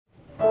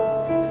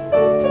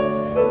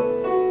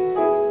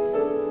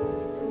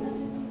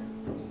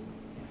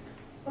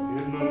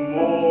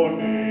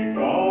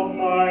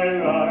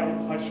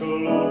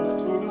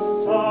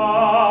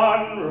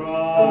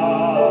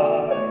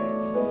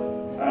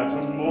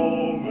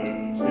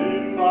moment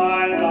in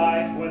my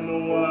life when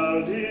the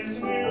world is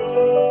new,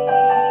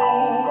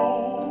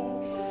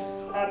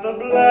 and the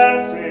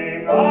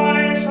blessing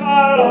I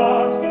shall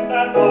ask is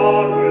that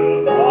God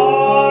will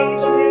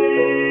grant me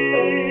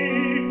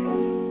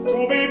to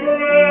be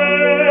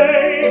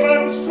brave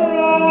and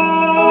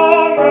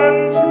strong and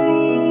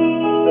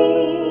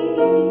true,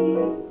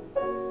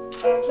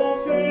 and to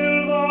fill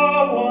the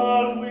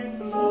world with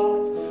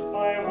love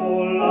my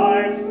whole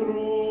life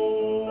through,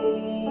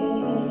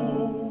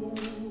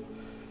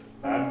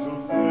 and to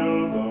fill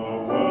the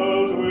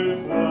world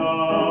with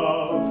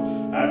love,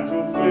 and to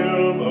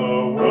fill the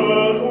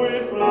world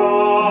with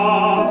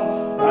love,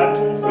 and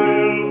to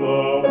fill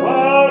the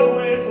world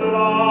with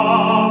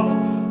love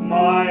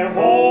my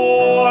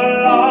whole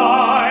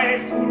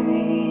life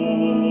through.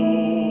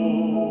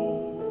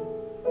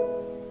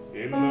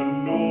 In the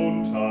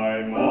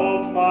noontime of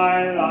my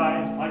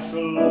life I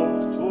shall look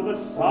to the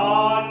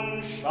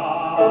sunshine,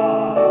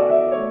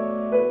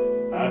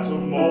 at a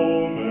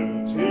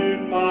moment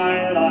in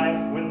my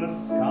life when the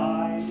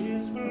sky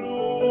is blue,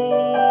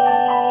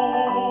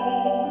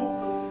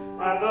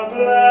 and the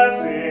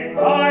blessing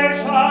I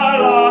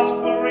shall ask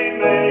will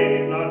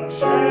remain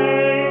unchanging,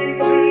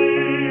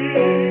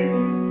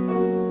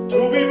 to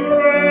be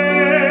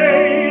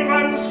brave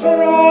and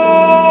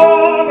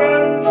strong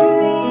and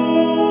true,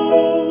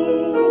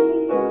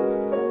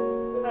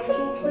 and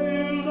to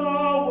fill the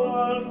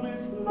world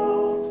with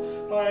love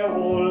my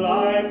whole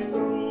life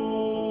through,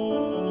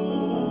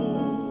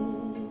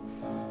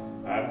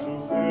 and to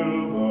fill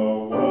the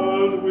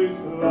world with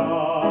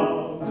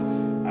love,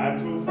 and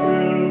to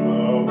fill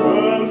the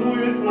world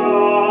with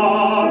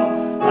love,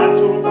 and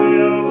to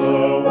fill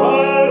the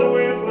world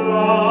with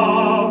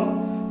love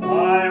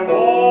my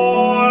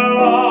whole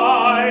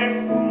life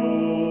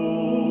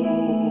through.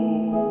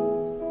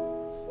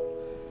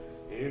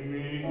 In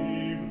the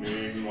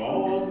evening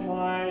of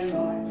my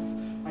life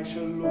I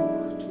shall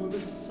look to the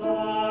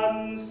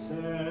sunset,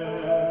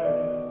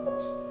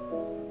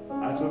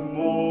 at a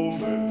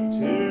moment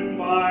in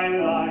my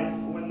life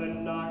when the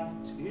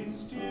night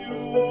is due,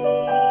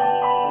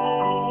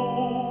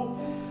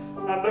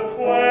 and the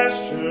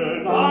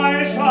question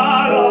I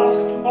shall ask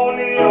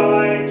only I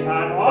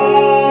can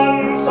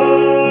answer: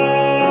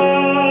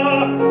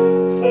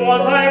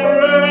 was I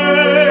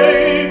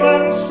brave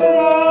and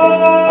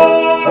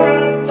strong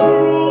and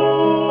true?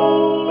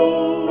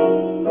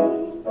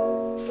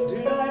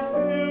 Did I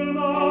fill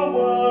the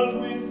world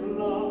with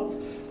love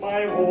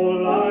my whole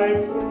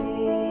life through?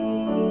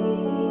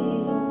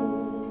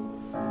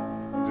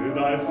 Did I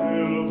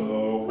fill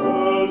the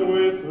world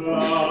with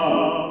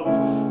love?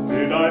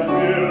 Did I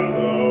fill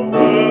the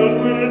world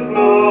with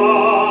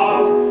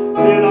love?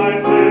 Did I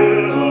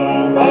fill the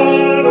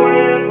world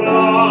with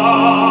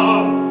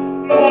love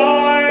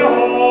my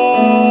whole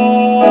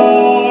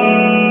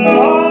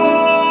life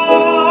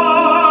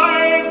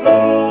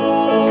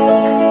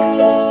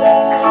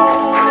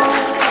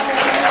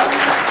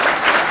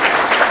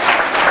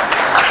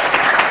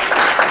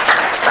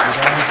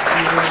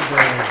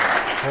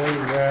Whole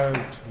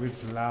world with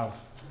love.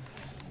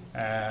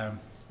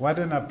 What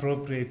an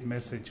appropriate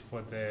message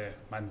for the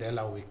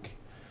Mandela Week.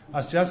 I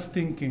was just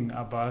thinking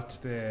about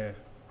the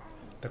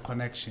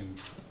connection,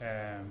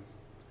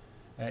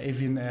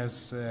 even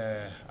as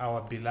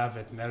our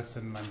beloved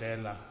Nelson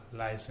Mandela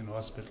lies in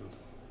hospital,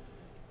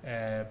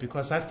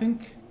 because I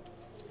think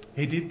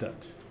he did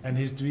that and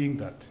he's doing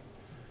that.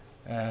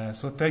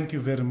 So thank you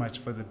very much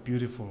for the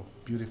beautiful,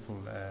 beautiful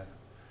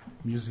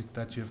music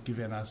that you have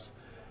given us.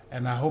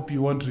 And I hope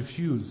you won't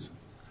refuse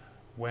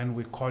when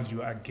we call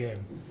you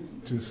again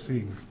to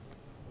sing.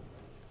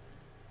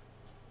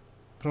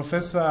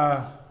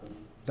 Professor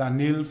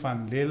Daniel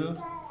van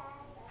Lille,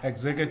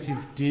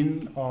 Executive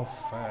Dean of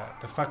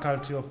the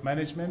Faculty of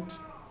Management.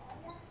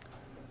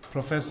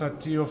 Professor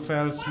Theo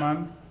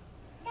Felsman,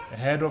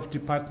 Head of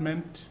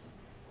Department.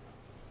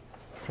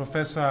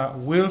 Professor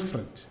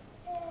Wilfred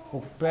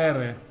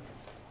Okpere,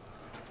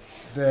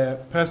 the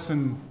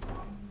person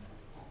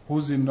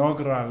whose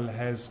inaugural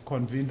has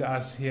convened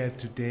us here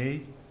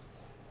today.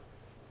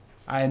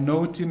 I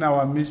note in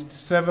our midst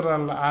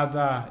several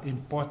other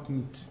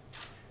important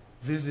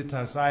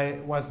visitors. I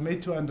was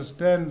made to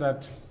understand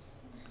that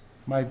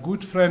my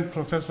good friend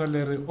Professor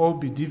Larry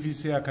Obi,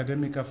 DVC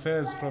Academic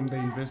Affairs from the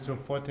University of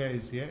Fort Hare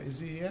is here. Is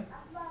he here?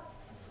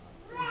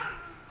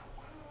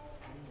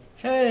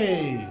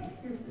 Hey,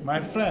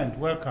 my friend,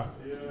 welcome.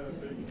 Yeah,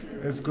 thank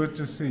you. It's good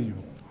to see you.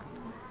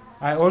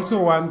 I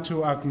also want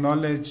to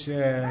acknowledge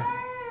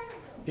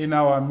in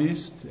our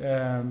midst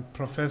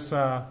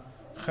Professor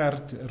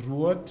Gert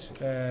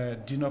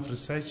Ruot, Dean of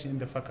Research in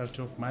the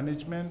Faculty of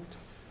Management,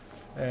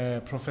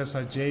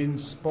 Professor Jane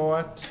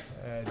Spowart,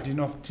 Dean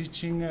of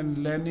Teaching and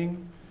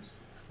Learning,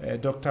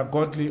 Dr.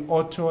 Godley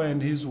Otto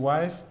and his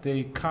wife.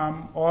 They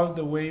come all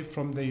the way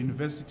from the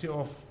University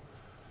of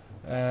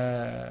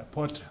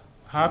Port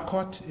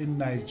Harcourt in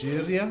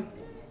Nigeria.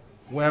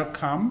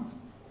 Welcome.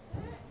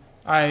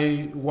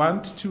 I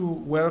want to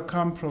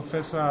welcome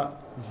Professor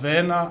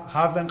Werner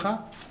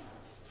Havenga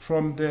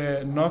from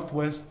the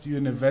Northwest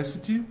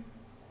University.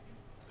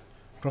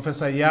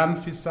 Professor Jan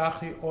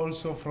Fisachi,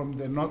 also from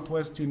the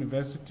Northwest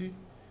University,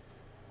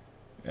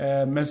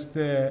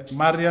 Mr.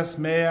 Marius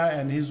Meyer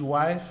and his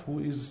wife, who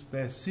is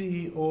the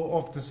CEO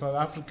of the South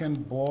African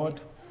Board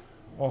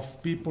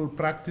of People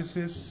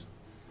Practices,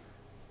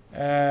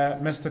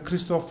 Mr.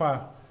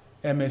 Christopher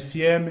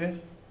Emefieme,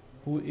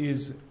 who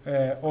is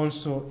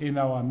also in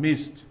our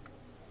midst.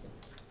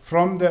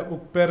 From the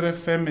Ukpere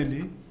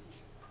family,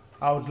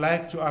 I would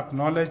like to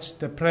acknowledge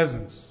the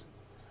presence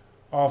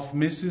of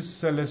Mrs.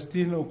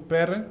 Celestine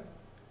Ukpere,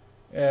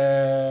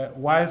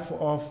 wife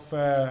of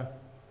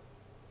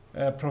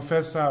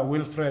Professor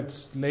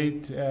Wilfred's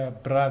late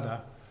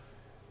brother,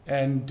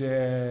 and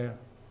her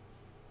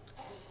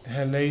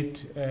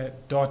late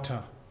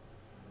daughter,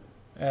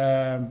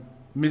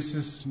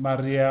 Mrs.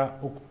 Maria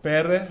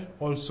Ukpere,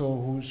 also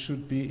who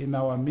should be in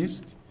our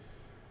midst.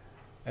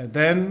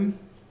 Then,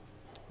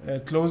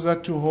 closer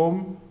to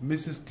home,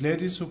 Mrs.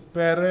 Gladys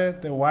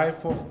Ukpere, the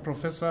wife of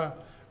Professor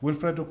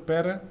Wilfred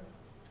Ukpere,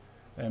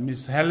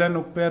 Miss Helen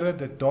Ukpere,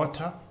 the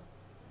daughter,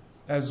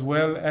 as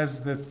well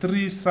as the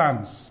three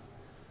sons,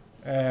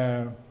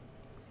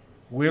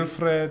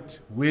 Wilfred,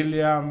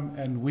 William,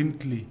 and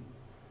Wintley.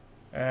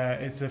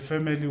 It's a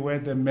family where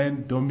the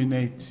men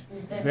dominate,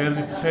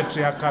 very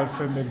patriarchal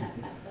family.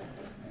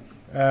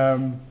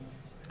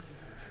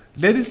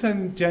 Ladies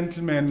and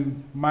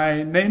gentlemen,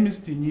 my name is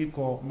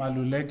Tinyiko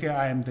Maluleke.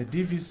 I am the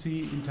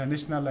DVC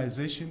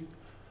Internationalization,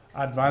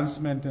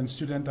 Advancement and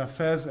Student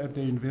Affairs at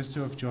the University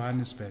of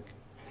Johannesburg.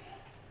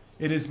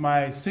 It is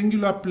my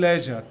singular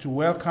pleasure to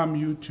welcome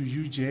you to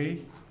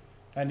UJ,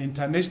 an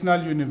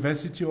international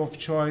university of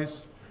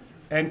choice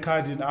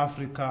anchored in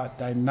Africa,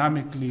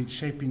 dynamically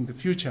shaping the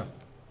future.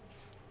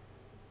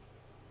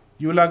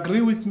 You will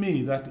agree with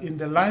me that in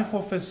the life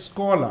of a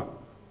scholar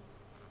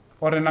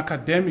or an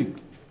academic,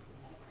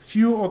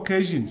 few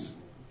occasions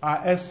are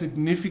as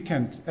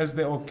significant as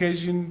the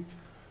occasion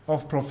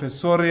of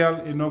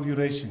professorial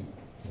inauguration.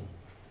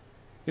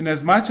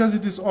 Inasmuch as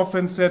it is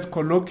often said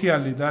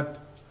colloquially that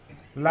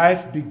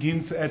life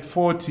begins at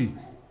 40,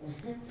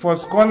 for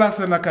scholars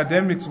and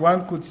academics,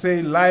 one could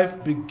say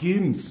life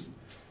begins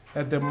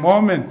at the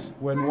moment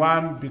when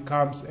one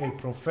becomes a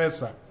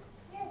professor.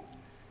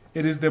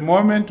 It is the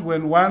moment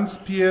when one's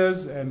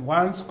peers and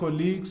one's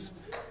colleagues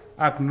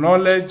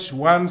acknowledge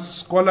one's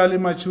scholarly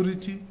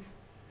maturity,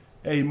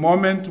 a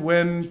moment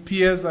when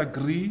peers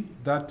agree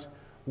that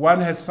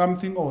one has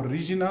something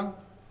original,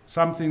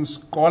 something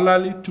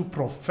scholarly to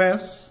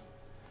profess,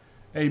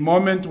 a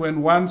moment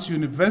when one's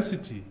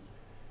university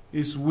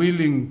is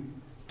willing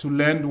to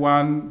lend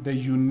one the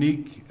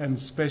unique and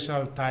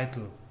special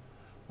title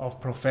of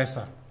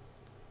professor.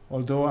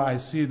 Although I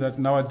see that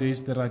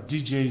nowadays there are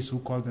DJs who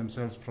call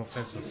themselves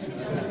professors.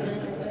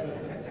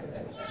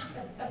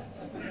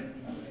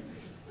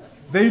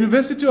 The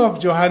University of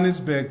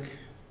Johannesburg,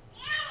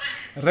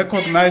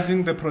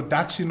 recognizing the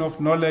production of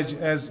knowledge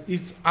as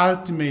its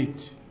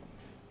ultimate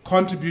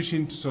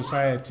contribution to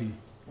society,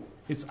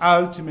 its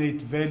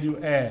ultimate value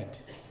add,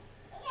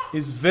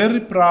 is very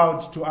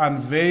proud to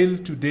unveil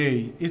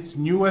today its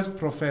newest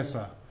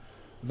professor,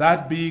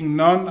 that being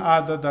none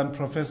other than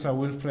Professor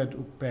Wilfred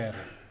Ukpere.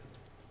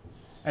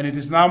 And it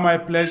is now my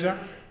pleasure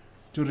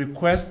to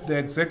request the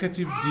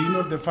Executive Dean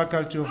of the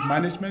Faculty of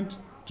Management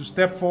to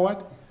step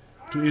forward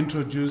to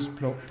introduce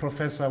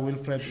Professor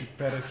Wilfred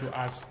Ukpere to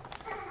us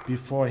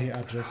before he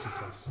addresses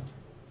us.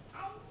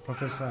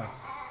 Professor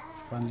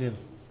Van Lille.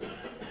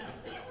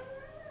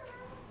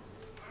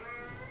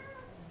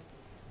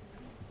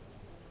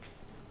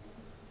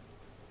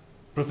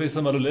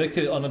 Professor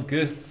Maluleke, honored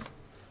guests,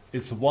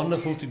 it's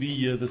wonderful to be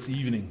here this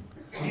evening.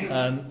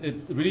 And it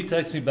really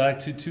takes me back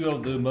to two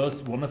of the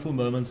most wonderful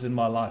moments in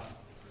my life.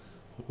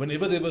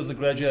 Whenever there was a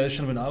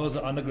graduation, when I was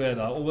an undergrad,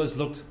 I always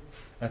looked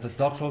at the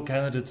doctoral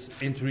candidates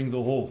entering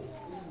the hall.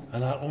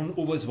 And I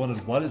always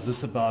wondered, what is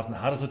this about and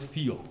how does it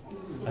feel?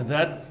 And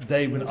that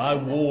day when I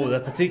wore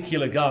that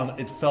particular gown,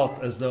 it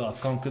felt as though I've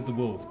conquered the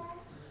world.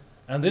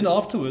 And then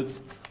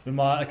afterwards, when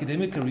my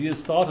academic career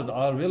started,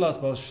 I realized,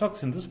 well,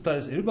 shucks, in this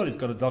place, everybody's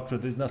got a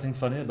doctorate. There's nothing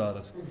funny about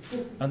it.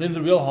 And then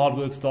the real hard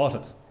work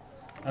started.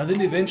 And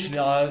then eventually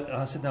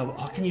I said, now,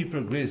 how can you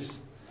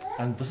progress?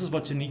 And this is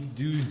what you need to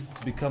do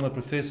to become a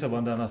professor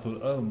one day. And I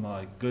thought, oh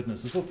my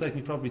goodness, this will take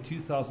me probably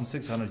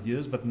 2,600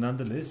 years, but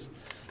nonetheless,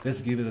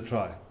 let's give it a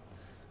try.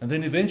 And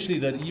then eventually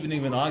that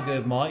evening when I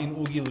gave my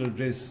inaugural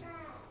address,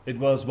 it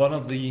was one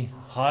of the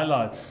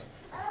highlights.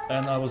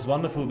 And I was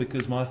wonderful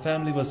because my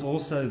family was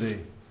also there.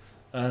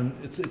 And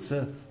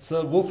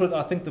so Wilfred,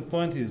 I think the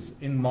point is,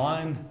 in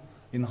mind,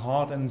 in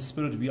heart and in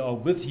spirit, we are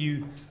with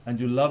you and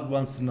your loved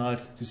ones tonight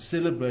to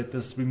celebrate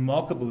this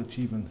remarkable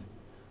achievement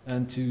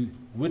and to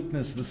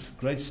witness this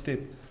great step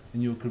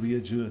in your career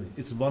journey.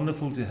 It's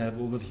wonderful to have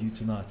all of you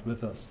tonight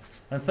with us.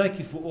 And thank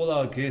you for all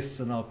our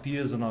guests and our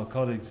peers and our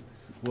colleagues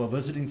who are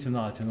visiting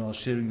tonight and are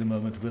sharing the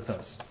moment with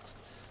us.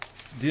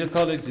 Dear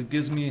colleagues, it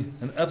gives me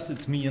an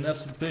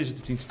absolute pleasure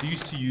to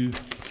introduce to you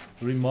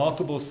a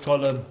remarkable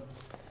scholar,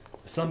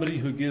 somebody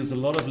who gives a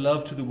lot of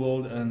love to the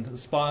world and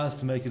aspires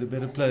to make it a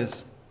better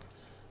place,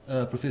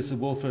 Professor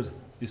Wilfred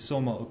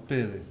Isoma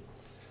Ukpere.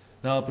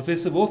 Now,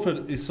 Professor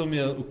Wilfred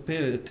Isomia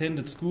Ukpere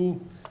attended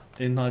school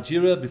in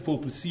Nigeria before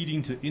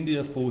proceeding to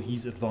India for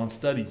his advanced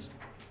studies.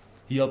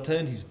 He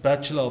obtained his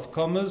Bachelor of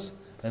Commerce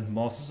and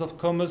Masters of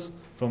Commerce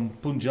from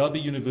Punjabi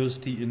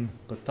University in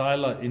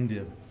Patala,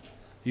 India.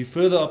 He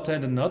further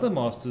obtained another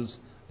Master's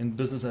in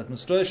Business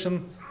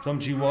Administration from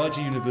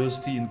Jiwaji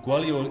University in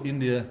Gwalior,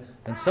 India,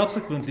 and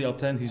subsequently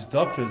obtained his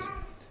doctorate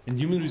in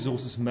Human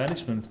Resources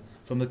Management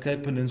from the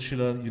Cape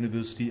Peninsula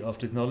University of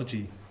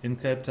Technology in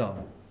Cape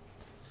Town.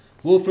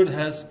 Wilfred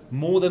has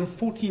more than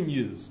 14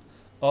 years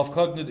of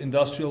cognate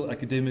industrial,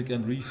 academic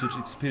and research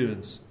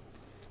experience.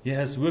 He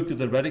has worked at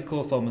the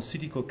Radical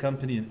Pharmaceutical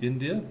Company in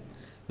India,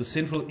 the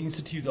Central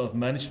Institute of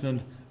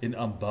Management in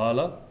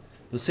Ambala,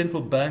 the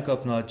Central Bank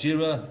of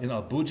Nigeria in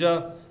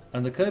Abuja,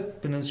 and the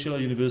Cape Peninsula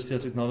University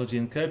of Technology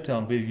in Cape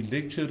Town, where he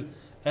lectured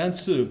and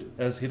served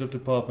as Head of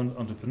Department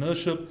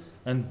Entrepreneurship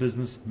and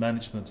Business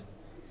Management.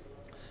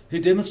 He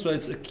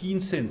demonstrates a keen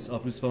sense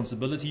of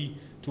responsibility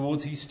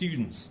towards his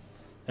students,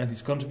 and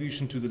his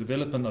contribution to the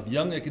development of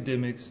young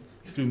academics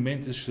through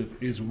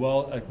mentorship is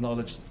well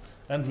acknowledged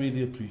and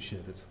really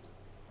appreciated.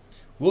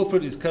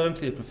 Wilfred is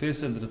currently a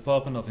professor in the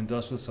Department of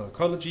Industrial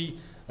Psychology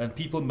and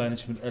People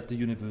Management at the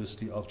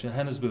University of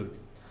Johannesburg.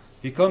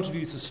 He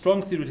contributes a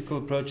strong theoretical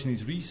approach in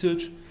his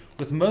research,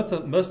 with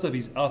most of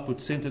his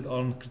output centered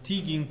on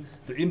critiquing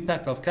the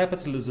impact of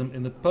capitalism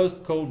in the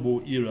post-Cold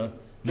War era,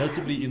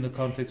 notably in the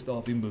context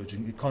of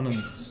emerging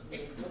economies.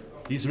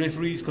 His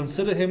referees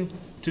consider him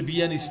to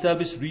be an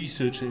established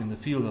researcher in the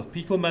field of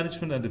people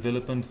management and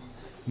development,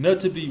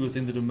 notably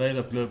within the domain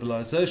of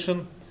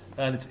globalization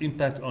and its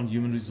impact on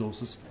human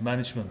resources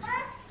management.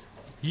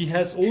 He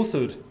has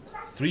authored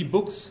 3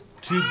 books,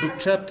 2 book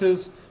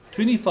chapters,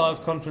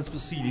 25 conference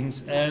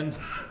proceedings, and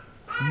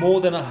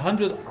more than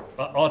 100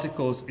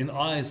 articles in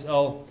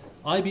ISL,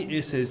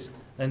 IBSS,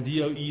 and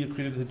DOE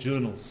accredited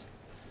journals.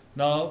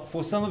 Now,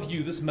 for some of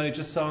you, this may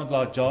just sound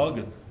like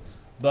jargon,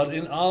 but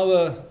in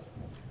our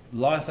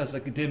life as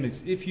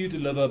academics, if you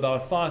deliver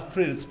about 5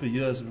 credits per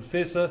year as a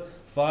professor,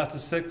 5 to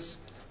 6,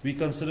 we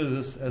consider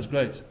this as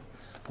great.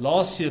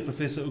 Last year,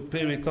 Professor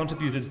Ukpere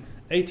contributed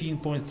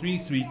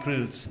 18.33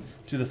 credits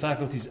to the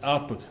faculty's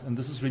output, and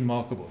this is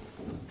remarkable.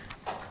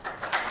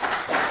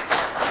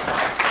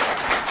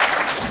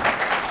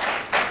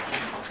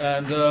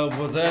 And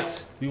with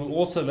that, we will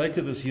also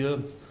later this year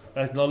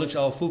acknowledge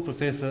our full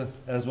professor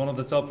as one of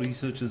the top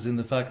researchers in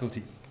the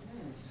faculty.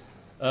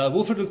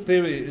 Wilfred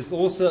Ukpere is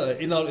also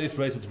an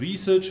NRF-rated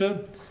researcher.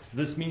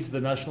 This means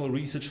the National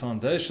Research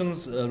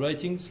Foundation's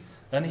ratings,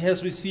 and he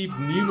has received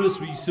numerous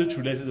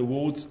research-related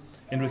awards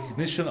in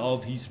recognition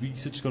of his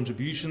research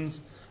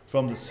contributions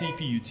from the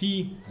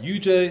CPUT,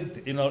 UJ,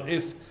 the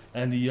NRF,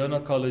 and the Iona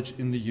College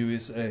in the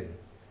USA.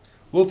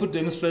 Wilfred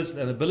demonstrates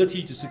an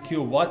ability to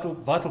secure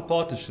vital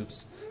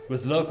partnerships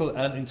with local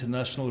and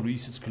international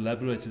research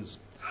collaborators,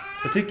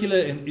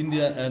 particularly in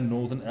India and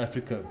Northern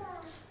Africa.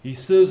 He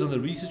serves on the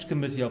research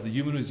committee of the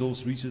Human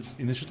Resource Research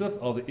Initiative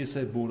of the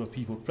SA Board of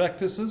People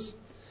Practices.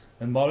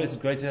 And Marius,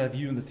 it's great to have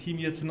you in the team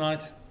here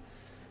tonight.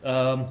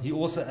 He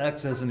also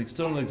acts as an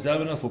external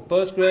examiner for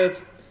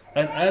postgrads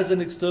and as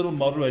an external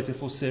moderator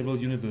for several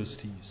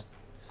universities.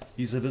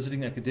 He's a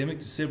visiting academic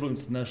to several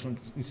international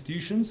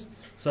institutions,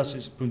 such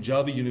as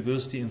Punjabi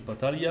University in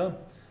Patala,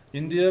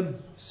 India,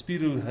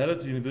 Spiru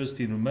Haret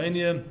University in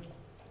Romania,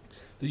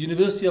 the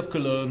University of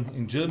Cologne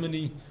in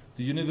Germany,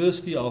 the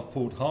University of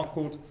Port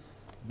Harcourt,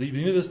 the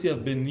University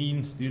of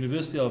Benin, the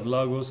University of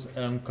Lagos,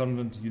 and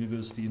Convent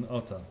University in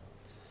Otta.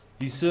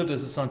 He served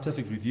as a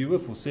scientific reviewer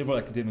for several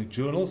academic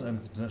journals and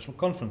international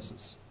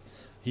conferences.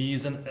 He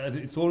is an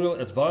editorial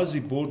advisory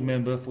board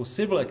member for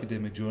several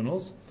academic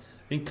journals,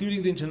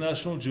 including the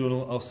International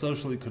Journal of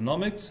Social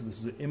Economics, this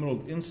is the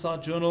Emerald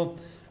Insight Journal,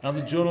 and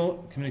the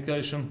journal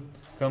Communication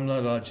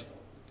Kamla Raj.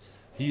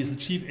 He is the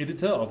chief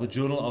editor of the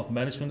Journal of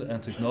Management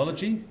and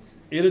Technology,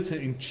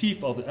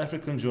 editor-in-chief of the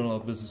African Journal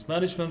of Business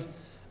Management,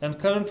 and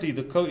currently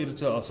the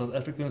co-editor of South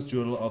Africa's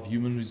Journal of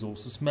Human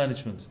Resources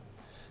Management.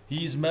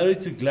 He is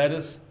married to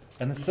Gladys,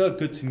 and it's so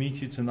good to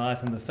meet you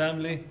tonight and the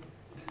family,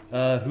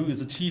 who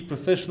is a chief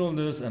professional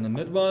nurse and a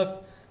midwife,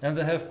 and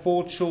they have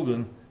 4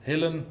 children,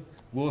 Helen,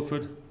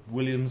 Wilfred,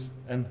 Williams,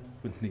 and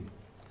Whitney.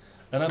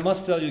 And I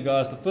must tell you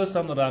guys, the first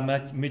time that I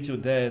met your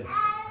dad,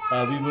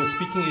 we were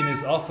speaking in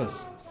his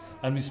office,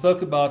 and we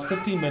spoke about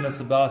 15 minutes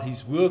about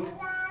his work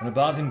and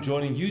about him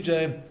joining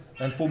UJ,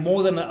 and for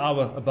more than an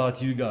hour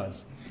about you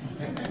guys.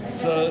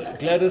 So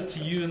Gladys, to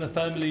you and the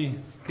family,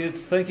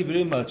 kids, thank you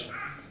very much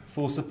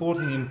for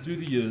supporting him through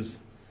the years,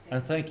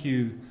 and thank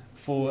you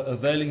for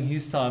availing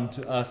his time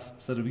to us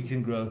so that we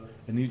can grow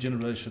a new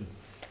generation.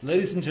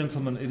 Ladies and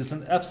gentlemen, it is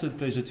an absolute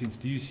pleasure to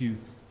introduce you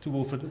to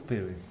Wilfred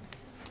Ukpere.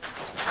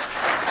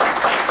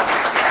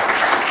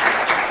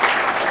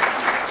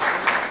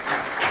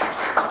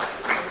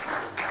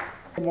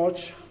 Thank you very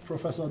much,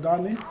 Professor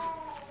Dani.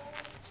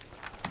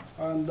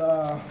 And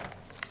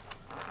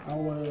I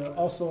would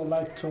also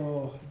like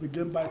to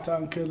begin by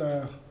thanking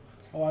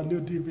our new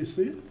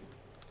DVC,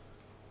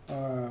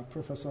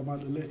 Professor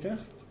Maluleke.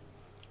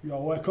 You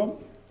are welcome.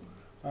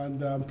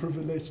 and I'm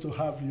privileged to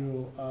have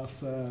you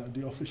as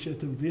the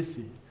officiating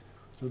VC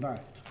tonight.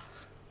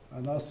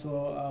 And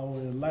also, I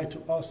would like to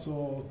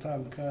also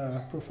thank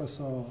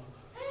Professor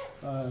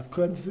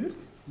Kwedzi,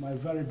 my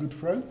very good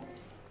friend,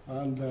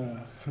 and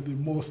the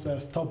most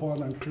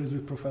stubborn and crazy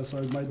professor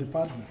in my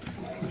department.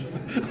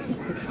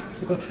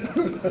 so,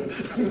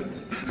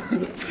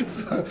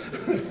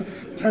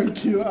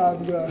 thank you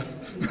and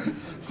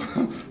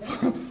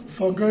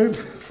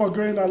for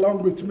going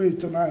along with me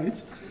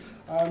tonight.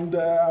 And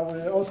I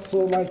would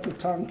also like to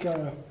thank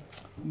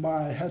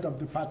my head of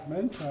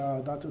department,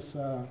 that is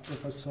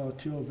Professor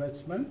Theo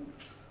Wetzman,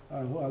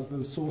 who has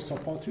been so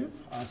supportive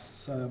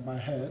as my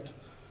head.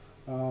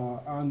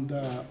 And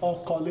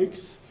all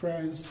colleagues,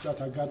 friends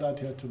that are gathered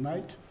here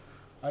tonight,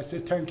 I say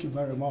thank you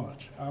very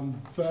much.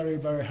 I'm very,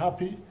 very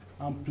happy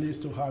and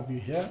pleased to have you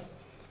here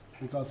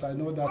because I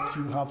know that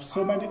you have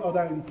so many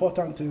other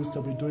important things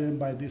to be doing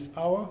by this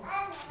hour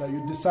that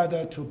you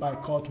decided to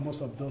boycott most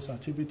of those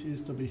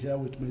activities to be here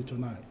with me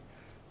tonight.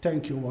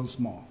 Thank you once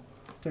more.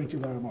 Thank you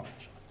very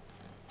much.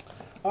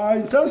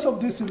 In terms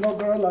of this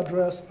inaugural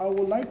address, I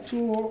would like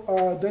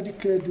to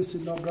dedicate this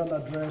inaugural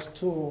address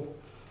to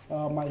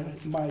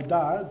my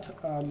dad,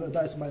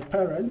 that is my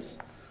parents,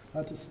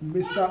 that is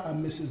Mr.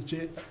 and Mrs.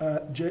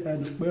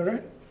 J.N.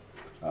 Ukpere.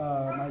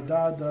 My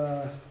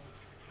dad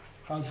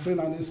has been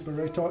an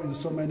inspirator in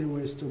so many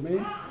ways to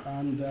me,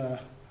 and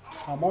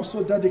I'm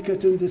also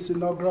dedicating this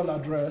inaugural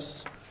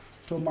address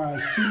to my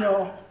late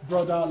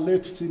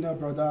senior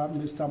brother,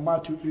 Mr.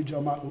 Matthew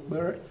Ijoma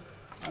Ukpere,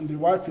 and the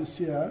wife is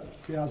here.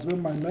 He has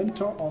been my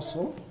mentor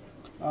also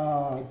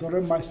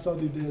during my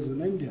study days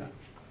in India.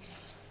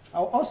 I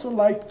would also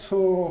like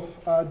to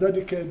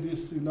dedicate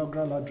this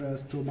inaugural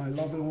address to my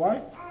loving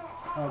wife,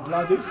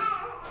 Gladys,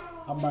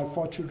 and my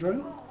 4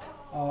 children,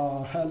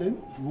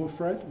 Helen,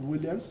 Wilfred,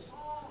 Williams,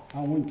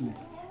 and Wintley.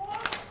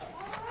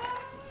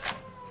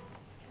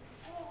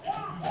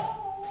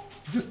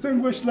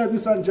 Distinguished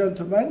ladies and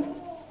gentlemen,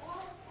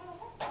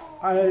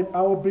 I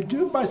will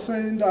begin by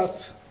saying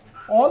that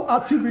all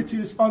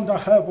activities under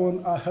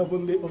heaven are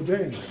heavenly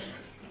ordained.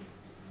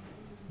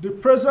 The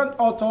present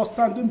author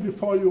standing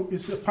before you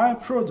is a fine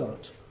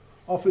product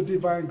of a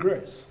divine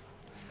grace.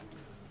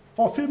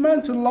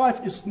 Fulfillment in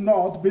life is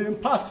not being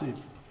passive,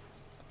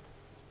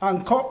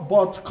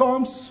 but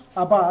comes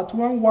about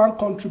when one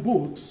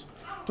contributes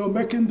to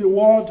making the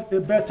world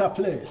a better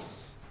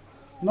place,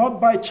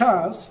 not by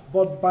chance,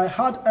 but by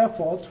hard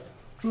effort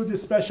through the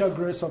special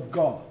grace of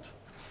God.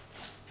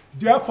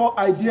 Therefore,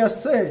 I dare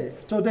say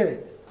today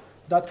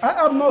that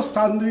I am not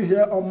standing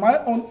here on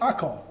my own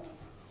accord,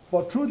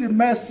 but through the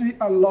mercy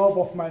and love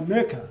of my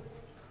Maker,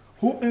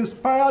 who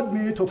inspired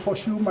me to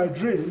pursue my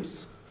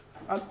dreams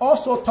and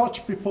also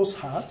touch people's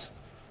hearts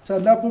to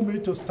enable me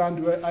to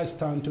stand where I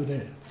stand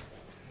today.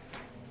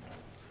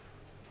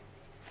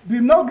 The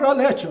inaugural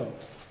lecture,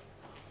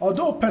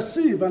 although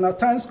perceived and at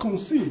times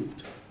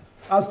conceived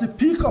as the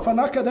peak of an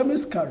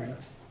academic's career,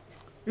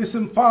 is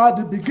in fact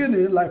the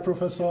beginning, like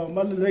Professor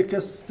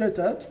Maluleke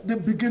stated, the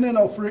beginning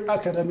of free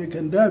academic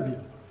endeavor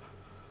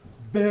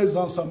based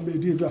on some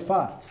medieval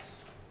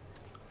facts.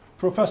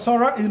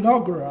 Professora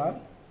Inaugura,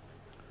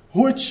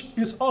 which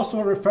is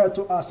also referred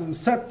to as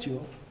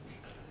Inceptio,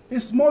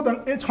 is more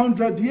than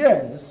 800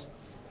 years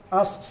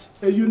as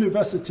a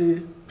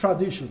university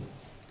tradition.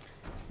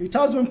 It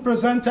has been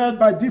presented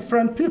by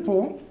different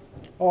people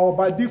or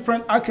by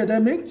different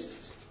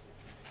academics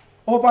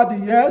over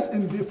the years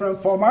in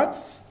different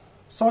formats,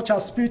 such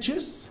as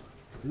speeches,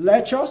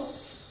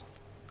 lectures,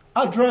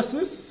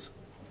 addresses,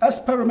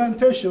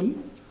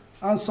 experimentation,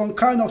 and some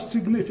kind of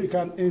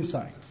significant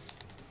insights.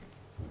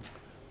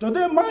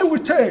 Today, mine will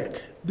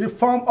take the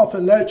form of a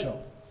lecture,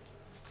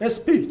 a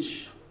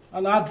speech,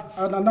 and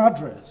an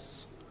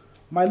address.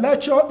 My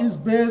lecture is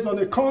based on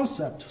a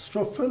concept,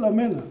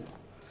 phenomenon,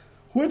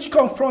 which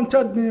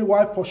confronted me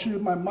while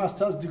pursuing my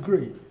master's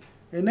degree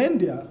in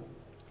India,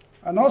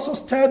 and also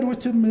stayed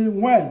with me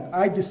when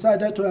I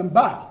decided to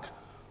embark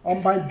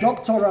on my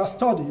doctoral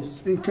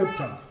studies in Cape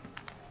Town.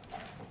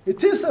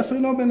 It is a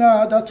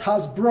phenomenon that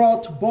has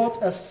brought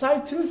both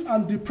exciting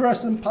and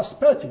depressing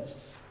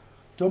perspectives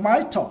to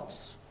my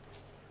thoughts.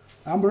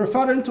 I'm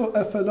referring to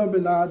a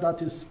phenomenon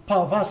that is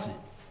pervasive,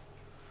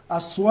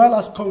 as well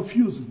as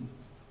confusing,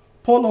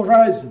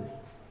 polarizing,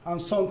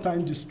 and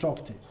sometimes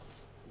destructive,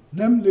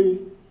 namely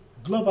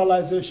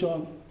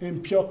globalization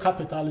in pure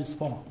capitalist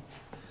form.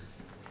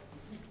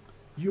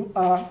 You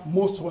are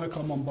most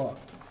welcome on board.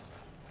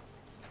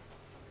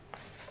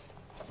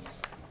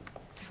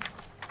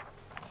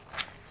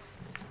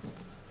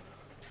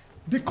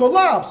 The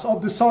collapse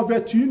of the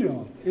Soviet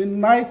Union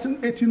in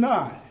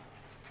 1989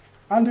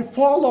 and the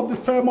fall of the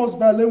famous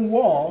Berlin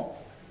Wall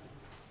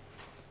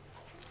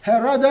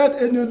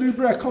heralded a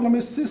neoliberal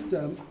economic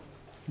system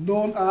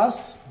known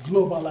as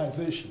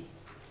globalization,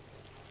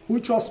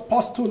 which was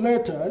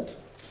postulated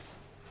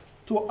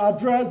to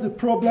address the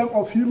problem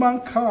of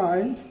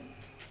humankind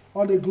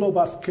on a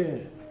global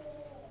scale.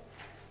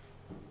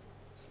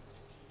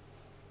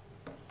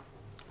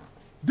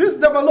 This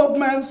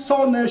development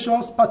saw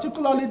nations,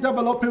 particularly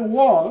developing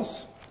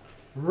ones,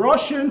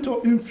 rushing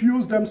to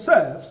infuse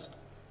themselves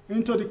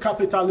into the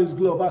capitalist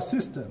global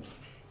system,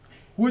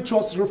 which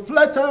was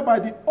reflected by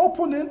the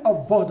opening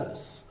of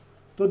borders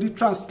to the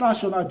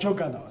transnational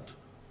juggernaut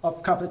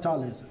of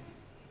capitalism.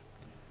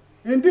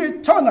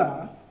 Indeed,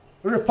 Turner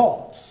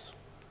reports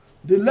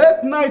the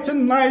late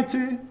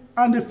 1990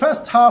 and the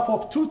first half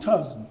of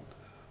 2000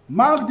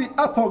 marked the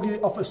apogee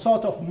of a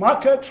sort of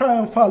market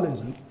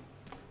triumphalism,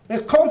 a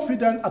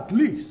confidence at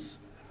least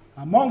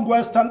among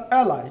Western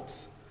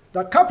elites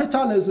that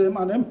capitalism,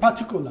 and in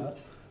particular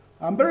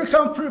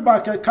American free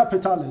market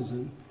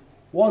capitalism,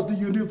 was the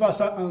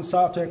universal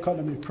answer to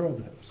economic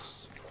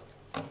problems.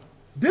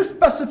 This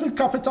specific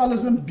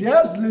capitalism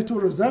bears little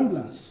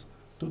resemblance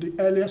to the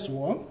earliest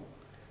one,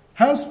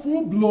 hence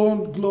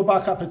full-blown global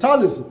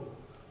capitalism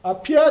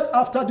appeared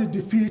after the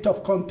defeat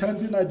of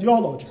contending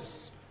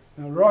ideologies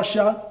in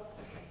Russia,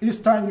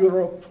 Eastern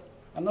Europe,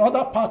 and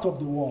other parts of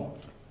the world.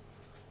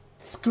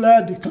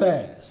 Scler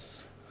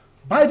declares,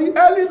 by the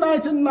early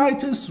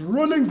 1990s,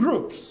 ruling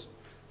groups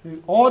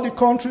in all the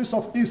countries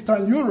of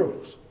Eastern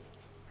Europe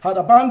had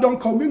abandoned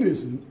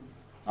communism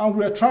and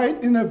were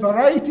trying in a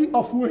variety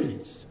of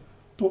ways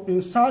to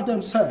insert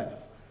themselves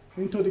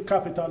into the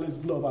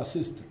capitalist global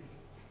system.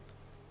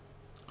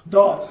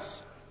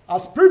 Thus,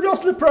 as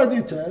previously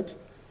predicted,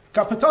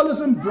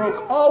 capitalism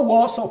broke all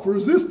walls of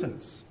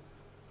resistance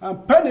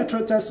and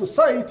penetrated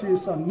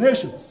societies and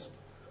nations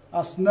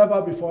as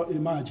never before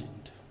imagined.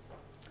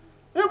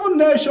 Even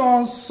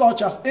nations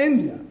such as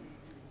India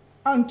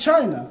and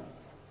China,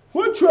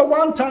 which were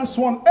one time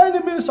sworn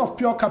enemies of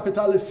pure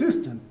capitalist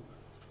system,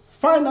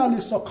 finally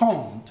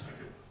succumbed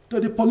to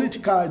the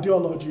political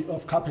ideology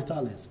of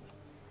capitalism.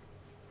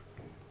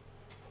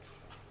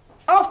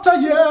 After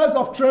years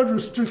of trade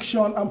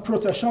restriction and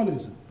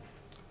protectionism,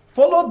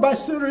 followed by a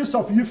series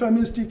of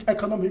euphemistic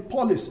economic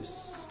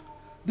policies,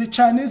 the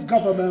Chinese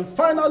government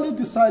finally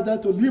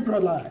decided to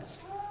liberalize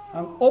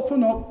and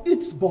open up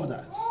its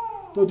borders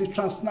to the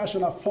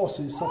transnational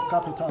forces of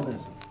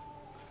capitalism.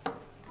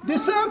 The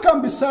same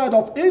can be said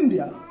of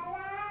India,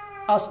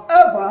 as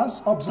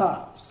Evans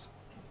observes.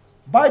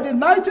 By the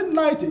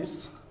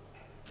 1990s,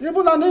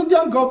 even an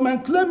Indian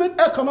government claiming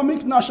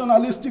economic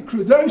nationalistic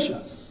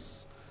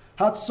credentials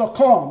had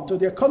succumbed to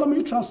the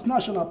economic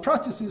transnational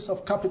practices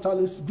of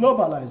capitalist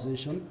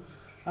globalization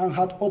and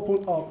had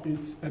opened up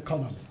its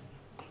economy.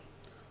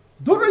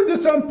 During the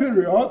same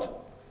period,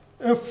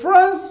 a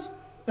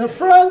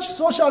French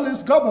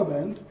socialist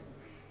government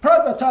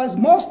privatized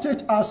more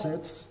state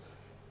assets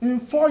in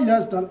 4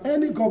 years than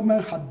any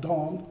government had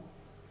done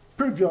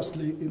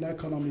previously in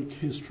economic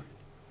history.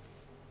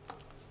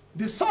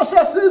 The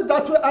successes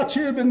that were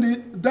achieved in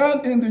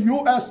the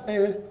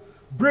USA,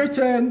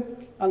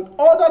 Britain, and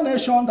other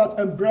nations that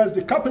embraced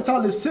the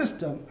capitalist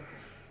system,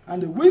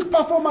 and the weak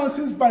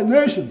performances by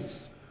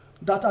nations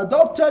that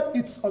adopted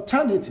its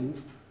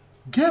alternative,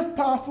 gave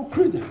powerful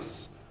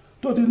credence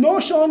to the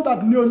notion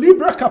that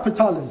neoliberal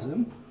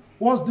capitalism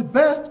was the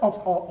best of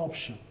all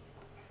options.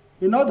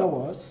 In other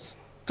words,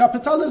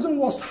 capitalism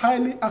was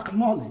highly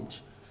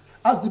acknowledged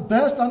as the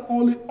best and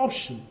only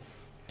option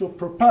to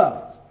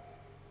propel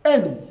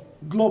any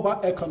global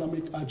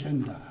economic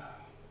agenda.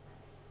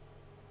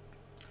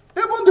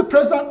 Even the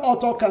present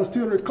author can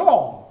still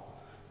recall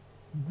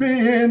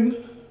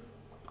being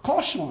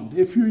cautioned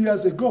a few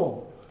years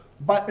ago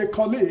by a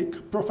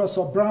colleague,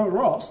 Professor Brian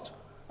Rust,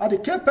 at the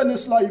Cape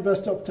Peninsula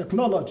University of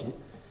Technology,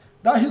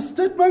 that his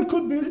statement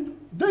could be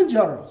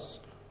dangerous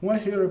when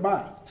he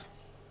remarked,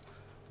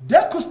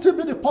 there could still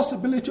be the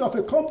possibility of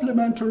a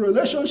complementary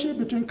relationship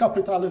between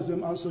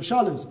capitalism and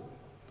socialism.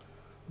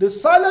 The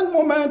silent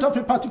moment of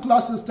a particular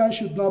system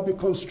should not be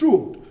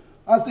construed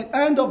as the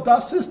end of that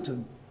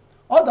system.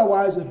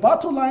 Otherwise, a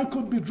battle line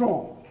could be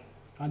drawn,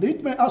 and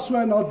it may as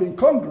well not be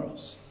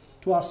incongruous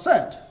to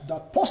assert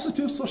that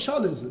positive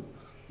socialism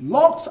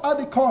lurks at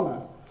the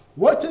corner,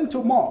 waiting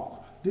to mark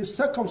the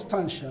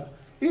circumstantial,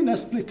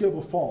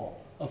 inexplicable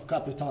fall of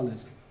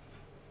capitalism.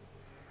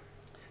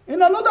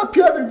 In another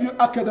peer-reviewed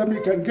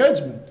academic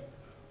engagement,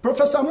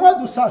 Professor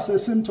Madu Sase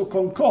seemed to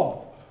concur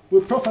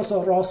with Professor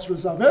Ross'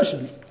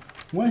 reservation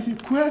when he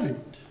queried,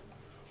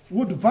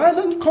 would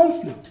violent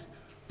conflict,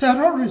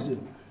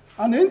 terrorism,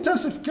 and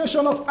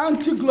intensification of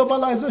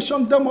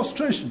anti-globalization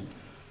demonstration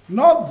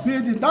not be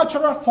the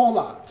natural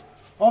fallout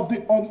of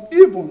the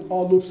uneven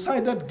or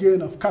lopsided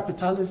gain of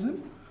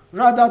capitalism,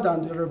 rather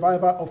than the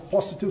revival of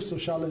positive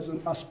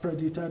socialism as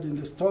predicted in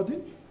the study?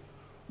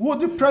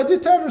 Would the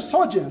predicted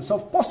resurgence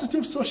of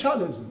positive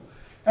socialism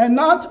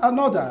enact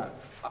another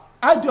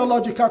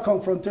ideological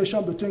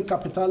confrontation between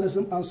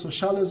capitalism and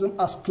socialism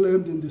as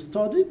claimed in the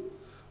study?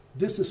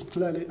 This is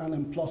clearly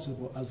an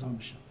implausible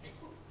assumption.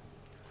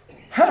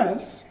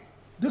 Hence,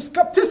 the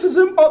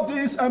skepticism of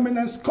these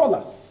eminent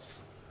scholars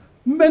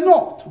may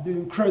not be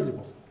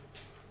incredible,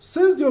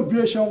 since the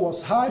ovation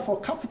was high for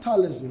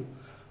capitalism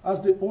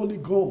as the only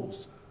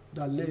goals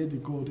that lay the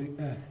golden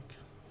egg.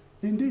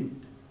 Indeed,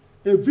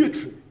 a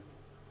victory,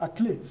 at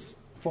least,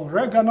 for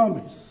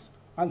Reaganomics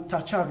and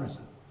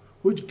Thatcherism,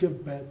 which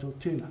gave birth to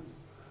TINA.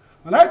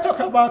 When I talk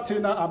about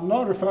Tina, I'm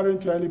not referring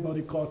to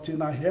anybody called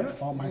Tina here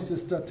or my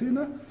sister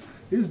Tina.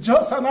 It's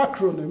just an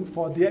acronym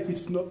for there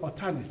is no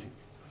alternative.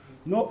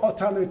 No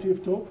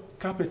alternative to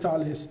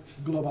capitalist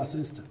global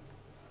system.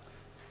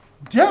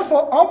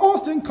 Therefore,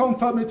 almost in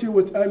conformity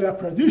with earlier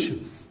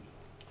predictions,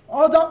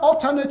 other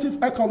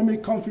alternative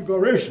economic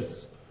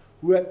configurations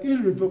were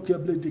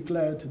irrevocably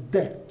declared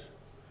dead.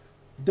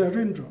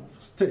 Derindorf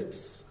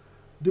states,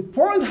 the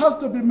point has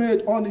to be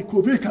made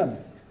unequivocally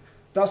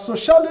that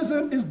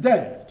socialism is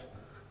dead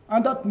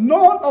and that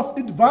none of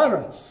its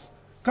variants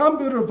can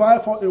be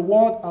revived for a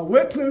world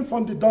awakening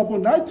from the double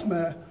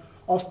nightmare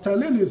of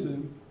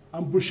Stalinism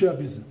and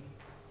Bolshevism.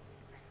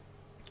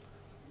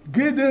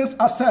 Giddens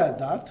asserted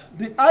that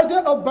the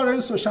idea of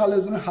burying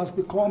socialism has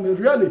become a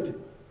reality.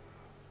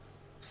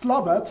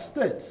 Slabert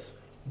states,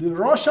 the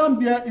Russian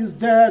bear is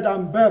dead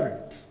and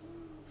buried.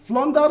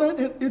 Floundering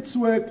in its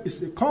wake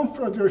is a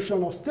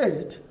confederation of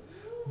states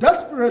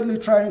desperately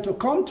trying to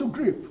come to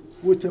grip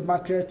with a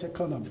market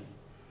economy.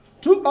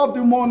 Two of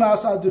the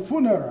mourners at the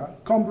funeral,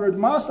 Comrade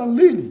Mars and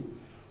Lilly,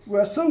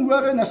 were seen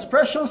wearing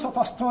expressions of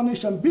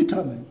astonishment and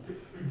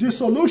bitterment,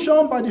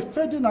 disillusioned by the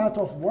fading out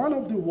of one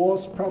of the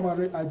world's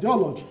primary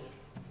ideologies.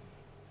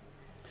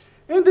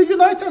 In the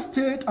United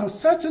States and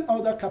certain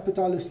other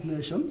capitalist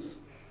nations,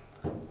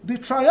 the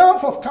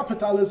triumph of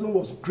capitalism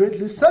was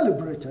greatly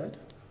celebrated,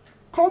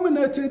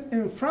 culminating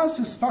in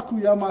Francis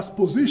Fukuyama's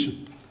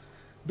position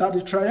that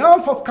the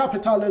triumph of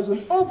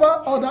capitalism over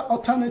other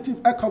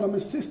alternative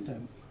economic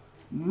systems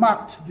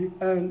marked the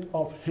end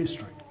of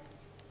history.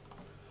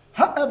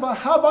 However,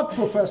 Harvard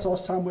professor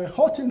Samuel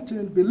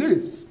Huntington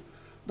believes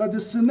that the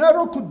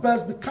scenario could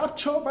best be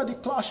captured by the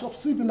clash of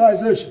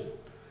civilization.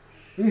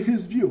 In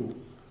his view,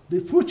 the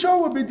future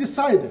will be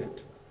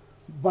decided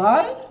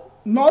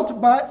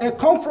not by a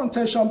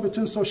confrontation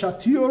between social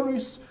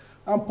theories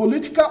and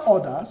political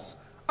orders,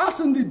 as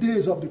in the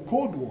days of the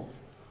Cold War,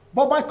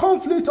 but by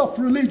conflict of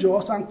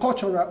religious and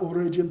cultural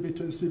origin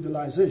between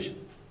civilizations.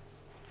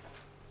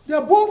 The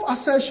above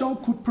assertion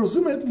could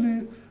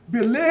presumably be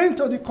linked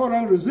to the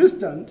current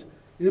resistance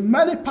in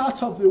many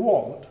parts of the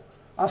world,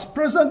 as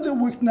presently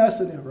witnessed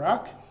in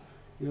Iraq,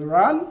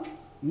 Iran,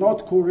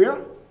 North Korea,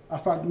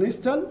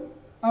 Afghanistan,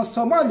 and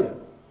Somalia,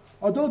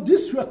 although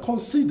these were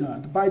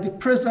considered by the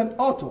present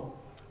author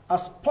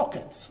as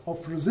pockets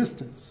of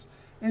resistance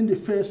in the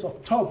face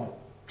of turbo,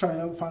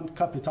 triumphant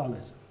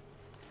capitalism.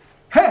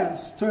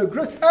 Hence, to a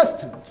great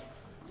extent,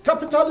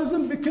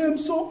 capitalism became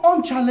so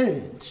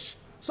unchallenged,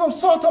 some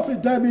sort of a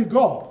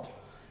demigod,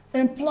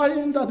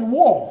 implying that the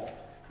world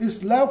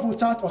is left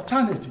without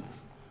alternative,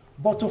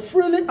 but to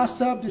freely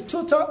accept the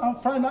total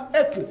and final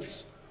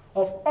eclipse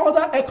of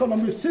other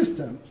economic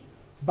systems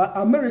by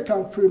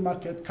American free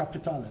market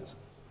capitalism,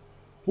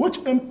 which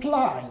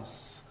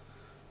implies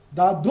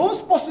that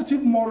those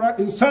positive moral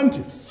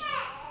incentives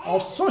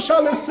of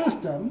socialist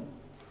systems,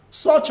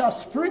 such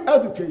as free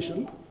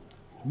education,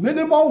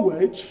 minimum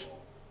wage,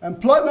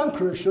 employment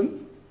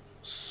creation,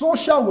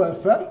 social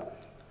welfare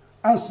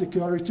and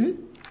security,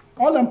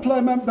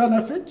 unemployment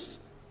benefits,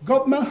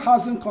 government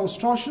housing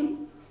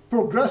construction,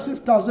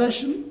 progressive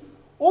taxation,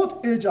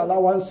 old age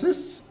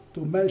allowances,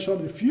 to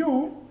mention a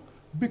few,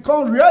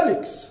 become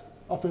relics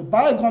of a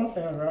bygone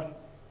era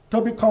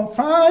to be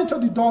confined to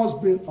the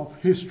dustbin of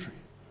history.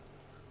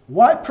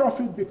 While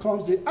profit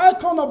becomes the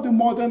icon of the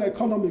modern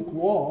economic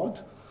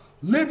world,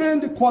 leaving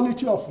the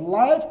quality of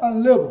life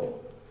and labor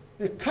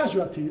a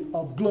casualty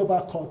of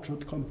global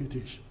cutthroat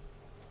competition.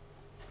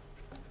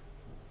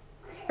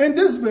 In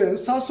this vein,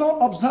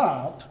 Sasson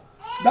observed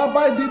that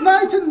by the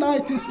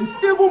 1990s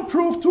it even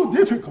proved too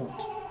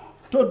difficult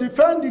to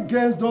defend the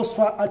gains thus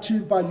far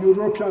achieved by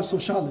European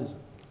socialism.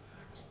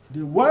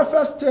 The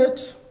welfare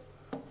state,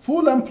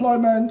 full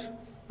employment,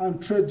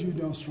 and trade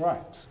unions'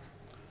 rights.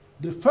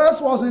 The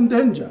first was in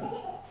danger.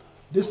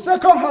 The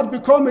second had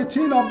become a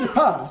thing of the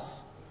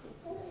past.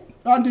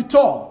 And the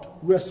third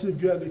were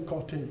severely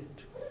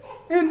curtailed.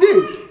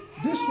 Indeed,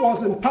 this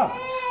was in part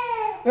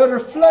a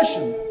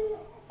reflection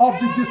of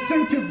the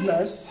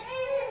distinctiveness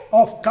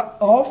of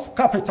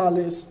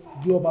capitalist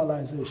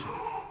globalization.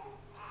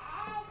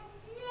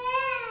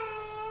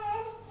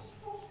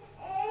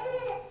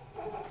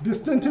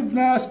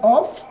 Distinctiveness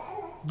of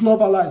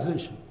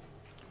globalization.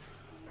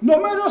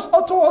 Numerous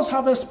authors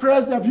have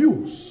expressed their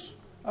views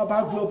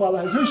about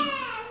globalization.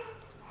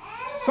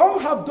 Some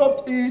have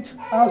dubbed it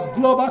as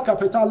global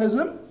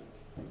capitalism,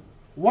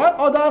 while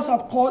others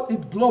have called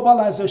it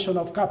globalization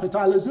of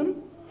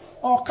capitalism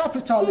or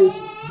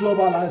capitalist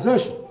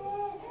globalization.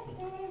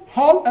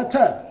 Hall et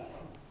al.,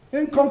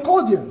 in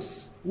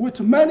concordance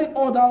with many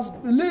others,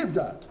 believe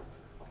that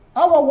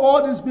our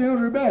world is being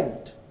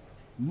remade.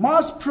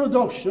 Mass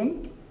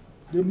production,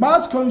 the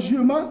mass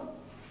consumer,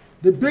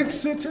 the big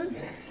city,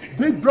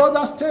 big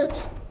brother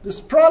state, the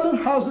sprawling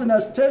housing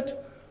estate,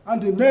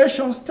 and the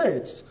nation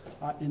states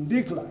are in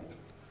decline.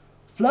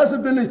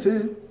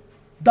 Flexibility,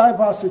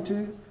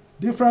 diversity,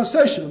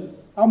 differentiation,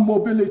 and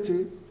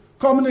mobility,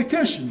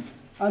 communication,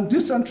 and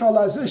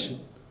decentralization,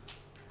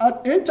 and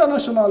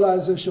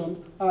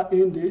internationalization are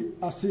in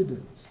the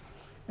ascendance.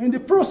 In the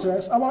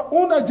process, our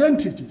own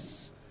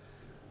identities,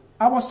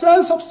 our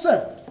sense of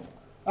self,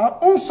 our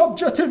own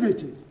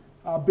subjectivity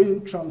are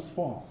being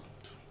transformed.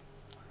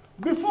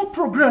 Before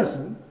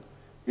progressing,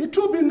 it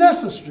will be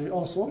necessary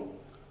also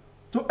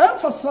to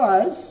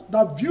emphasize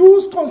that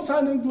views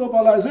concerning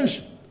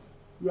globalization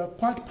were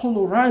quite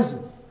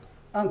polarizing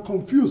and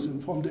confusing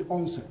from the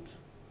onset.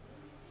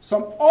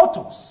 Some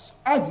authors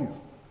argue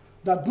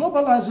that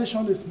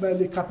globalization is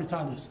merely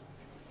capitalism,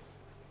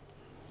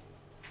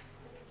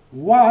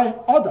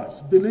 while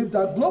others believe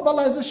that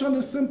globalization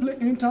is simply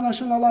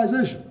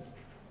internationalization.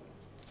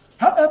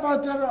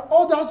 However, there are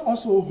others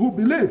also who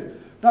believe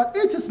that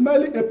it is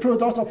merely a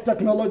product of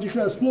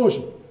technological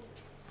explosion.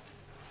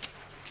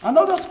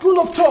 Another school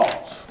of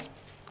thought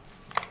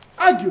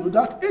argue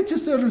that it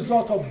is a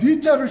result of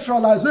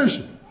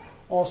deterritorialization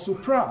or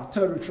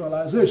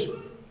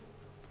supra-territorialization.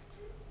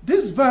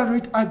 This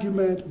varied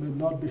argument may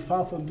not be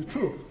far from the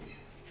truth.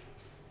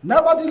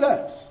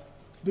 Nevertheless,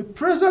 the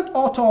present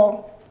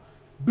author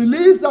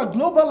believes that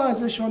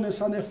globalization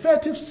is an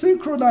effective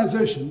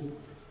synchronization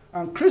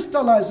and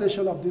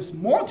crystallization of these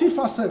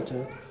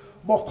multifaceted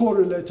but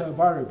correlated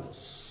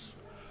variables.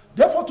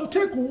 Therefore, to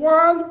take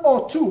one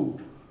or two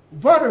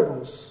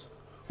variables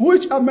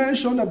which are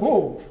mentioned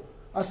above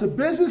as a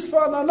basis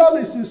for an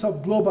analysis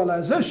of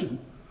globalization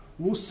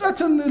will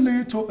certainly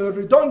lead to a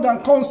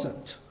redundant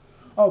concept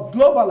of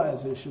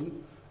globalization,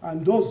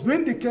 and thus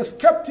vindicate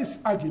skeptics'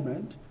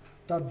 argument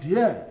that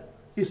there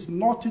is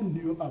nothing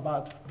new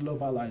about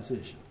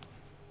globalization.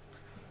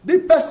 The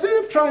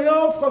perceived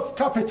triumph of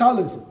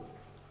capitalism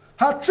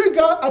had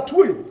triggered at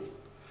will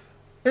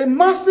a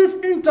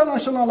massive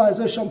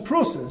internationalization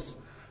process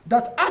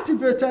that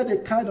activated a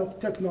kind of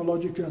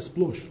technological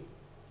explosion,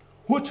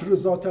 which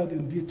resulted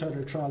in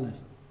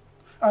deterritorialism,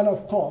 and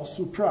of course,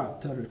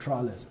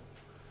 supra-territorialism.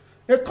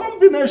 A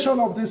combination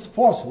of these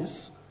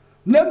forces,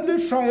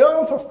 namely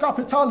triumph of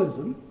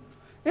capitalism,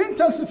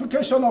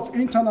 intensification of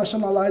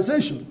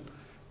internationalization,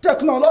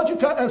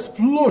 technological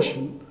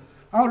explosion,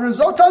 and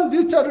resultant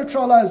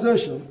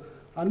deterritorialization,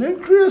 and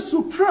increased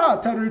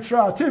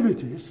supra-territorial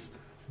activities,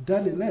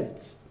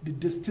 delineates the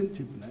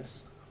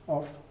distinctiveness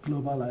of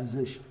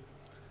globalization.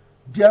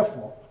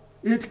 Therefore,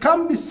 it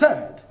can be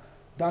said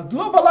that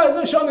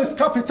globalization is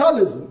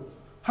capitalism.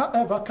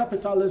 However,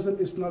 capitalism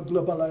is not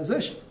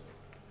globalization.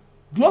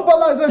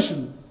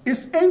 Globalization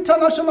is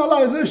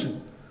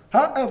internationalization.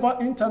 However,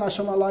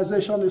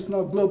 internationalization is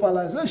not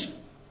globalization.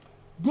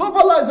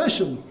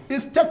 Globalization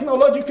is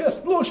technological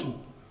explosion.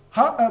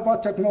 However,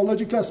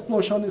 technological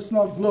explosion is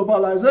not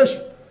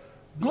globalization.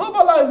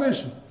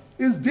 Globalization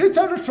is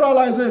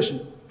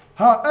deterritorialization.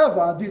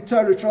 However,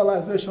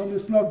 deterritorialization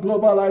is not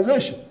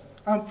globalization.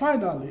 And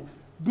finally,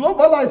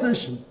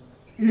 globalization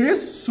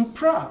is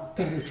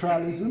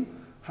supra-territorialism.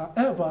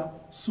 However,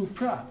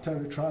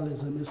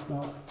 supra-territorialism is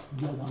not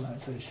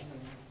globalization.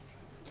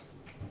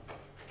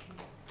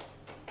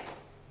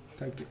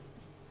 Thank you.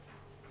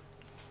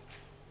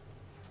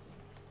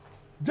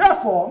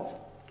 Therefore,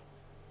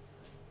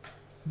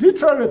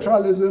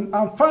 deterritorialism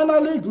and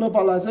finally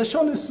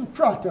globalization is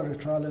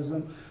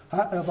supra-territorialism.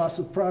 However,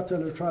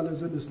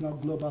 supra-territorialism is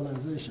not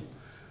globalization.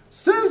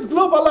 Since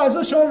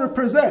globalization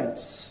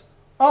represents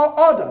all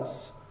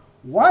others,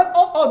 while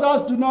all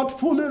others do not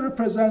fully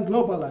represent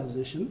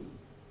globalization,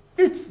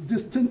 its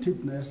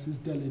distinctiveness is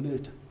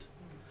delineated.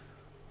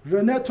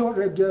 Renato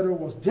Reguero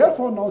was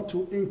therefore not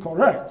too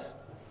incorrect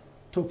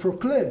to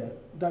proclaim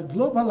that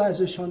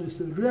globalization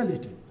is a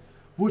reality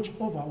which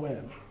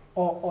overwhelms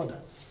all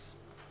others.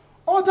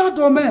 Other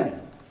domains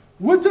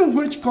within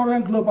which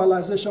current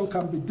globalization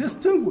can be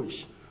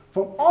distinguished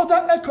from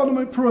other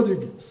economic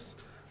prodigies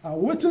are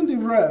within the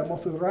realm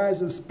of a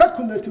rise in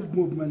speculative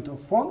movement of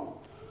funds,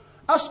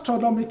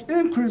 astronomic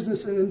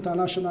increases in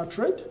international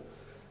trade,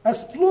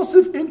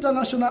 explosive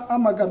international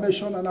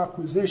amalgamation and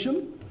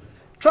acquisition,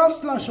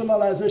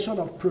 transnationalization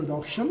of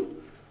production,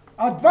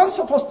 advanced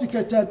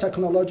sophisticated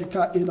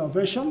technological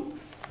innovation,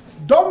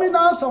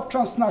 dominance of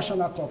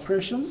transnational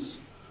corporations,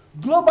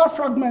 global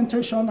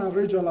fragmentation and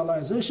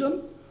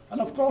regionalization,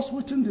 and of course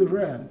within the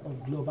realm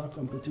of global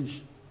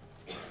competition.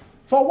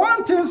 For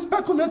one thing,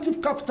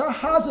 speculative capital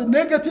has a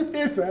negative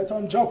effect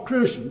on job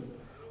creation,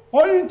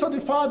 owing to the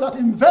fact that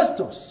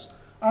investors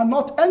are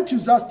not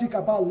enthusiastic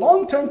about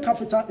long-term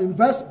capital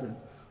investment,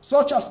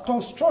 such as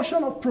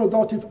construction of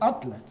productive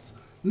outlets,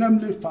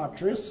 namely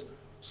factories,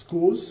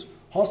 schools,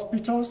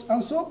 hospitals,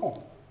 and so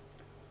on.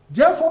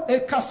 Therefore, a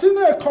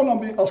casino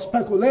economy of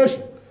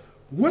speculation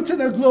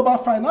within a global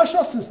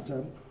financial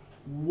system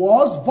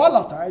was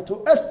volatile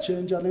to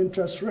exchange and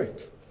interest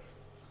rate.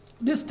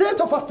 The state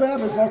of affairs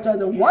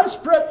resulted in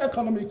widespread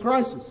economic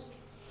crisis,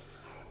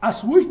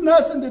 as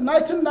witnessed in the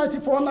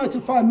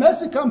 1994-95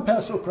 Mexican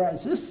peso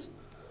crisis,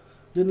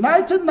 the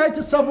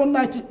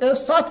 1997-98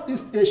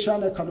 Southeast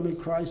Asian economic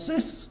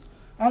crisis,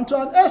 and to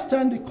an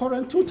extent the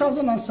current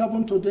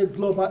 2007 today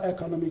global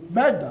economic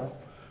meltdown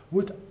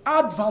with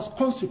adverse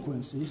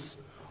consequences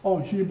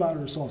on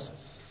human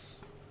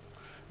resources.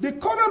 The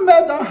current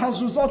meltdown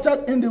has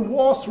resulted in the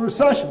worst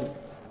recession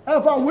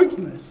ever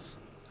witnessed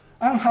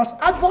and has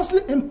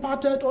adversely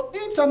impacted on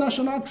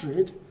international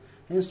trade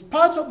in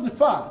spite of the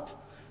fact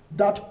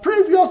that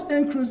previous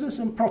increases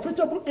in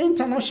profitable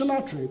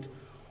international trade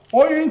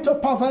owing to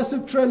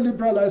pervasive trade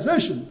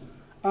liberalization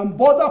and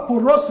border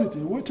porosity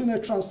within a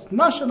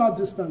transnational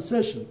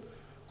dispensation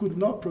could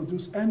not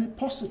produce any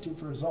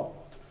positive result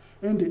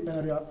in the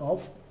area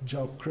of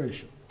job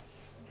creation.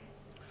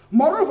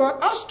 Moreover,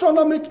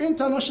 astronomical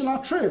international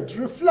trade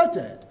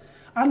reflected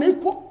an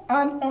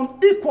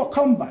unequal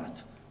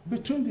combat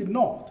between the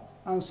North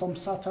and some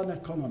certain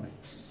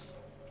economies.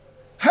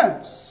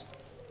 Hence,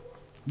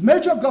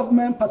 major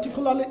governments,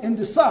 particularly in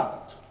the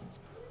South,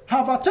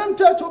 have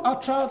attempted to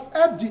attract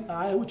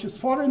FDI, which is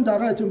foreign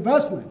direct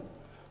investment,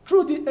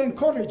 through the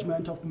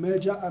encouragement of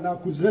merger and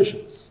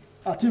acquisitions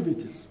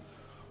activities,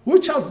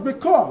 which has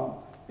become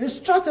a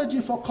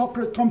strategy for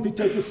corporate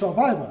competitive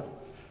survival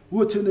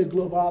within a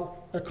global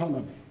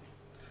economy.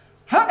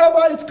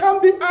 However, it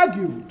can be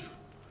argued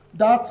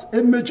that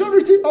a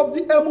majority of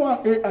the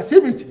M1A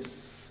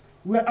activities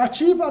were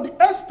achieved at the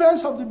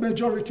expense of the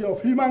majority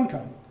of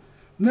humankind,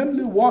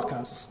 namely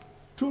workers,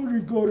 through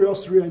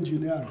rigorous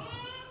re-engineering.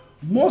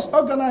 Most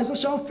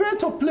organizations fail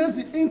to place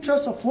the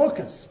interests of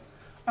workers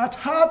at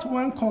heart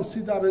when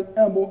considering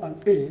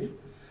M1A,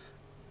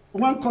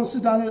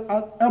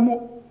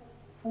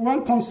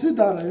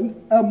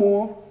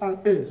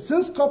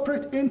 since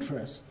corporate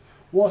interest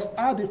was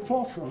at the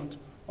forefront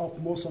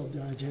of most of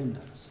their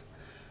agendas.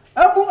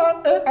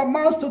 M1A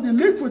amounts to the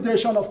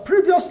liquidation of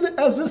previously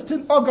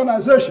existing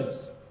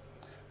organizations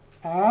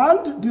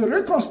and the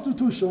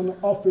reconstitution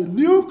of a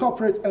new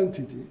corporate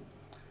entity,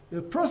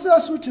 a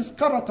process which is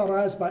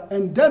characterized by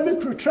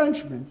endemic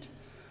retrenchment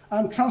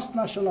and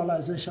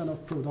transnationalization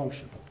of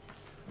production.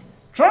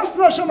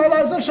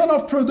 Transnationalization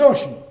of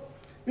production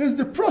is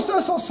the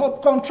process of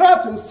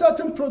subcontracting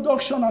certain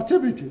production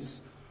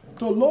activities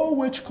to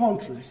low-wage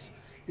countries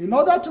in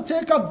order to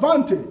take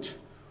advantage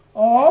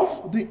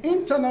of the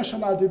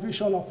international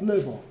division of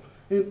labor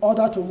in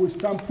order to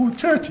withstand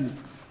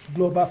putative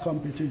global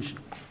competition.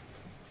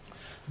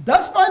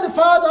 Despite the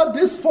fact that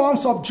these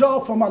forms of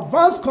job from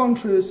advanced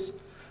countries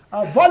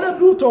are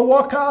valuable to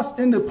workers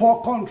in the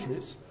poor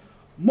countries,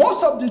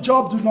 most of the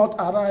jobs do not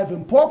arrive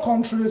in poor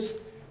countries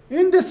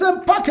in the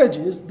same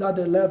packages that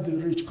they left the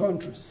rich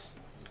countries.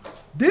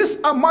 This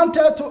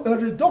amounted to a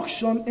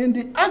reduction in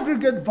the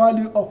aggregate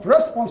value of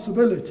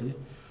responsibility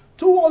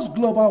towards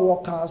global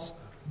workers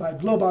by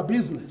global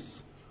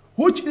business,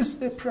 which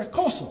is a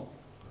precursor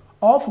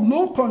of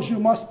low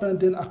consumer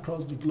spending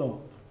across the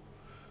globe.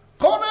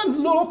 Current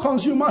low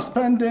consumer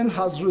spending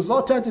has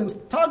resulted in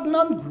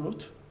stagnant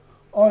growth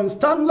or in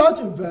stagnant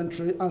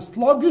inventory and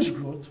sluggish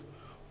growth,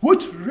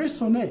 which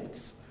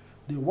resonates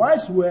the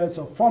wise words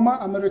of former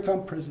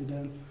American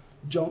President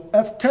John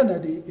F.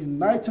 Kennedy in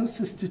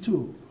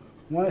 1962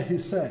 when he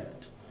said,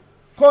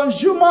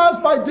 "Consumers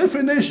by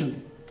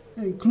definition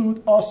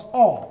include us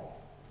all.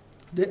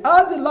 They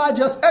are the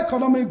largest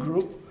economic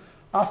group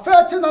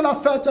affecting and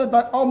affected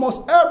by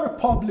almost every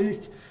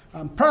public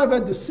and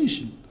private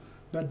decision,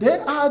 but they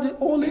are the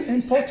only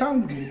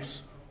important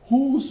groups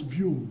whose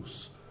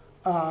views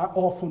are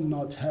often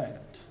not heard."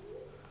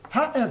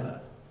 However,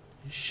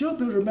 it should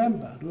be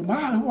remembered, we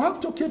have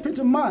to keep it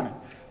in mind,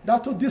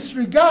 that to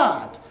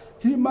disregard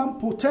human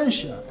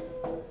potential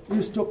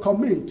is to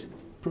commit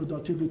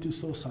productivity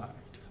suicide.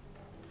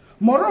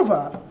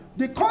 Moreover,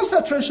 the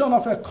concentration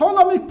of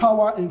economic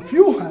power in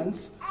few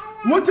hands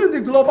within the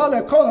global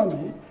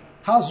economy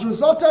has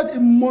resulted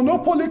in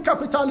monopoly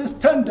capitalist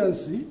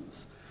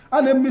tendencies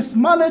and a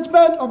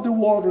mismanagement of the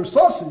world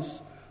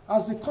resources,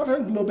 as the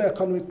current global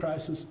economic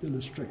crisis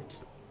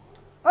illustrates.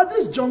 At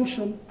this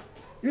junction,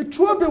 it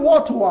will be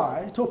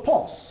worthwhile to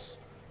pause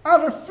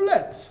and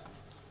reflect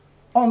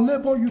on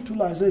labor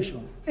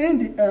utilization in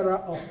the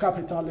era of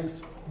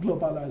capitalist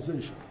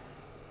globalization.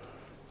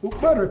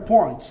 Ukpere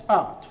points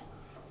out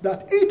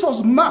that it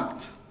was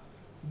marked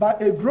by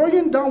a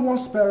growing downward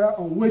spiral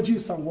on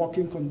wages and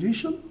working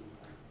conditions,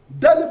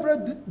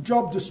 deliberate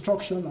job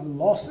destruction and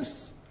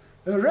losses,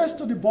 a race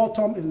to the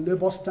bottom in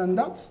labor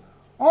standards,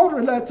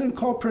 unrelenting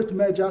corporate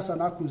mergers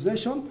and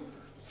acquisition,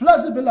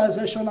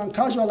 flexibilization and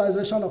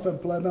casualization of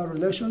employment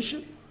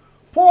relationship,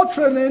 poor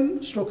training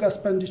 /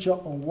 expenditure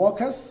on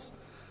workers,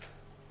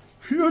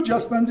 huge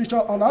expenditure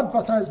on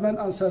advertisement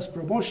and sales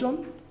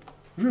promotion,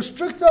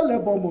 restricted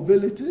labor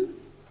mobility,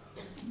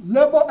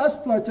 labor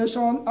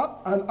exploitation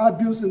and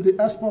abuse in the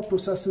export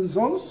processing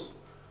zones,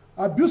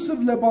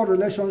 abusive labor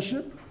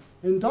relationship,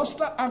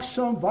 industrial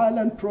action,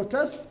 violent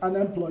protests and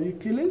employee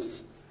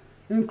killings,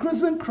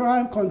 increasing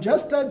crime,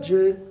 congested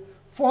jail,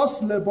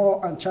 forced labor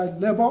and child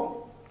labor,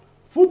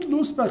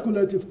 footloose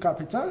speculative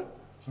capital,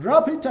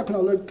 rapid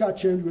technological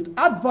change with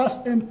adverse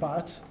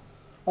impact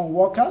on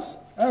workers,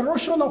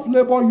 erosion of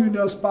labor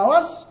unions'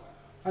 powers,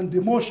 and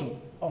demotion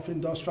of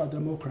industrial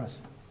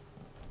democracy.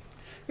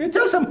 It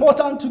is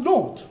important to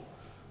note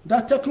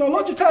that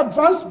technological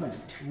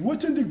advancement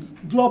within the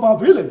global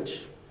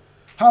village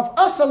have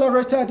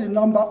accelerated the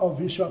number of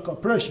visual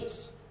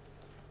corporations.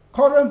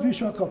 Current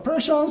visual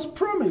corporations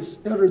promise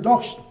a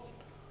reduction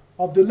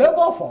of the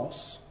labor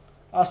force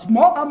as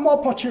more and more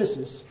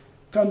purchases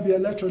can be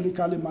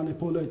electronically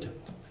manipulated.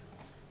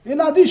 In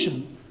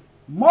addition,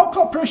 more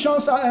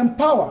corporations are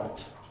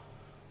empowered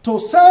to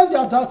send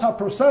their data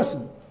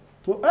processing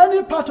to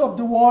any part of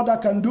the world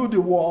that can do the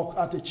work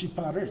at a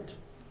cheaper rate.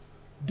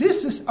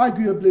 This is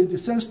arguably the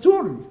same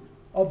story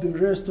of the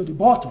race to the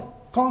bottom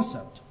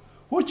concept,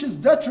 which is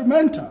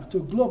detrimental to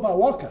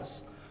global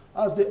workers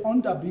as they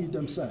underbid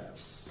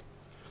themselves.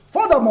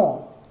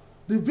 Furthermore,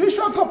 the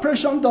Visual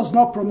Corporation does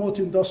not promote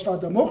industrial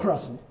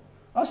democracy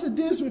as it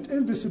deals with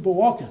invisible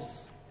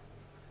workers.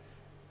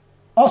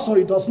 Also,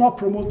 it does not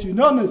promote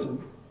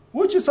unionism,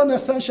 which is an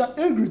essential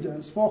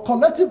ingredient for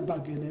collective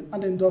bargaining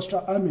and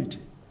industrial amity.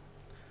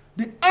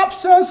 The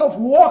absence of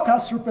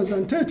workers'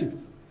 representative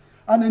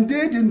and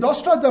indeed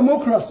industrial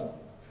democracy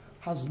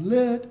has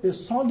laid a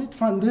solid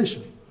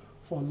foundation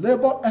for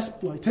labor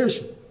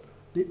exploitation,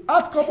 the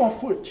outcome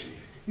of which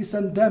is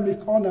endemic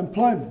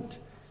unemployment,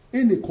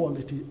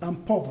 inequality,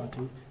 and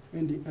poverty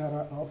in the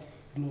era of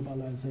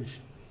globalization.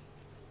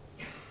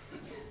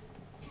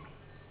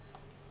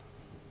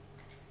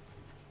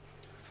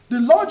 The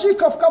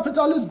logic of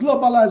capitalist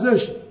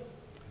globalization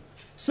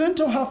seems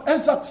to have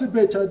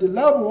exacerbated the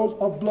level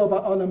of global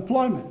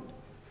unemployment.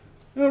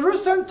 In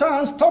recent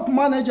times, top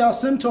managers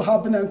seem to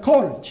have been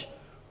encouraged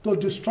to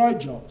destroy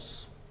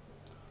jobs.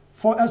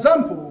 For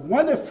example,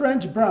 when a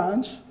French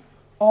branch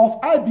of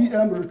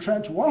IBM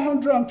retrenched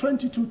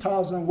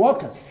 122,000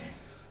 workers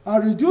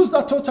and reduced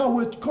the total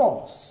wage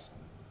cost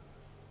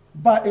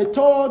by a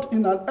third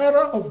in an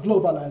era of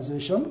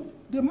globalization,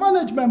 the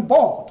management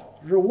board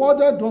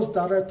rewarded those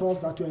directors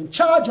that were in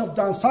charge of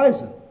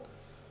downsizing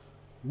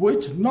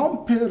with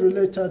non-pay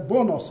related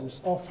bonuses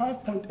of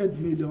 5.8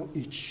 million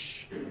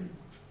each.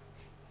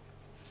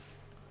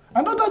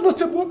 Another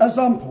notable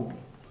example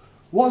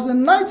was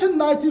in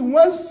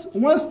 1990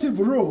 when Steve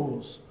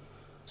Rose,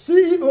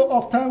 CEO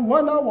of Time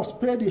Warner, was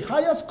paid the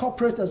highest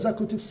corporate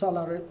executive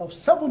salary of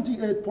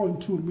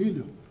 78.2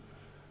 million.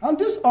 And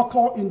this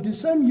occurred in the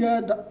same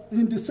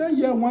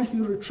year when he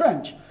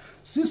retrenched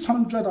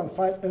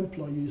 605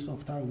 employees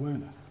of Time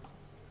Warner.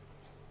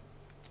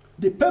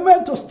 The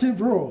payment to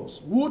Steve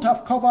Rose would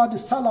have covered the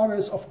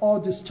salaries of all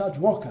discharged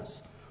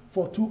workers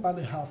for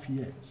 2.5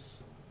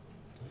 years.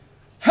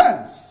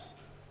 Hence,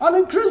 an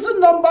increasing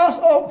numbers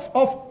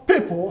of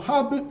people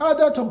have been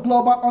added to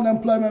global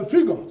unemployment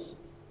figures.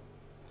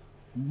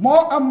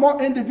 More and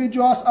more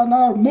individuals are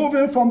now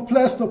moving from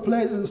place to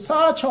place in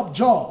search of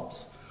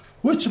jobs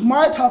which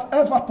might have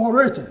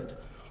evaporated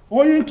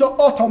owing to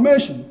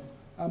automation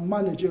and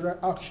managerial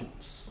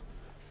actions,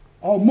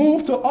 or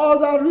move to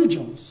other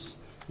regions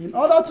in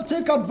order to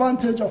take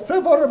advantage of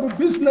favorable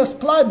business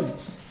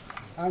climates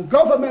and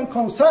government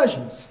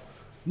concessions,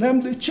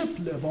 namely cheap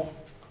labor,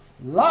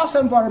 lax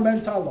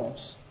environmental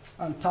laws,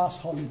 and tax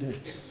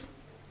holidays.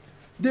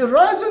 The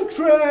rising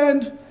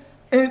trend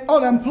in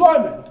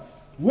unemployment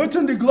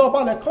within the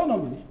global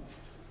economy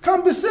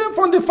can be seen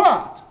from the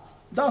fact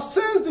that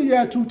since the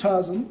year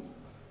 2000,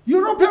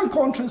 European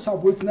countries have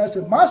witnessed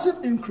a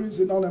massive increase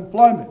in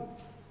unemployment.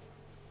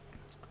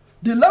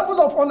 The level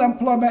of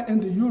unemployment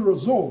in the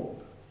Eurozone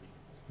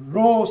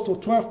rose to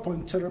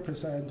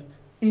 12.3%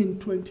 in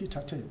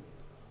 2013.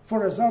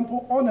 For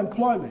example,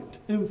 unemployment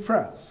in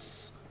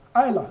France,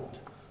 Ireland,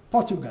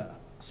 Portugal,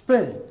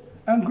 Spain,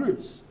 and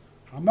Greece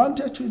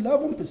amounted to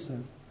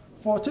 11%,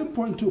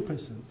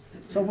 14.2%,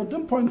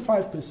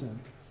 17.5%,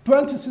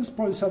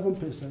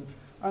 26.7%,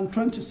 and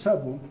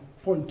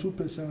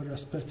 27.2%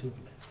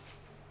 respectively.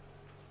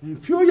 In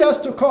few years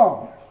to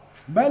come,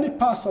 many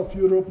parts of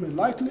Europe may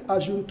likely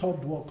assume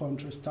third world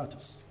country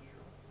status.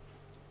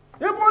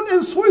 Even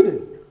in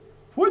Sweden,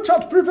 which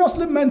had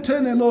previously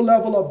maintained a low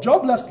level of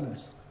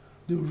joblessness,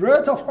 the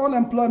rate of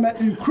unemployment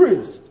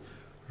increased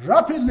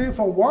rapidly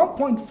from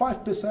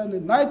 1.5%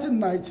 in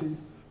 1990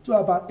 to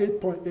about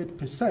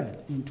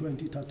 8.8% in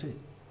 2013.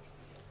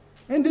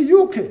 In the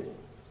UK,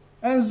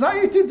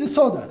 anxiety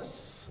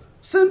disorders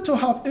seem to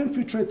have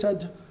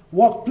infiltrated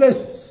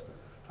workplaces,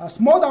 as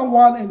more than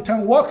 1 in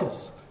 10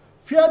 workers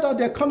fear that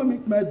the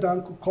economic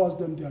meltdown could cost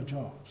them their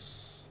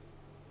jobs.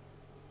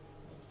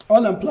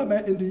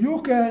 Unemployment in the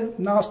UK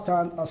now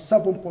stands at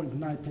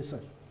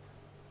 7.9%.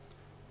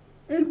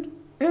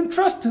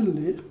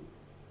 Interestingly,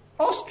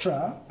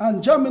 Austria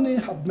and Germany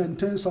have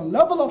maintained some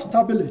level of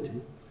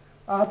stability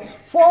at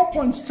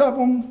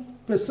 4.7%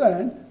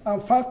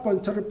 and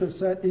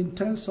 5.3% in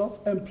terms of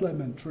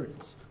employment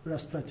rates,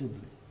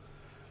 respectively.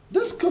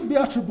 This could be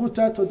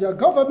attributed to their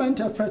government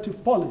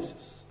effective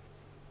policies.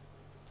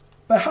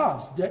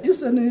 Perhaps there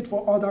is a need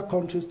for other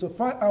countries to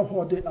find out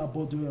what they are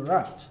both doing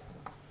right.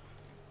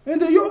 In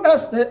the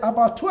USA,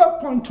 about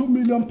 12.2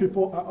 million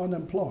people are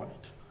unemployed.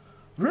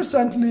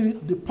 Recently,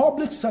 the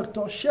public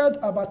sector shared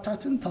about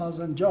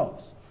 13,000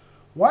 jobs,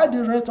 while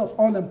the rate of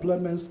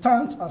unemployment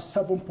stands at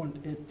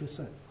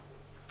 7.8%.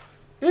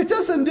 It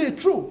is indeed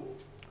true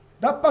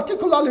that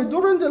particularly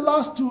during the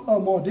last 2 or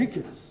more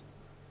decades,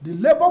 the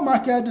labor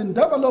market in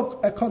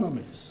developed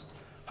economies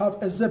have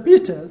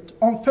exhibited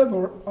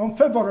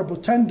unfavorable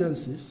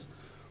tendencies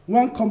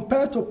when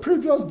compared to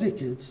previous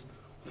decades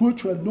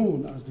which were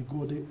known as the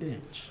Golden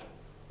Age.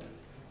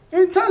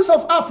 In terms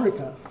of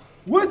Africa,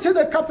 within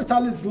a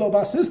capitalist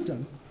global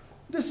system,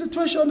 the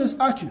situation is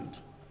acute.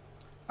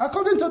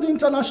 According to the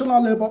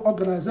International Labour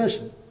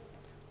Organization,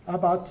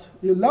 about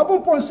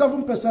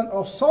 11.7%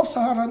 of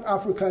sub-Saharan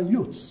African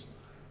youths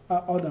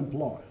are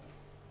unemployed.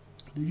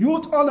 The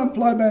youth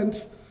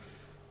unemployment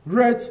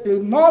rate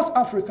in North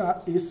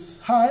Africa is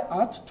high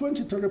at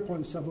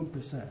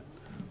 23.7%,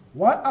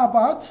 while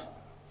about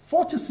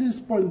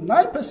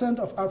 46.9%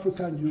 of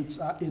African youths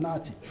are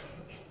inactive.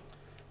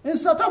 In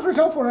South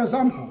Africa, for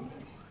example,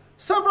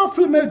 several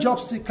female job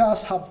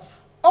seekers have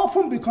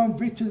often become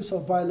victims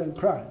of violent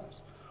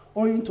crimes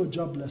owing to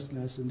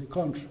joblessness in the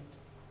country.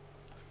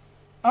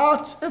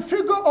 At a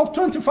figure of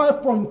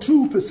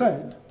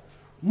 25.2%,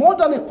 more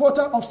than a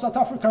quarter of South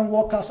African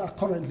workers are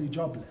currently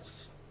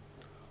jobless.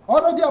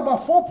 Already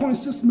about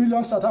 4.6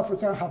 million South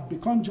Africans have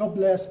become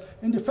jobless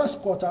in the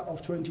first quarter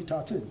of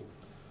 2013.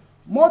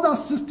 More than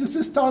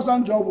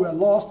 66,000 jobs were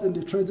lost in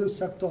the trading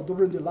sector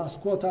during the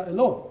last quarter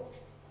alone.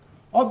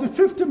 Of the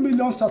 50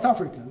 million South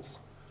Africans,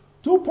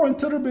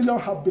 2.3 million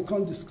have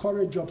become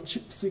discouraged job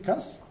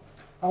seekers,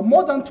 and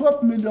more than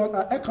 12 million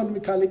are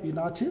economically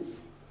inactive.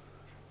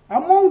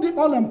 Among the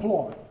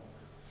unemployed,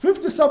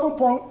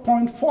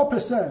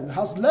 57.4%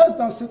 has less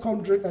than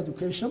secondary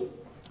education,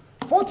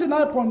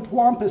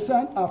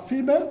 49.1% are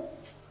female,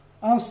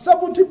 and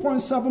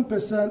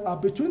 70.7% are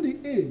between the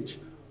age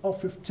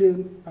of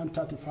 15 and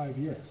 35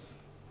 years.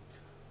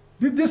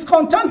 The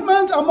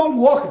discontentment among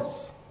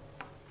workers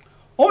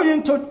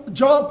owing to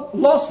job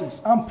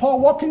losses and poor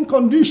working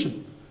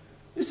conditions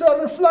is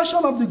a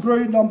reflection of the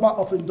growing number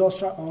of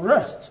industrial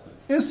unrest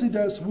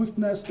incidents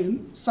witnessed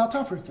in South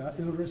Africa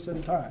in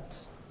recent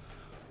times.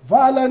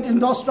 Violent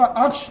industrial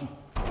action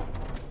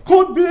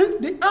could be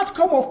the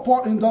outcome of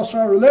poor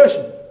industrial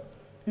relations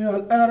in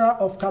an era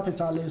of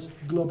capitalist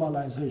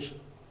globalization.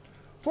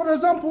 For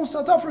example,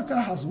 South Africa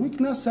has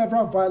witnessed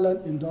several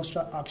violent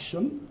industrial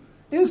action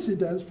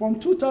incidents from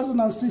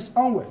 2006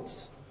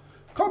 onwards,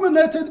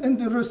 culminating in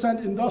the recent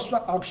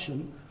industrial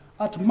action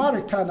at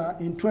Marikana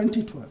in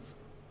 2012,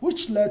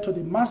 which led to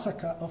the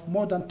massacre of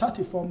more than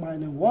 34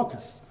 mining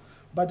workers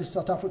by the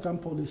South African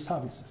Police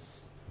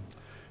Services.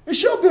 It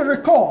should be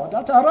recalled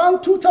that around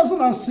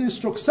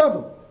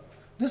 2006-7,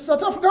 the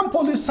South African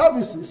Police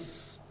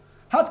Services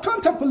had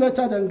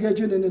contemplated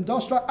engaging in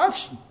industrial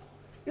action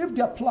if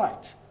their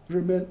plight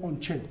remained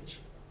unchanged.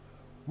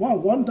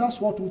 One wonders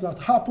what would have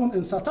happened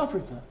in South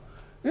Africa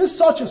if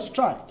such a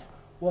strike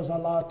was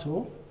allowed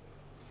to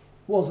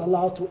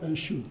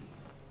ensue.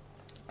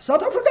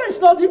 South Africa is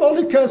not the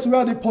only case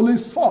where the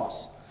police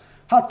force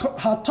had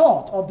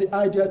thought of the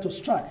idea to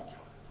strike.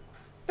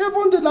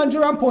 Even the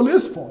Nigerian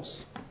police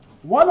force,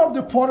 one of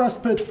the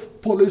poorest paid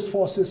police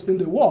forces in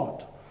the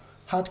world,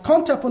 had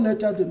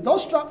contemplated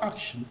industrial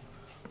action,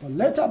 but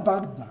later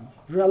backed down,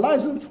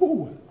 realizing full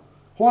well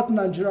what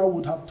Nigeria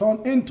would have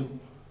turned into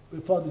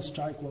before the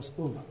strike was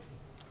over.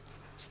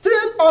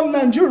 Still on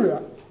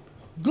Nigeria,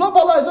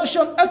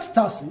 globalization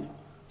ecstasy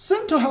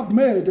seemed to have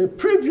made a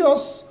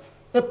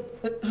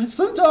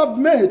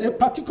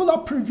particular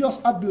previous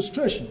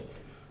administration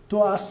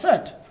to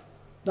assert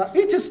that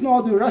it is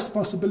not the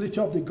responsibility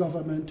of the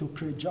government to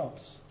create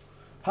jobs.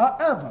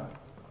 However,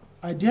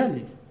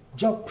 ideally,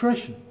 job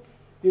creation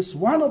is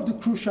one of the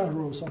crucial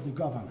roles of the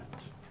government.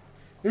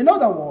 In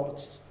other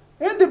words,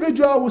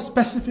 individuals with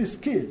specific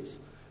skills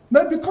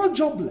may become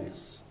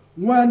jobless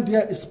when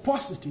there is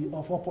paucity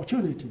of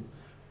opportunity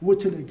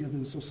within a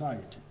given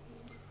society.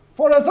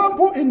 For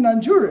example, in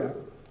Nigeria,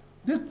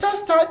 the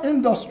textile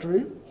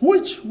industry,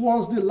 which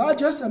was the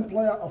largest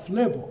employer of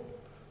labor,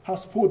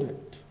 has folded.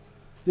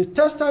 The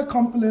textile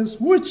companies,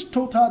 which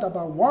totaled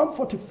about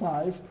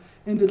 145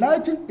 in the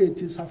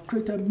 1980s, have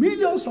created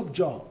millions of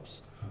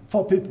jobs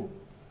for people.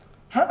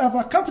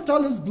 However,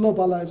 capitalist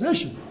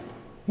globalization,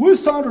 which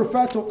some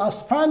refer to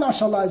as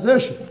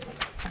financialization,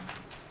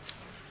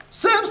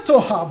 seems to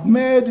have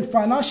made the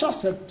financial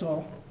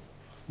sector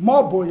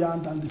more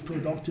buoyant than the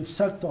productive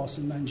sectors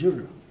in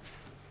Nigeria.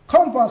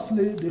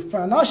 Conversely, the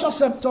financial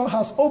sector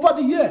has over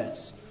the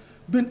years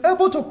been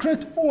able to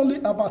create only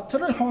about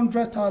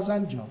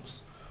 300,000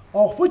 jobs,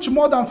 of which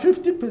more than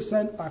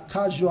 50% are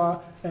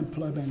casual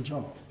employment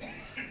jobs.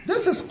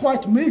 This is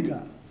quite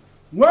meager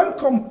when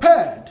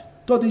compared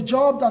to the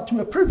jobs that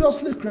were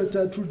previously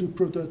created through the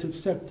productive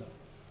sector.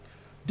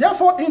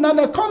 Therefore, in an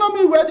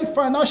economy where the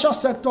financial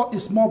sector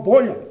is more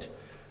buoyant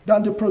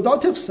than the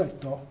productive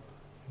sector,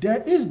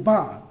 there is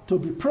bound to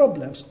be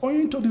problems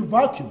owing to the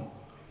vacuum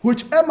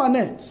which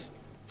emanates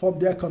from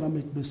the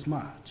economic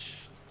mismatch.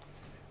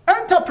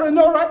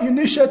 Entrepreneurial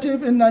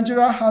initiative in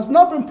Nigeria has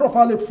not been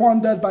properly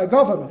funded by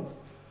government,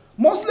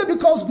 mostly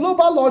because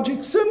global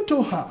logic seems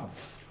to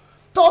have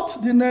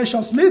taught the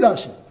nation's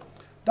leadership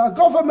that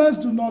governments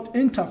do not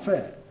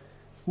interfere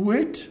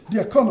with the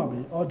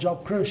economy or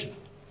job creation.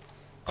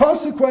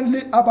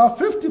 Consequently, about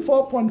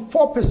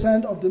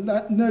 54.4% of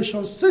the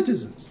nation's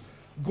citizens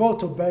go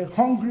to bed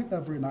hungry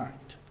every night.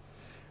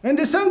 In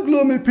the same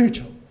gloomy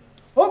picture,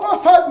 over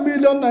 5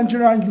 million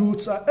Nigerian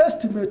youths are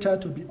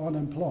estimated to be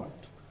unemployed.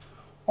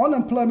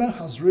 unemployment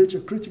has reached a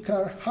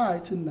critical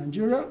height in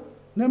Nigeria,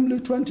 namely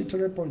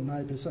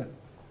 23.9%.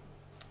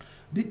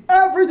 The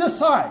everyday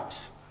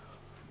sight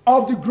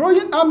of the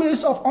growing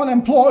armies of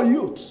unemployed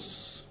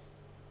youths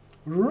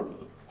who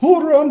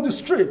roam the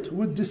street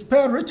with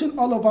despair written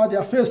all over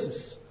their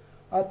faces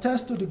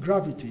attests to the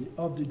gravity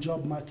of the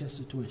job market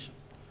situation.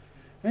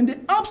 In the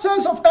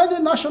absence of any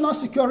national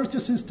security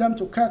system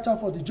to cater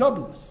for the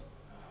jobless,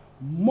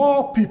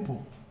 more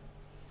people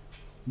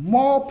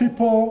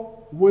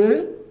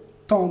will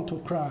turn to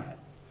crime.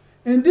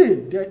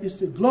 Indeed, there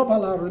is a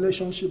global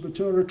relationship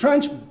between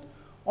retrenchment,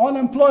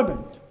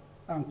 unemployment,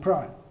 and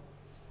crime.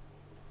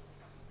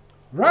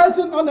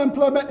 Rising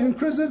unemployment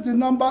increases the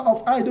number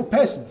of idle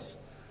persons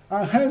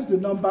and hence the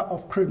number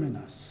of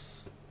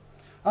criminals.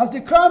 As the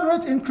crime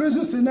rate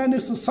increases in any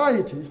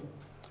society,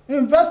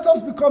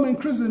 investors become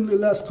increasingly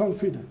less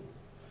confident.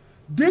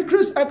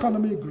 Decreased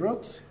economic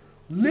growth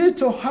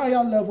leads to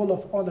higher level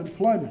of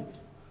unemployment,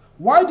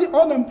 while the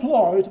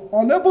unemployed,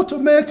 unable to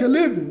make a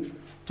living,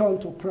 turn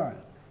to crime.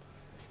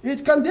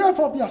 It can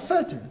therefore be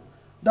asserted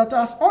that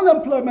as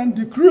unemployment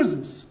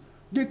decreases,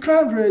 the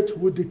crime rate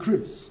will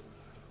decrease.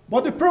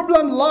 But the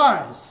problem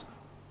lies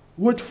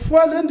with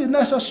fueling the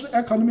necessary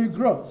economic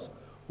growth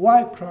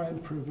while crime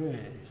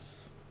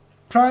prevails.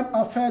 Crime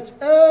affects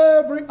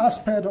every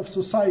aspect of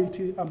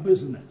society and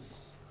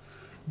business.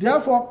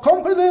 Therefore,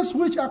 companies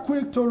which are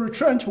quick to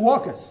retrench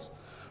workers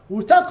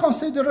without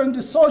considering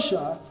the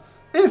social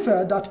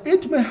effect that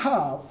it may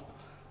have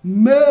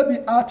may be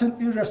acting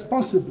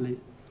irresponsibly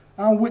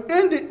and will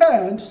in the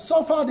end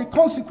suffer the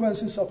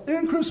consequences of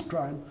increased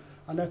crime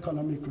and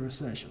economic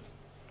recession.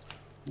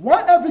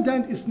 While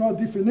evidence is not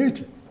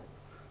definitive,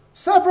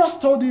 several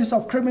studies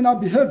of criminal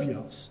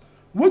behaviors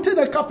within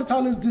a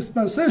capitalist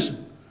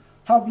dispensation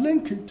have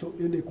linked it to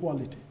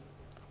inequality,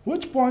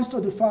 which points to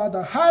the fact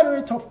that high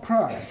rates of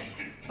crime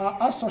are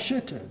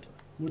associated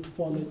with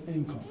falling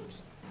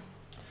incomes.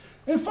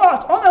 In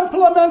fact,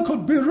 unemployment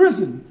could be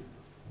risen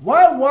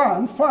while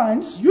one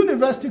finds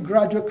university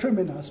graduate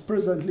criminals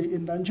presently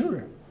in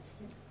Nigeria.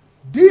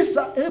 These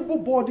are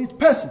able-bodied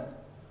persons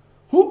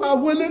who are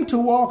willing to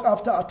work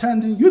after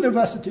attending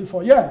university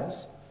for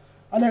years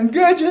and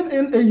engaging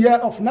in a year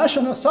of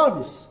national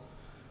service,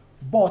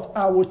 but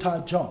are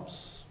without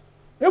jobs.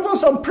 Even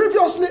some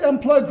previously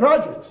employed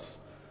graduates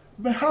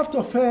may have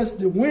to face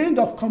the wind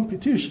of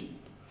competition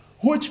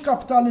which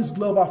capitalist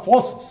global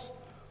forces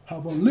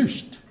have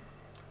unleashed.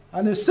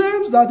 And it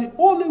seems that the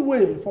only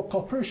way for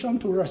corporation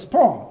to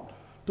respond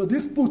to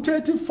these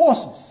putative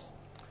forces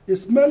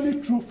is mainly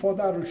through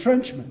further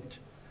retrenchment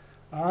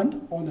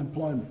and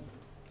unemployment.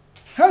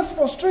 Hence,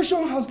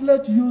 frustration has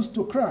led youth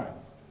to crime.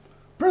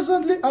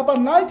 Presently, about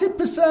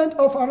 90%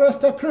 of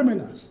arrested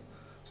criminals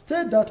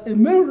state that a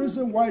main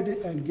reason why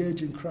they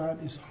engage in crime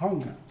is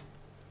hunger.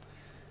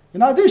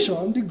 In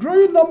addition, the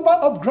growing number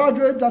of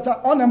graduates that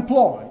are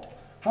unemployed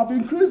have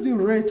increased the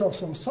rate of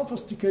some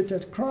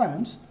sophisticated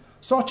crimes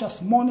such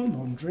as money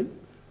laundering,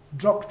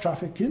 drug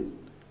trafficking,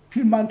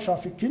 human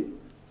trafficking,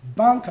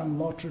 bank and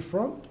lottery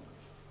fraud,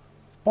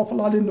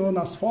 popularly known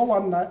as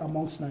 419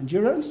 amongst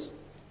Nigerians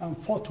and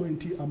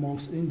 420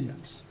 amongst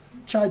Indians,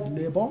 child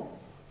labor,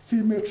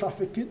 female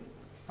trafficking,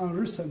 and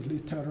recently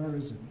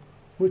terrorism,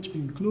 which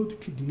include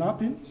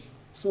kidnapping,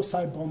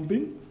 suicide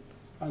bombing,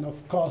 and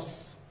of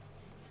course,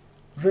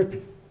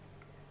 raping.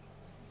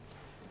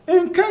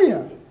 In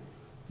Kenya,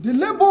 the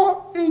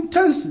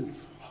labor-intensive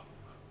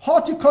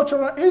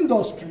horticultural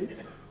industry,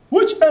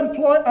 which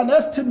employ an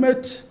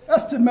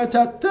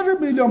estimated 3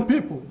 million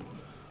people,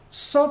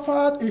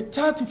 suffered a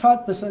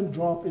 35%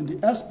 drop in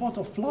the export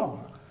of flour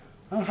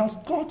and has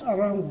got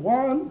around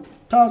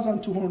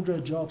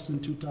 1,200 jobs in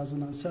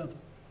 2007.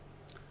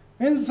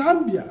 In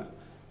Zambia,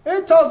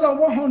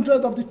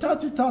 8,100 of the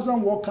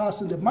 30,000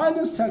 workers in the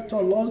mining sector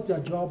lost their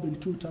job in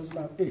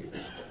 2008,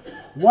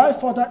 while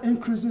further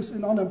increases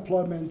in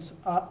unemployment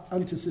are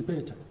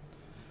anticipated.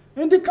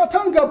 In the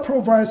Katanga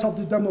province of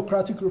the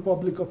Democratic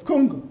Republic of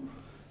Congo,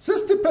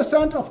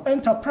 60% of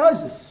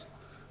enterprises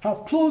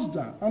have closed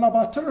down and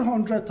about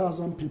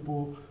 300,000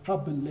 people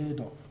have been laid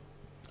off.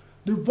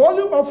 The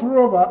volume of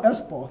rubber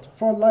export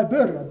from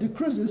Liberia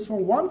decreases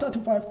from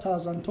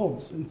 135,000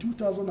 tons in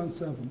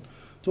 2007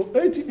 to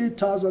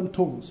 88,000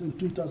 tons in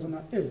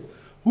 2008,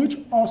 which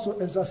also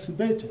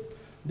exacerbated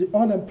the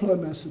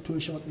unemployment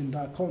situation in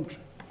that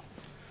country.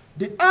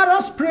 The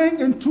Arab Spring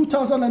in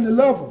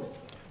 2011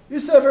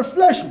 is a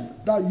reflection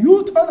that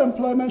youth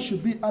unemployment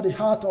should be at the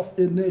heart of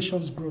a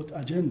nation's growth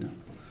agenda.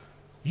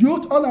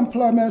 Youth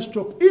unemployment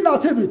 /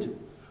 inactivity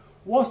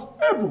was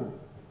able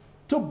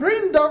to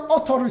bring down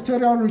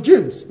authoritarian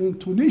regimes in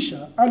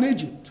Tunisia and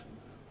Egypt,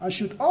 and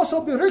should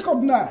also be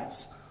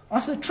recognized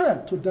as a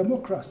threat to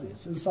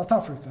democracies in South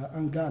Africa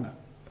and Ghana.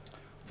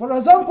 For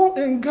example,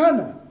 in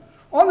Ghana,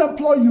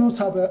 unemployed youth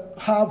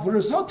have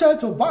resorted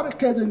to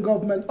barricading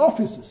government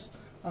offices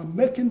and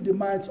making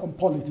demands on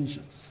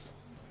politicians.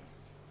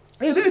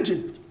 In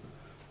Egypt,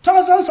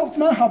 thousands of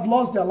men have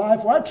lost their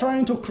life while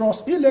trying to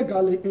cross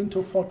illegally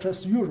into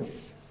Fortress Europe.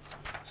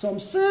 Some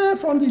say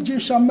from the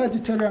Egyptian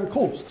Mediterranean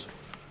coast,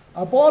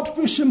 aboard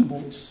fishing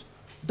boats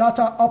that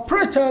are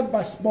operated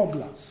by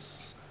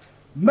smugglers.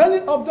 Many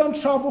of them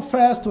travel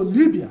first to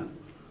Libya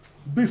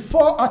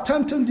before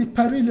attempting the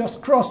perilous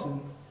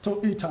crossing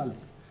to Italy.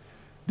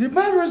 The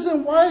main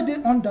reason why they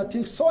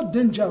undertake so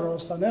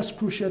dangerous and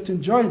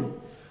excruciating journey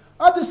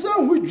are the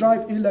same which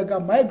drive illegal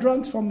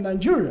migrants from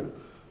Nigeria,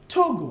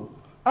 Togo,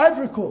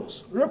 Ivory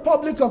Coast,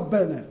 Republic of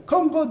Benin,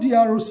 Congo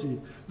DRC,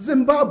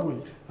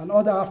 Zimbabwe, and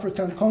other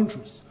African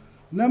countries,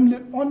 namely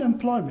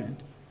unemployment,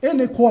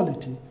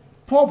 inequality,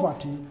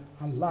 poverty,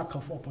 and lack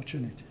of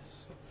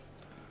opportunities.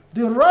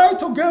 The right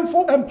to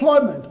gainful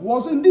employment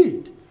was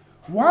indeed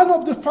one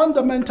of the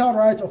fundamental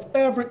rights of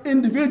every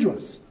individual,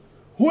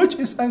 which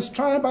is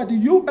enshrined by the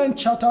UN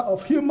Charter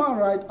of Human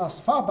Rights as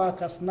far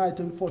back as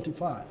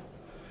 1945.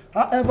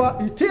 However,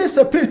 it is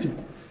a pity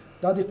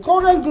that the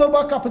current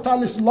global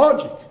capitalist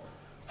logic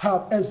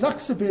have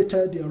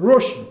exacerbated the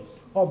erosion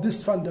of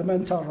this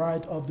fundamental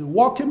right of the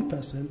working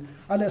person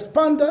and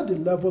expanded the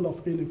level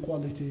of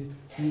inequality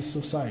in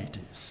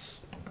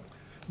societies.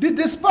 The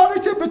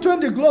disparity between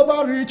the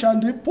global rich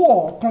and the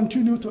poor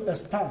continue to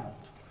expand.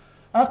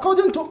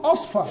 According to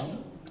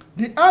Oxfam,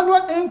 the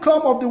annual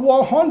income of the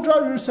world's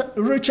 100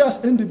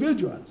 richest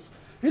individuals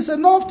is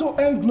enough to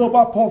end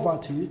global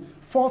poverty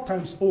 4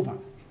 times over.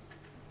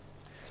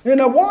 In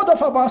a world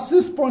of about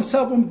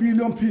 6.7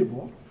 billion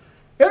people,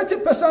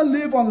 80%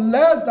 live on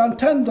less than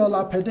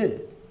 $10 per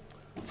day.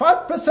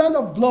 5%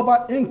 of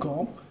global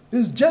income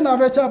is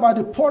generated by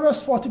the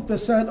poorest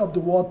 40% of the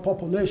world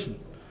population,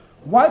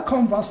 while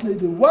conversely,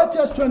 the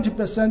wealthiest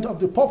 20% of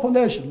the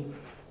population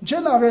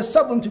generates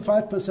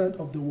 75%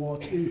 of the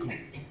world's income.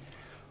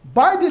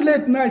 By the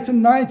late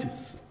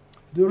 1990s,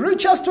 the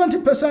richest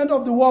 20%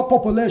 of the world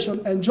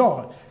population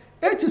enjoy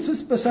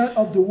 86%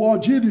 of the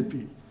world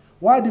GDP,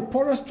 while the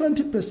poorest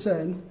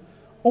 20%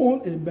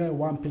 own a mere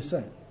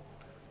 1%.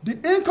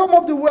 The income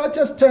of the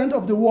wealthiest 10%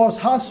 of the world's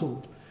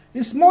household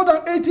is more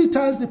than 80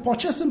 times the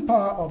purchasing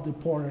power of the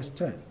poorest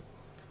 10%.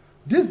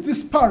 This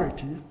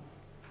disparity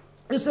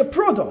is a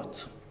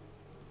product.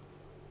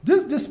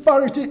 This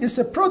disparity is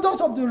a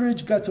product of the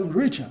rich getting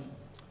richer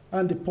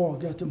and the poor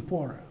getting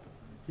poorer,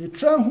 a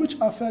trend which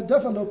affects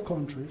developed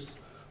countries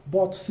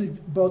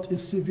but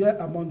is severe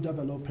among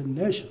developing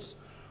nations,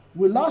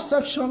 with large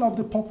section of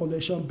the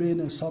population being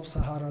in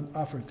sub-Saharan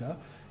Africa,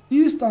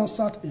 East and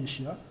South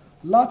Asia,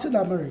 Latin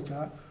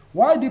America,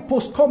 while the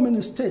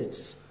post-communist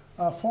states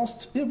are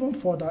forced even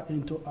further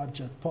into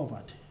abject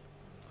poverty.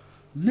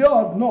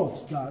 Lloyd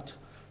notes that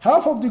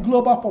half of the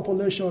global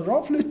population,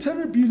 roughly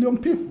 30 billion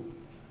people,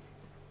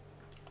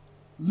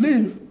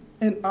 live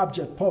in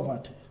abject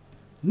poverty.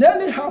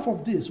 Nearly half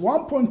of these,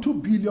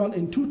 1.2 billion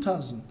in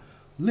 2000,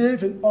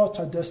 live in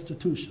utter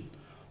destitution,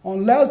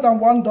 on less than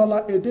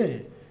 $1 a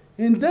day,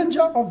 in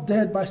danger of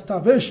death by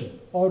starvation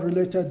or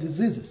related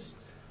diseases.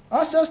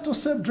 Access to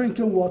safe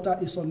drinking water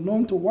is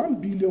unknown to 1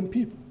 billion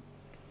people.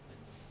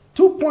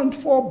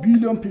 2.4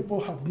 billion people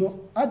have no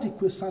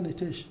adequate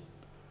sanitation.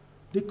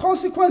 The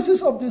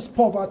consequences of this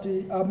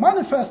poverty are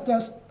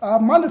manifested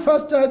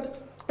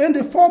in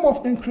the form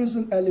of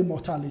increasing early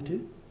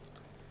mortality,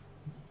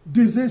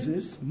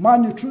 diseases,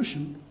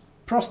 malnutrition,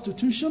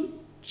 prostitution,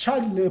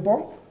 child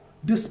labor,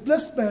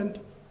 displacement,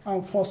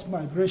 and forced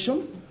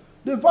migration,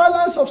 the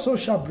violence of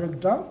social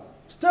breakdown,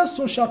 state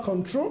social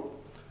control,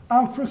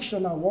 and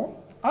frictional war,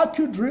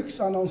 acute risks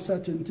and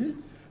uncertainty,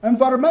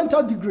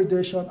 environmental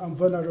degradation and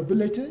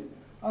vulnerability,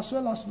 as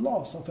well as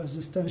loss of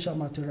existential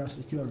material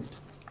security.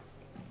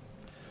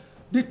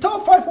 The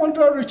top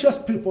 500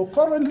 richest people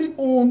currently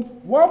own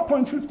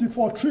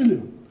 1.54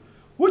 trillion,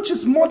 which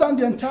is more than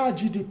the entire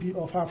GDP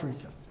of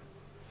Africa.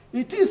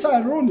 It is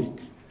ironic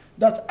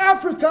that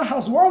Africa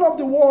has one of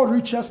the world's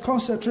richest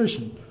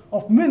concentration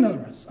of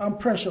minerals and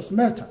precious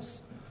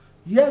metals,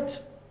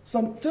 yet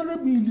some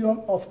 30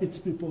 million of its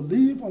people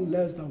live on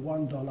less than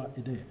 $1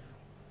 a day.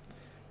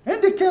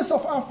 In the case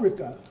of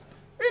Africa,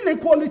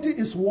 inequality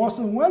is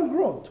worsened when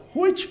growth,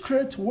 which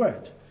creates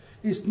wealth,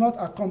 is not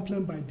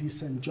accompanied by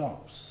decent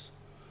jobs.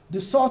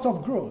 The sort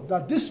of growth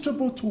that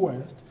distributes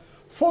wealth,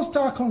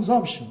 foster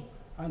consumption,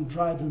 and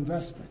drive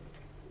investment.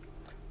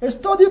 A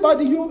study by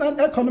the UN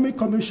Economic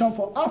Commission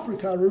for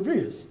Africa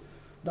reveals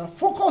that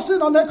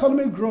focusing on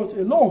economic growth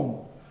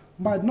alone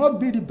might not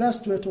be the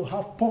best way to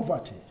have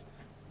poverty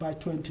by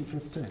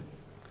 2015.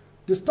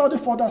 The study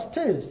further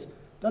states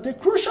that a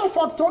crucial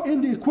factor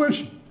in the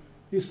equation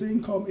is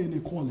income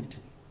inequality.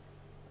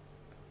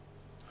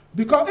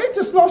 Because it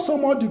is not so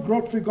much the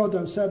growth figure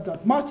themselves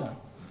that matter,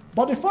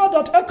 but the fact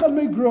that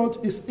economic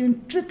growth is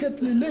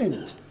intricately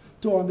linked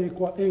to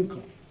unequal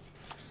income.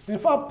 In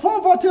fact,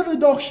 poverty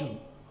reduction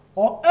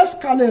or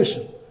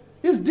escalation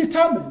is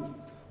determined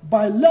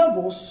by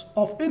levels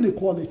of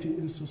inequality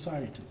in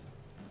society.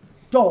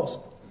 Thus,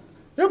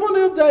 even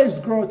if there is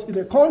growth in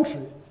a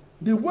country,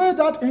 the way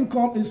that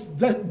income is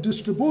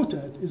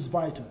distributed is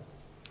vital.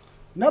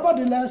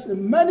 Nevertheless,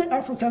 in many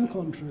African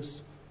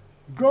countries,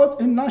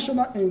 growth in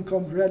national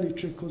income rarely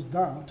trickles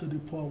down to the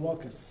poor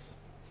workers.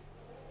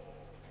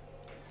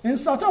 In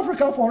South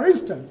Africa, for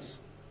instance,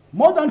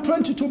 More than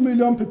 22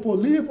 million people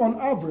live on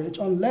average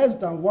on less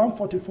than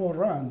 144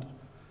 rand,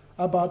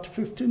 about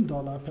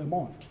 $15 per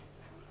month.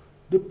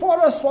 The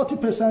poorest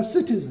 40%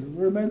 citizens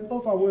remain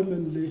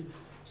overwhelmingly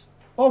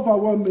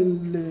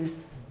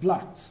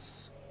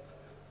blacks,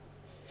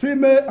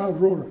 female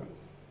and rural.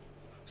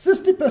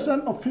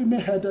 60% of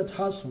female-headed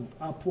households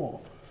are poor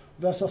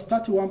versus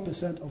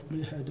 31% of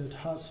male-headed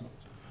households.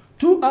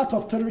 2 out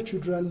of 3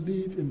 children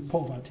live in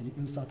poverty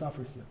in South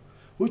Africa,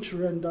 which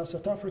renders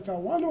South Africa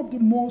one of the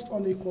most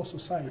unequal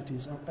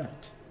societies on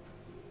earth.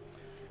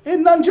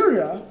 In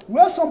Nigeria,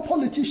 where some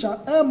politicians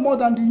earn more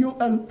than the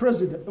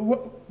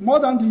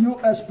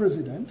US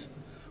president,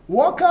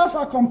 workers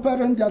are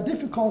comparing their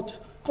difficult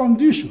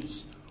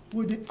conditions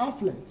with the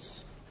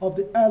affluence of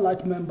the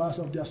elite members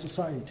of their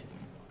society.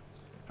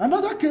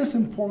 Another case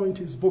in point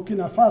is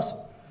Burkina Faso,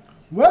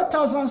 where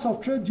thousands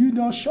of trade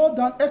unions shut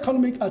down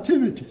economic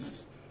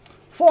activities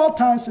 4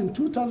 times in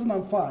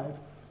 2005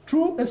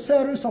 through a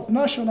series of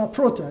national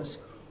protests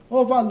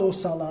over low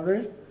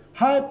salary,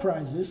 high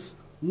prices,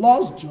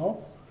 lost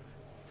jobs,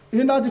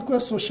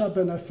 inadequate social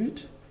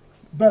benefit.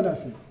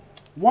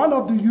 One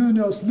of the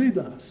union's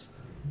leaders,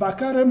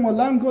 Bakary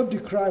Molango,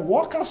 decried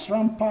workers'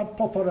 rampant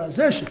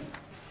pauperization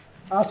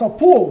as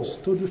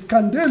opposed to the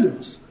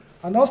scandalous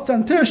and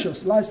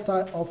ostentatious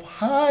lifestyle of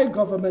high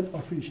government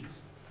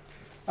officials.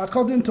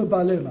 According to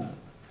Balema,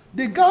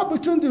 the gap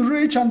between the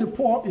rich and the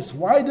poor is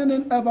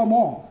widening ever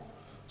more.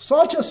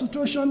 Such a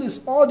situation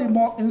is all the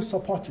more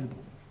insupportable.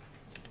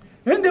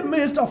 In the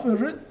midst of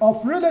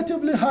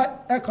relatively high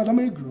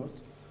economic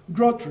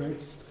growth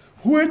rates,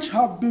 which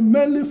have been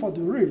mainly for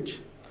the rich,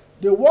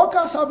 the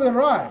workers have a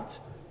right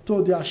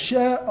to their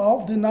share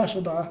of the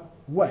national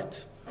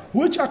wealth,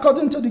 which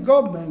according to the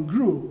government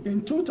grew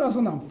in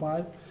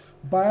 2005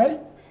 by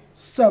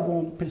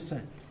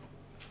 7%.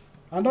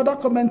 Another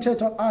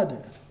commentator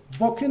added,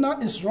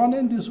 Burkina is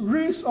running the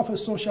risk of a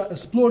social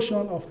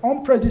explosion of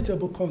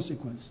unpredictable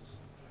consequences.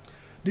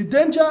 The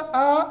dangers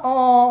are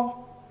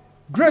all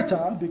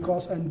greater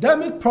because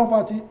endemic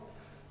poverty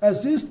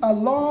exists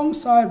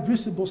alongside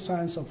visible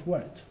signs of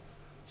wealth.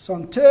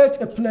 Some take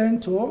a plane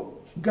to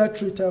get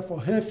treated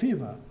for hay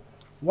fever,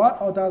 while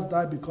others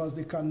die because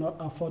they cannot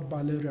afford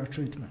malaria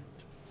treatment.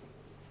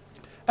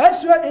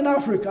 Elsewhere in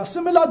Africa,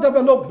 similar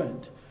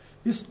development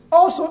is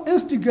also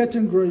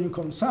instigating growing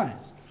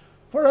concerns.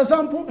 For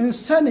example, in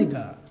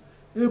Senegal,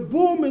 a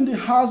boom in the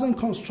housing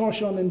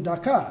construction in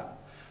Dakar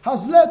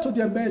has led to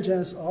the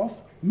emergence of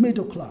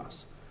middle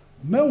class.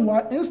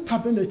 Meanwhile,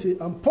 instability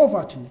and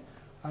poverty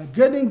are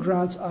gaining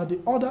ground at the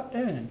other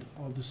end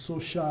of the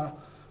social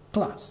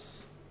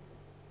class.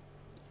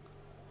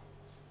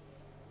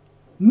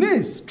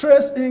 NIS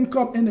traces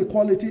income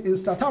inequality in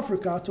South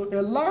Africa to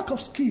a lack of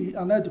skill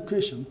and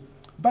education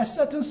by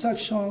certain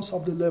sections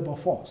of the labor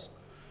force.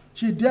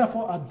 She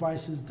therefore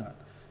advises that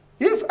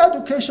if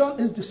education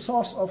is the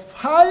source of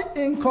high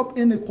income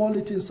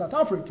inequality in South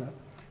Africa,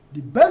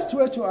 the best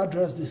way to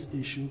address this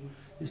issue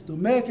is to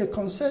make a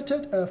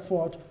concerted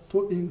effort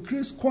to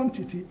increase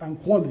quantity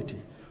and quality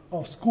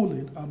of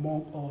schooling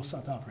among all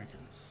South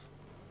Africans.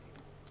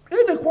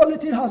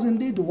 Inequality has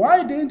indeed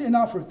widened in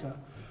Africa,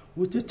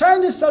 with a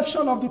tiny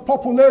section of the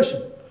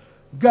population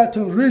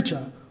getting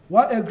richer,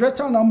 while a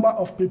greater number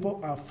of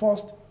people are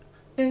forced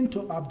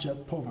into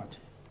abject poverty.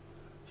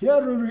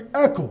 Here really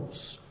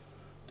echoes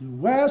the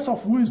words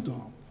of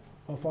wisdom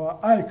of our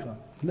icon,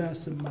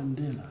 Nelson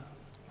Mandela.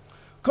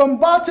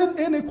 Combating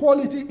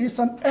inequality is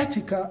an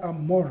ethical and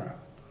moral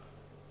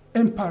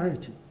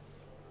imperative.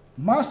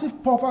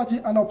 Massive poverty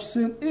and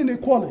obscene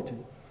inequality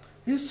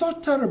is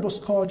such terrible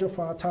scourge of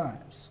our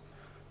times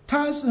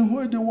in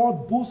which the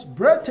world boasts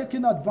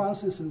breathtaking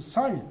advances in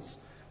science,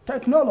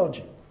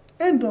 technology,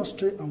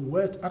 industry, and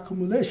wealth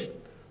accumulation,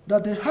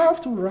 that they have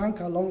to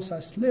rank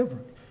alongside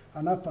slavery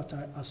and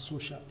apartheid as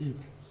social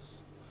evils.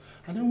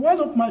 And in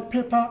one of my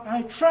papers,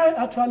 I try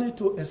actually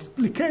to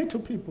explicate to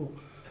people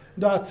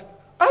that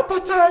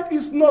apartheid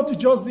is not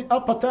just the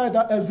apartheid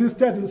that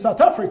existed in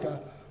South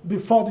Africa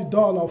before the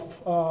dawn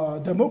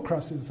of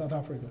democracy in South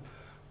Africa.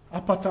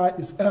 Apartheid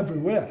is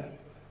everywhere.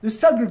 The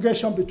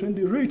segregation between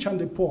the rich and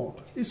the poor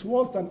is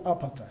worse than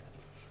apartheid.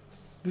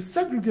 The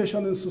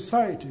segregation in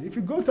society, if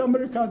you go to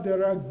America,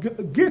 there are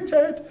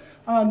gated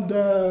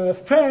and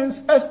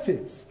fenced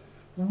estates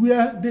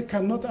where they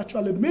cannot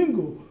actually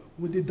mingle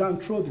with the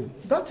downtrodden.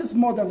 That is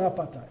more than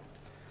apartheid.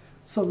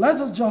 So let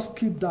us just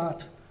keep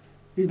that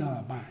in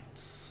our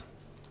minds.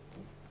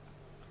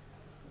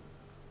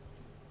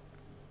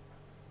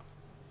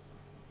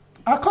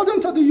 According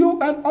to the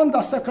UN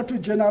Under-Secretary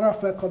General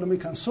for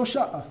Economic and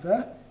Social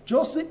Affairs,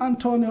 Jose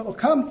Antonio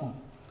Ocampo,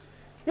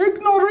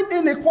 ignoring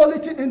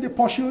inequality in the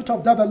pursuit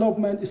of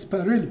development is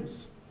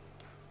perilous.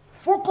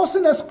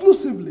 Focusing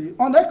exclusively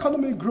on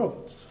economic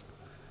growth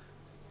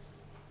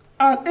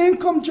and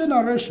income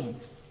generation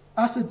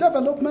as a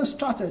development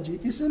strategy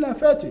is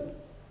ineffective,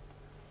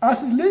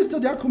 as it leads to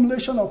the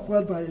accumulation of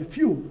wealth by a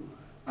few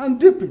and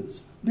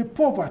deepens the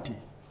poverty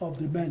of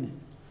the many.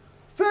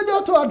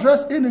 Failure to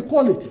address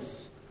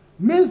inequalities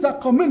means that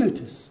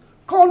communities,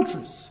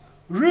 countries,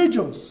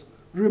 regions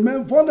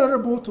remain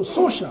vulnerable to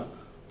social,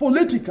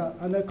 political,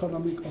 and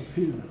economic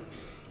upheaval.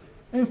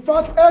 In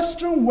fact,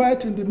 extreme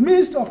wealth in the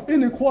midst of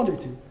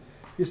inequality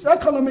is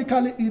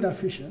economically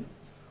inefficient,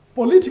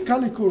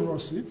 politically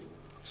corrosive,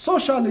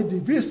 socially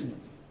divisive,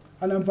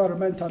 and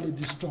environmentally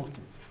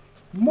destructive.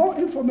 More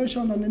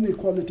information on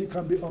inequality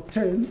can be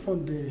obtained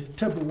from the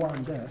table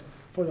 1 there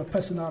for your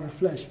personal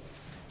reflection.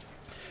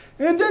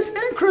 Indeed,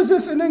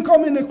 increases in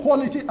income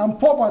inequality and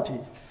poverty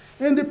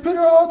in the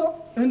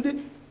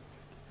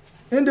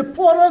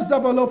poorest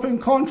developing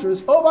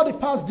countries over the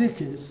past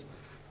decades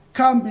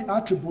can be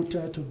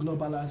attributed to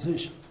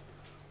globalization.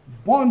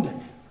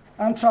 Bonding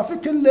and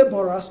trafficking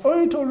laborers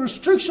owing to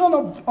restriction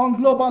on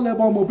global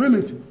labor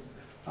mobility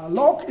are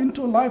locked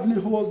into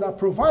livelihoods that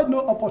provide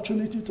no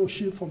opportunity to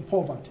shift from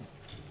poverty.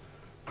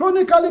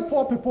 Chronically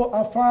poor people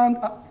are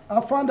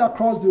found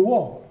across the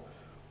world,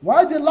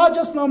 while the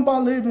largest number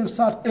live in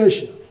South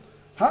Asia.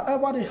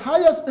 However, the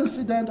highest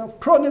incidence of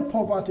chronic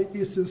poverty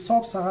is in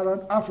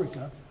sub-Saharan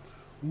Africa,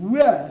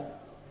 where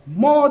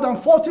more than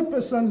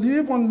 40%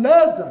 live on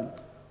less than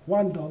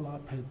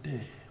 $1 per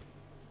day.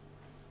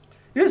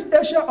 East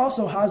Asia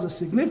also has a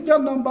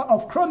significant number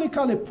of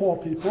chronically poor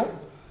people,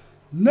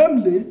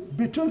 namely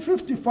between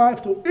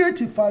 55 to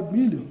 85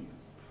 million,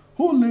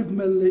 who live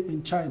mainly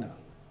in China.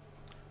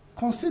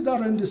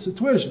 Considering the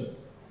situation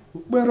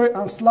Ukpere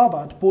and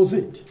Slavard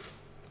posit,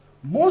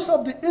 most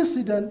of the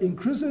incidents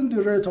increasing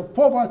the rate of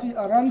poverty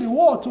around the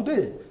world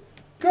today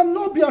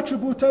cannot be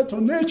attributed to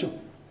nature,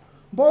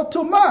 but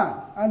to man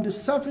and the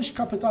selfish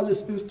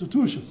capitalist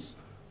institutions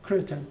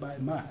created by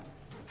man.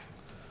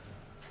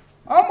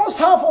 Almost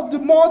half of the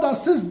more than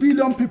 6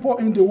 billion people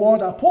in the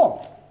world are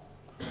poor.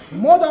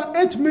 More than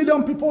 8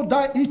 million people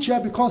die each year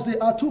because they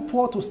are too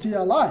poor to stay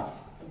alive.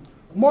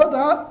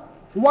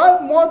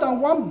 While more than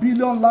 1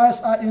 billion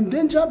lives are in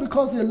danger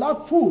because they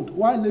lack food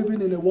while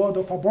living in a world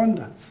of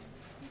abundance.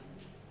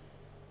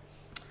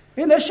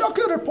 In a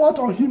shocking report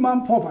on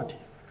human poverty,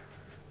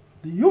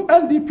 the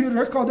UNDP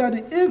recorded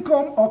the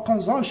income or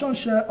consumption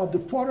share of the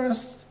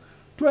poorest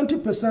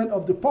 20%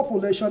 of the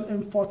population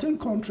in 14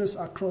 countries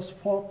across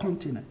 4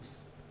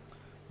 continents.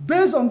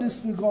 Based on this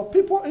figure,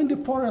 people in the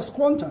poorest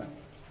quintile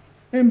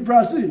in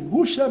Brazil,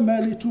 who share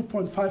merely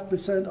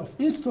 2.5% of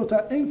its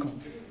total income,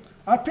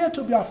 appear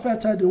to be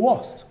affected the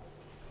worst.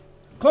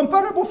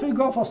 Comparable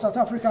figure for South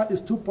Africa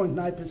is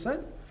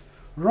 2.9%,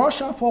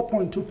 Russia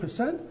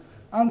 4.2%,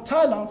 and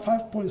Thailand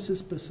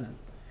 5.6%.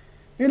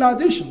 In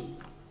addition,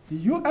 the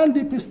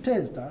UNDP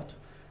states that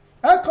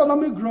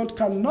economic growth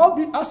cannot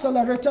be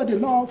accelerated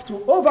enough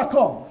to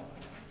overcome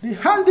the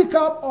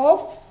handicap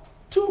of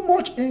too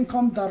much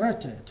income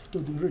directed to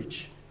the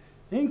rich.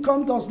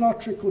 Income does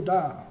not trickle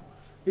down.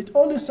 It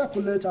only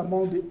circulates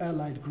among the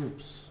allied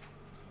groups.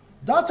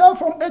 Data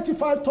from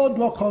 85 third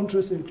world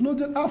countries,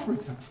 including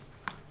Africa,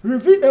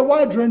 reveal a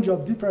wide range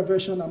of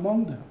deprivation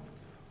among them.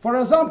 For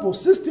example,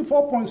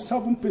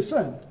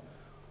 64.7%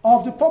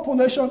 of the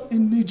population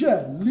in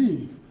Niger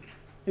live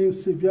in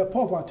severe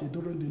poverty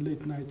during the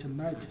late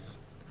 1990s.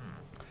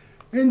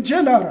 In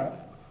general,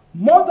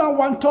 more than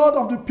 1/3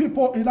 of the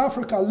people in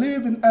Africa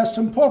live in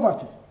extreme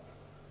poverty.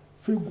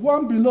 Figure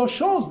 1 below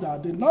shows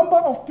that the number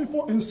of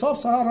people in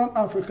sub-Saharan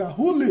Africa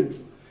who live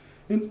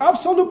in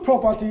absolute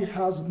poverty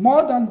has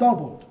more than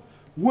doubled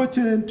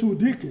within 2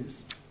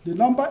 decades. The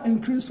number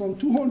increased from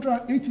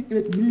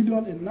 288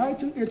 million in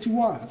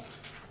 1981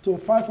 to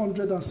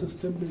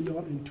 516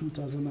 million in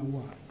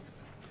 2001.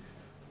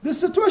 The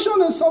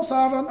situation in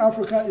sub-Saharan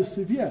Africa is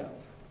severe.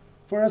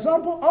 For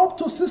example, up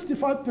to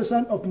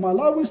 65% of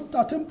Malawi's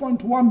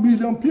 13.1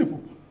 million people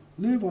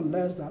live on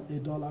less than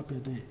 $1 per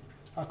day,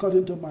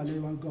 according to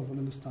Malawian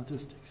government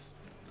statistics.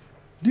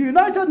 The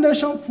United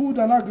Nations Food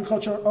and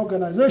Agriculture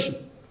Organization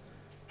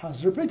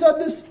has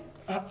repeatedly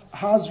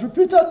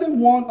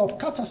warned of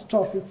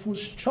catastrophic food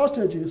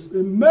shortages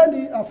in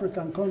many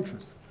African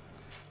countries.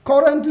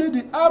 Currently,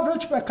 the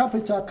average per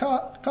capita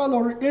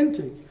calorie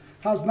intake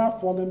has now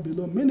fallen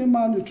below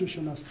minimal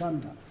nutritional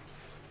standard.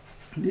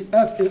 The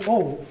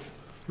FAO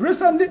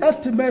recently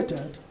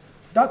estimated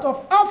that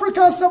of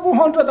Africa's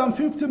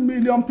 750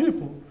 million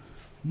people,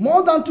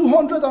 more than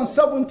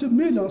 270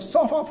 million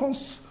suffer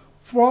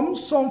from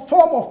some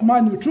form of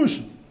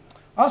malnutrition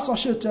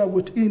associated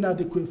with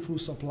inadequate food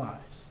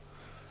supplies.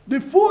 The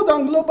food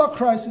and global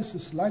crisis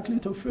is likely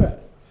to fuel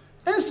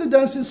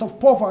incidences of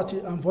poverty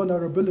and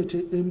vulnerability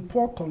in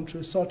poor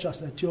countries such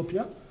as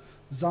Ethiopia,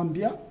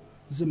 Zambia,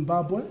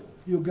 Zimbabwe,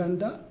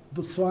 Uganda,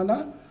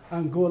 Botswana,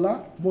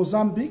 Angola,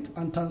 Mozambique,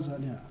 and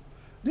Tanzania.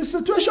 The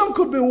situation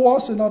could be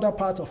worse in other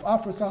parts of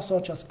Africa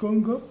such as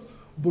Congo,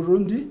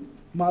 Burundi,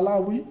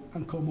 Malawi,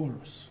 and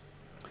Comoros.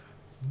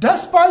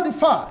 Despite the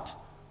fact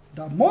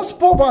that most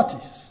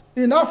poverties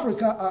in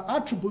Africa are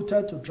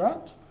attributed to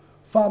drought,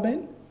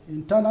 famine,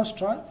 internal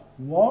strife,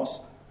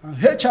 wars, and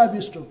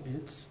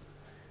HIV/AIDS,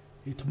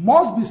 it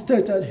must be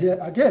stated here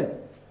again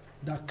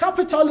that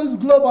capitalist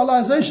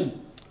globalization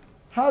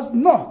has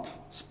not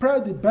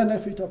spread the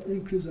benefit of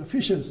increased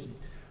efficiency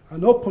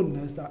and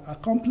openness that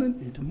accompany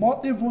it more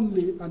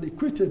evenly and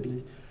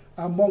equitably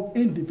among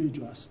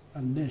individuals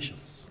and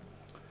nations.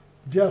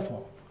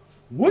 Therefore,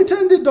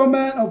 within the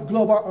domain of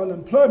global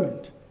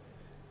unemployment,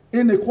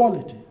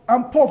 inequality,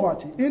 and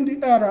poverty in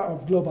the era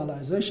of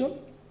globalization,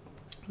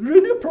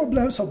 renewed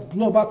problems of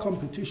global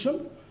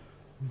competition,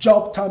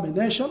 job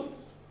termination,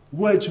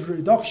 wage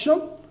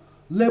reduction,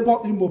 labor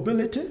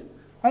immobility,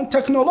 and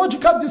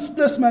technological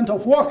displacement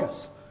of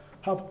workers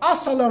have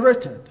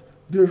accelerated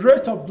the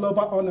rate of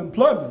global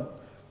unemployment,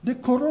 the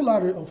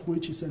corollary of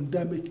which is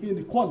endemic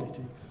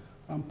inequality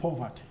and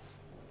poverty.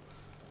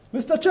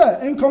 Mr. Chair,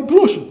 in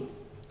conclusion,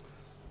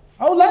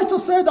 I would like to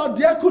say that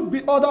there could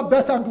be other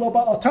better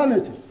global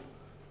alternatives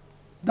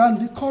than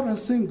the current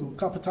single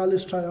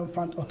capitalist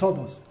triumphant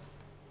orthodoxy.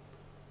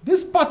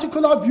 This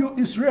particular view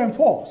is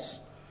reinforced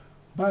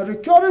by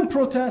recurring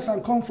protests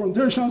and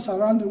confrontations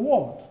around the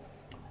world,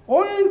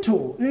 owing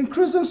to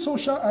increasing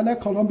social and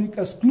economic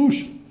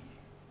exclusion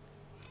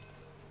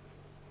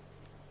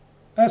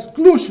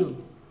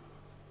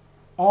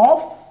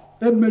of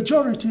a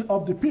majority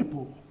of the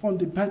people from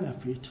the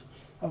benefit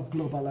of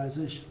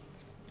globalization.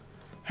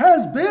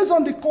 Hence, based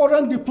on the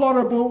current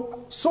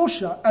deplorable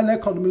social and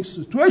economic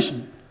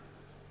situation,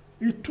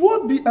 it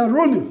would be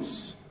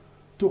erroneous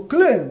to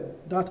claim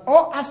that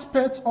all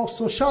aspects of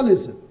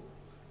socialism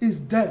is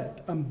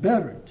dead and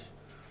buried,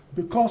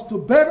 because to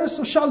bury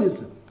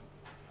socialism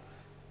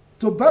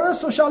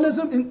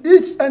in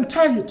its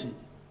entirety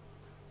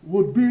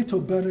would be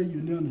to bury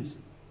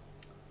unionism.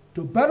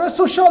 To bury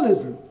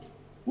socialism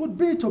would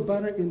be to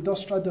bury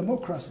industrial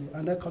democracy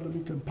and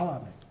economic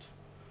empowerment.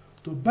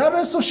 To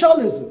bury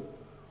socialism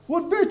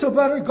would be to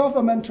bury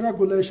government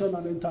regulation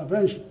and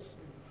interventions.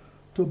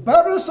 To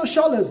bury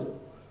socialism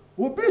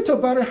would be to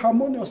bury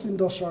harmonious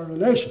industrial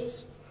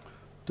relations.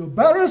 To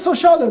bury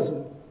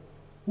socialism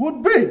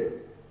would be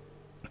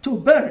to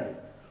bury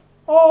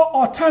all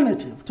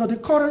alternative to the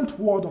current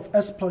world of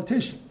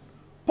exploitation,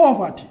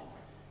 poverty,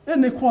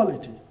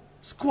 inequality,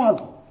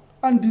 squalor,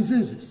 and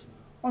diseases,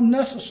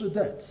 unnecessary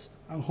deaths,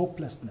 and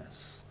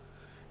hopelessness.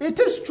 It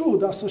is true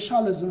that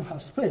socialism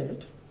has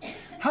failed.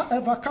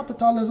 However,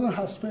 capitalism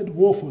has failed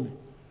woefully.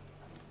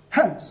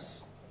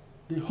 Hence,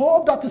 the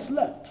hope that is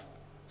left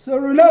is a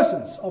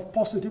renaissance of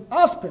positive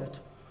aspect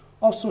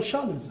of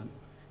socialism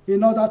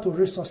in order to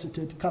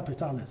resuscitate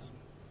capitalism.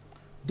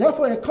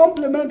 Therefore, a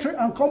complementary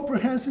and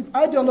comprehensive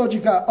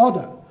ideological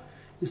order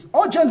is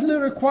urgently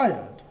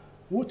required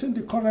within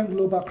the current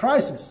global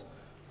crisis,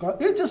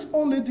 because it is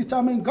only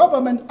determined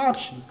government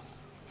action,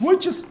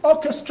 which is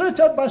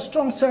orchestrated by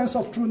strong sense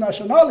of true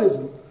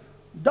nationalism,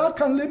 that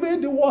can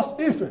limit the worst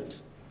effect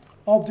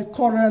of the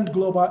current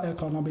global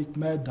economic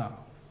meltdown.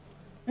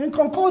 In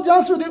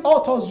concordance with the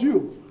author's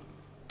view,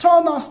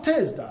 Turner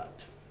states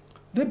that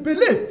the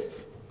belief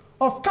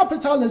of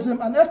capitalism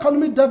and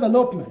economic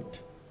development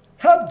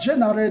help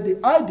generate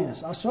the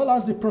ideas as well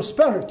as the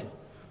prosperity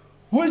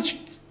which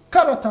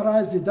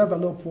characterize the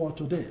developed world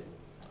today.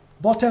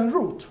 But en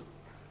route,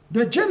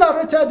 they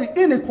generated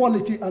the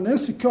inequality and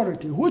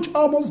insecurity which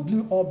almost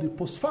blew up the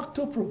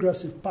post-facto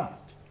progressive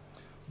path.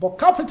 But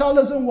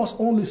capitalism was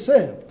only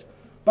saved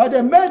by the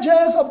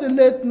emergence of the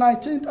late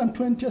 19th and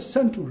 20th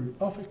century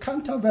of a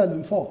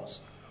countervailing force,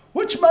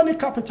 which many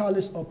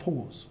capitalists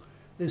oppose,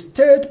 a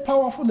state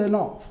powerful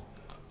enough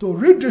to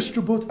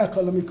redistribute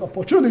economic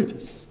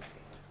opportunities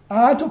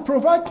and to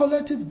provide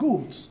collective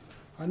goods,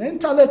 and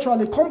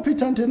intellectually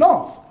competent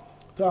enough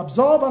to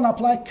absorb and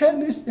apply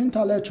Keynes'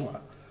 intellectual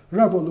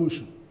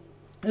revolution,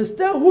 a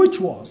state which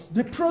was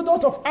the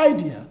product of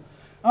idea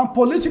and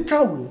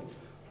political will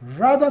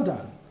rather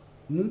than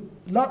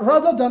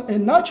a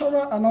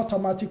natural and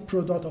automatic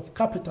product of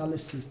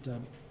capitalist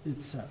system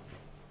itself.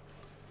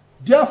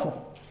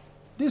 Therefore,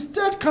 the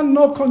state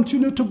cannot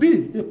continue to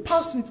be a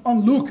passive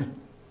onlooker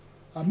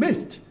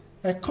amidst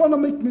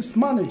economic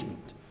mismanagement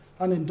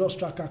and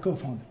industrial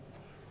cacophony,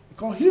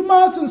 because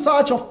humans in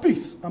search of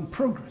peace and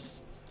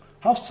progress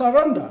have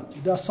surrendered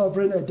their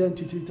sovereign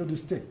identity to the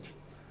state.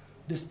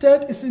 The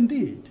state is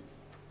indeed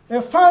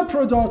a fine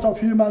product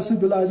of human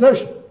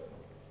civilization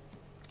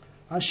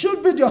and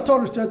should be the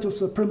authoritative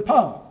supreme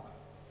power,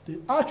 the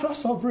actual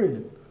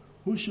sovereign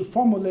who should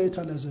formulate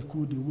and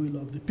execute the will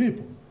of the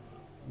people,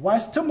 while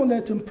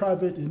stimulating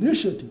private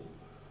initiative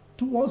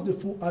towards the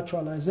full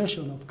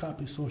actualization of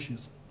capitalist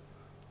socialism.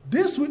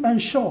 This will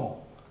ensure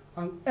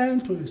an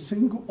end to a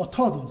single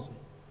orthodoxy,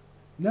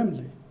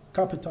 namely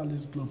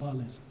capitalist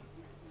globalism.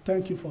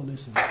 Thank you for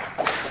listening.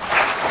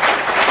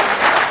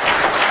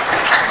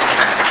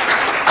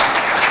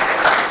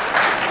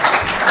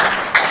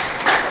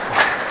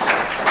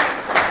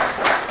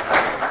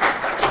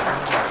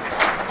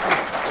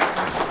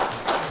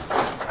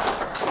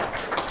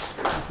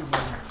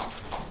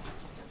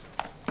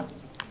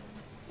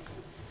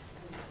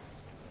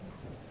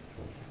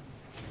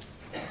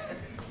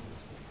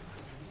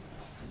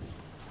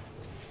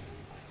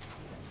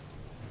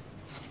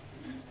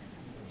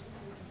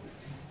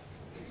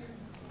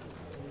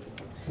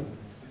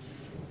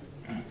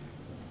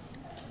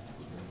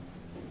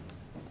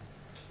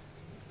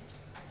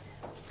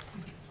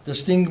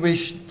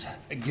 Distinguished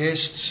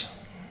guests,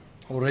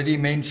 already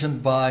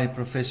mentioned by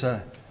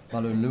Professor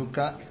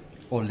Maluleka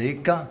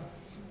Oleka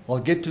I'll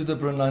get to the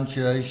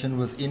pronunciation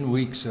within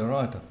weeks, all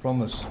right, I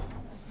promise.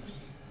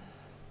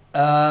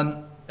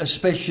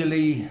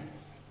 Especially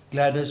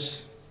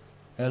Gladys,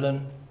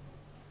 Helen,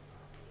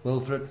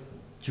 Wilfred,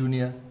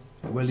 Junior,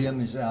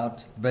 William is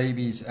out,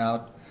 baby is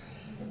out.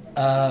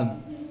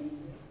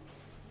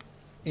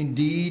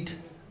 Indeed,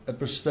 a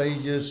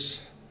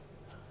prestigious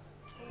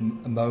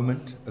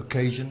moment,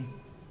 occasion.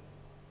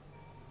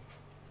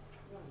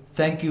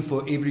 Thank you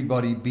for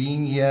everybody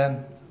being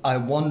here. I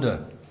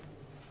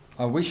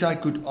wish I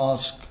could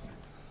ask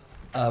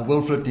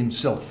Wilfred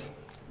himself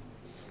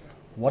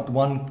what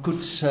one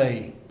could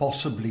say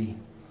possibly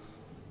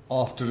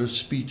after a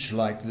speech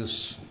like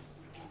this.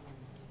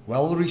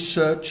 Well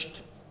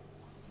researched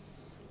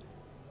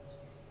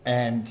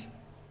and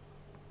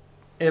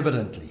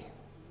evidently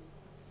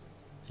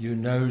you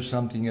know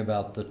something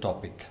about the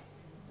topic.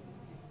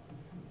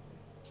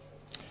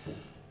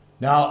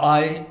 Now,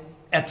 I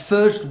at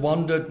first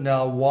wondered,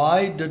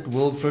 why did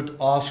Wilfred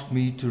ask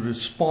me to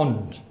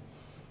respond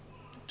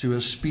to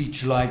a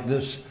speech like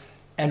this?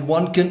 And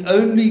one can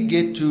only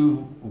get to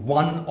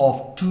one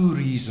of two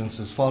reasons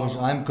as far as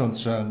I'm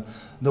concerned.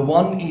 The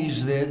one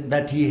is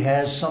that he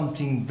has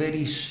something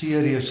very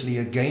seriously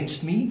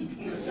against me.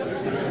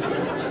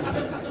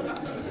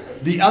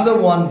 The other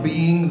one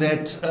being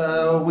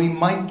that we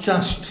might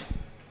just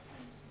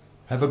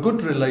have a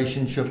good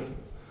relationship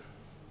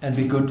and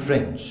be good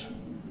friends.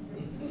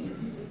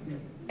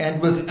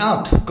 And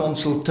without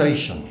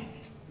consultation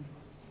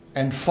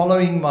and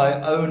following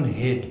my own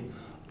head,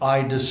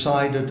 I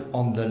decided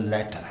on the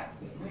latter.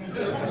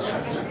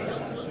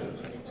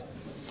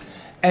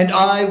 And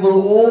I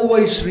will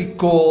always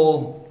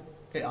recall,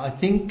 I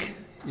think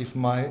if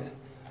my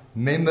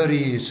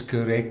memory is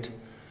correct,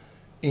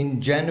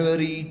 in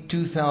January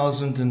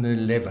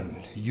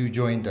 2011, you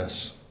joined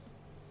us.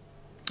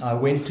 I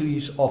went to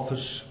his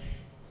office.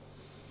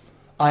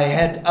 I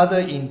had other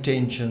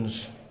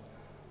intentions,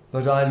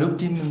 but I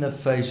looked him in the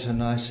face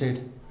and I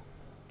said,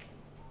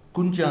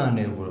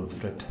 Kunjane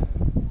Wilfred,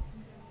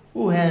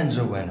 hoe hands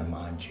wana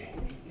manje?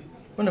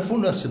 Wana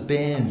funa se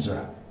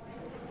benza.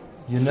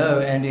 You know,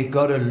 and he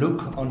got a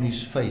look on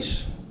his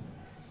face.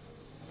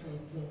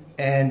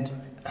 And,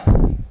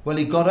 well,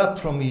 he got up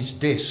from his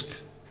desk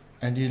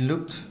and he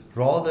looked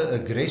rather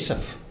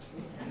aggressive.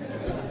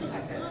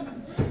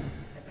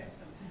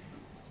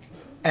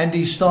 And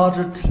he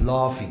started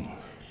laughing.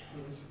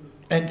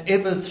 And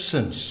ever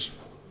since,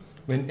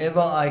 whenever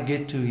I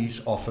get to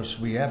his office,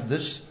 we have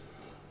this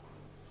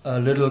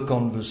little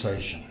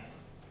conversation.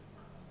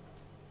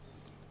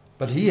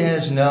 But he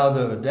has now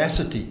the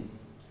audacity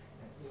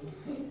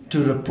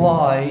to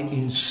reply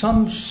in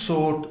some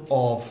sort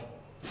of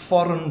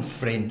foreign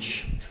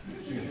French,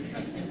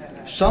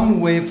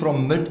 somewhere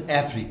from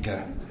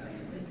mid-Africa,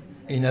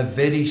 in a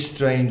very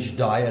strange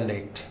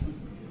dialect.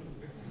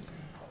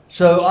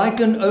 So I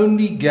can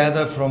only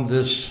gather from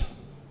this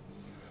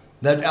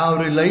that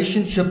our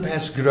relationship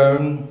has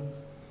grown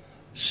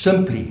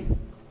simply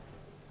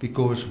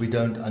because we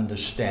don't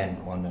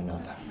understand one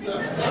another.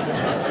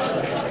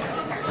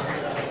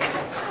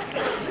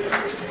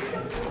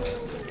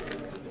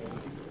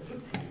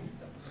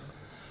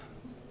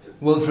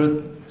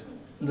 Wilfred,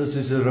 this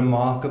is a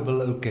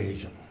remarkable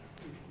occasion,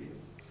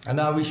 and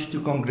I wish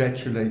to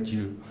congratulate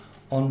you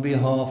on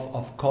behalf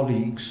of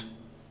colleagues,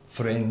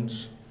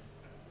 friends,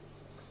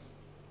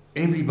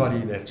 everybody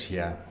that's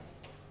here.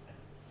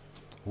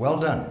 Well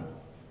done.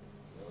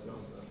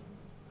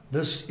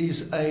 This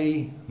is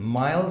a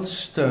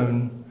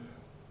milestone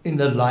in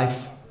the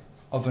life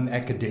of an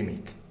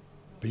academic,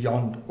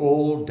 beyond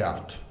all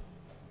doubt.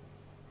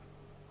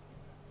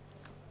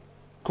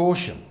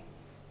 Caution.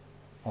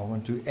 I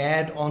want to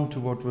add on to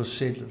what was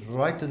said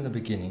right in the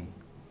beginning.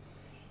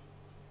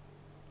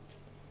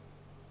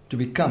 To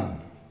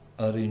become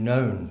a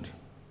renowned,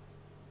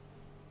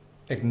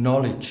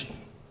 acknowledged,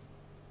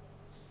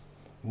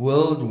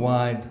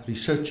 worldwide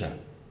researcher,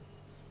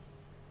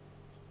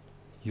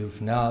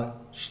 you've now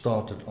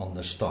started on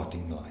the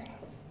starting line.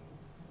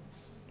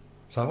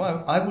 So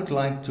I would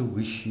like to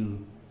wish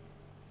you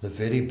the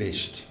very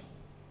best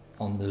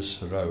on this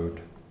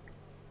road.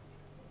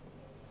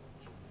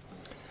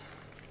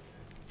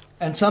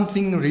 And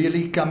something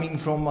really coming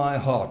from my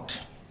heart,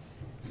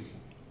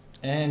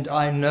 and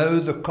I know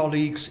the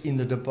colleagues in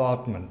the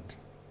department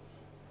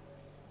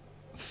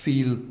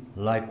feel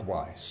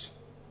likewise.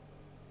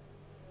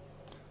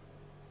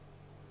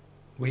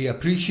 We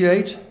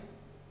appreciate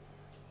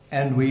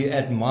and we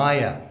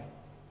admire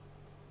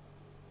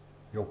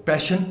your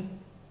passion,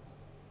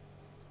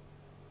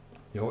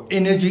 your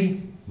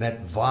energy,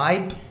 that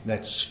vibe,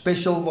 that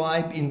special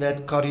vibe in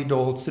that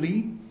corridor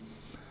 3,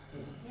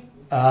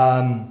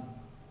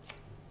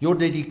 your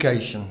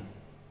dedication,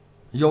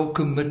 your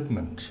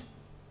commitment,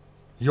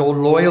 your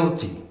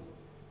loyalty,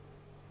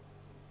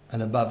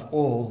 and above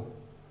all,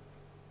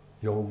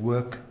 your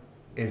work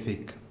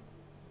ethic.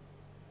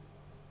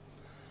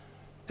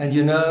 And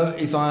you know,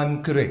 if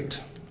I'm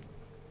correct,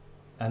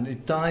 and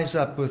it ties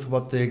up with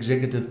what the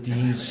executive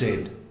dean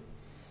said,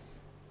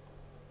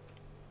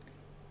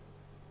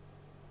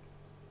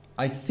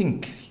 I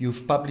think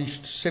you've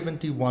published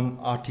 71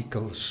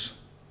 articles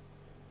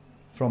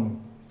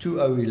from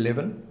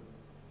 2011.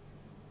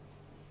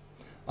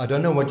 I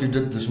don't know what you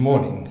did this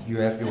morning. You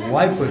have your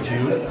wife with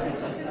you.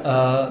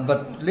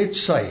 But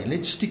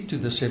let's stick to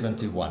the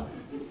 71.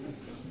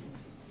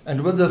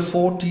 And with the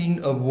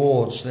 14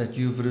 awards that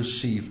you've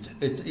received,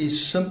 it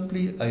is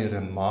simply a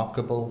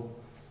remarkable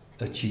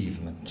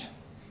achievement.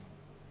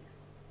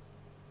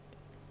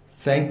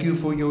 Thank you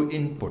for your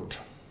input.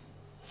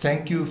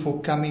 Thank you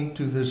for coming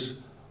to this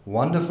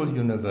wonderful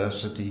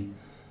university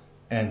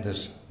and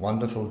this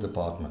wonderful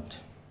department.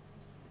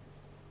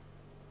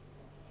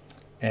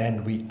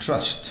 And we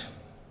trust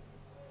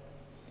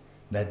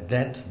that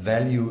that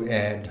value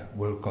add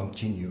will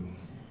continue.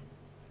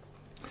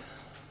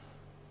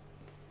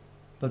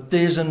 But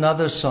there's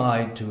another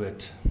side to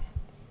it.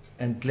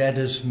 And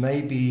Gladys,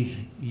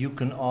 maybe you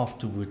can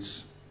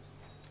afterwards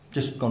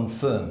just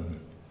confirm.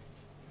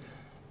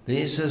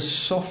 There's a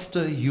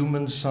softer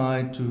human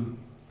side to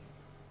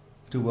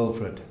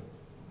Wilfred.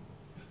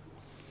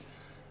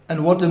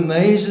 And what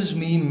amazes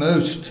me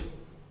most,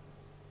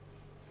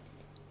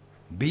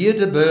 be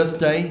it a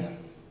birthday,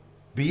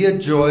 be it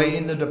joy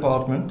in the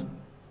department,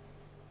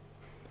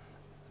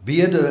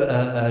 be it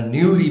a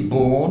newly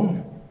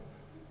born,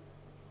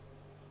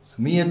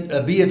 be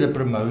it a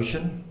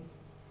promotion,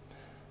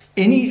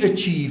 any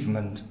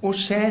achievement or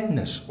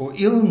sadness or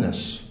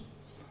illness,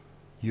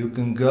 you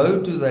can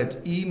go to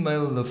that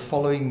email the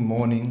following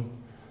morning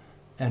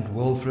and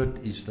Wilfred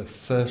is the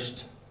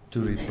first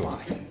to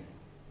reply.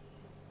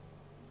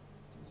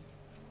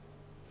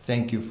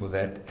 Thank you for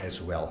that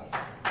as well.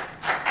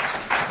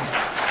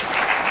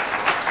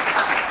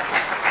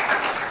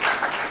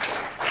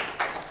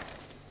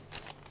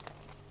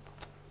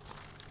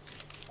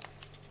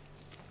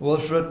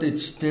 Wilfred,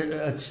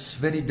 it's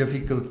very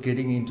difficult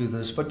getting into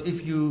this, but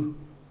if you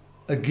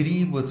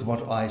agree with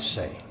what I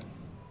say,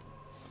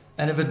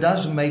 and if it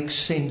does make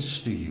sense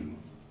to you,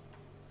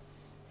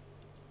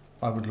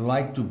 I would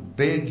like to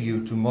beg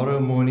you tomorrow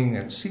morning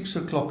at 6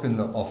 o'clock in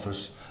the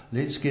office,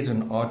 let's get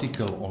an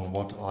article on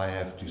what I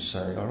have to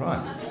say, all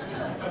right?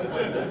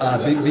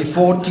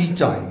 Before tea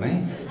time,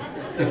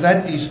 if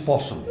that is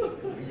possible.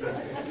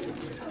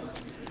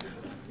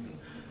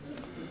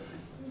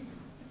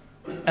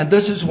 And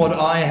this is what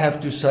I have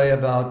to say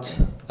about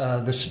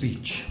the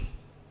speech.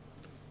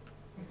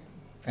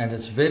 And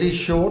it's very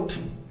short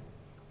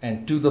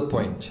and to the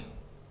point.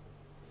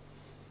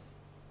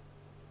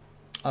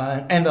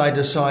 And I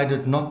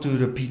decided not to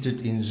repeat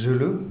it in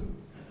Zulu.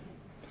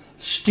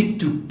 Stick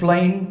to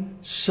plain,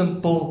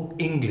 simple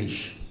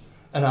English.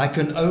 And I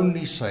can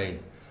only say,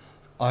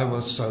 I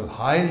was so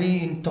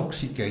highly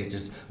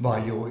intoxicated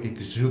by your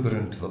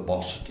exuberant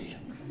verbosity.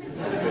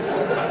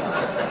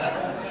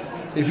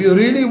 If you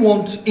really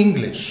want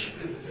English,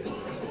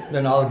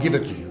 then I'll give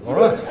it to you, all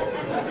right?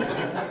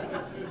 I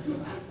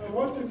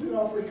want it in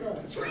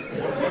Afrikaans.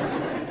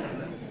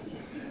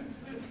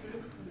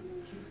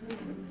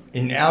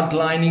 In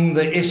outlining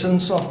the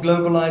essence of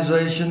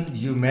globalization,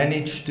 you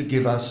managed to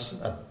give us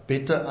a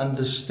better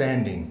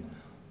understanding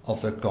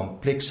of the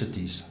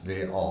complexities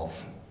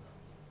thereof.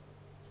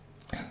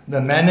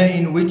 The manner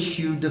in which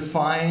you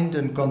defined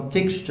and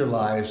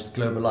contextualized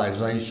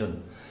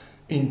globalization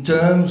in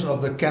terms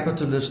of the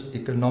capitalist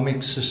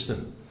economic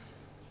system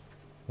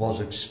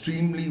was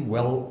extremely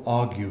well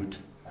argued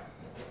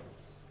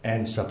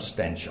and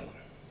substantial.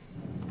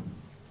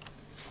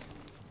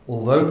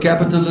 Although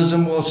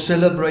capitalism was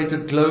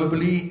celebrated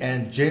globally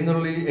and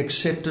generally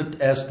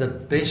accepted as the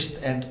best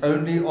and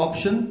only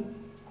option,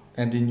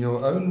 and in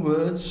your own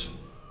words,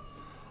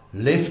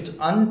 left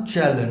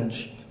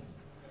unchallenged,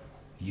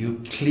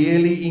 you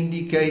clearly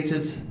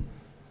indicated,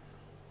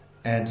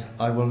 and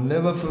I will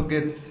never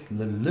forget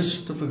the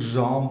list of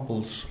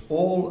examples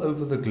all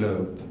over the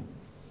globe,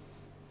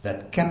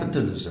 that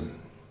capitalism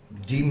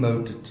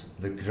demoted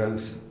the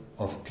growth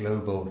of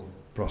global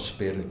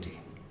prosperity.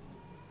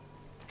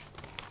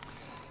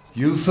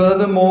 You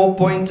furthermore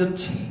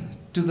pointed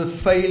to the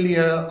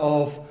failure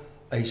of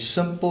a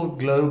simple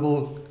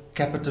global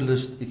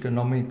capitalist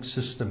economic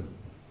system,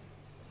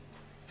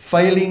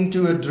 failing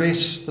to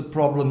address the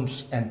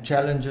problems and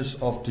challenges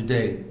of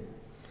today,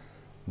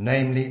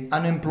 namely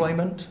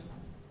unemployment,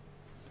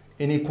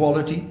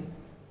 inequality,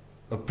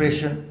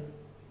 oppression,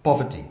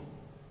 poverty.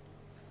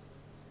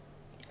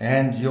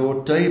 And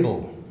your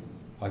table,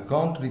 I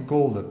can't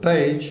recall the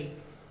page,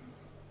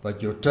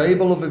 but your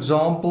table of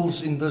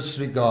examples in this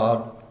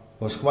regard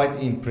was quite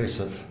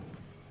impressive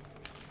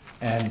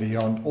and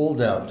beyond all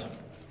doubt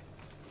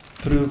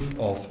proof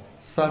of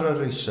thorough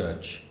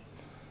research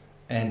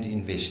and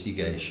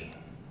investigation.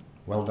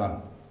 Well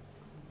done.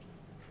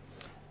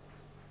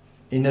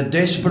 In a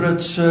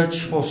desperate search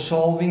for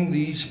solving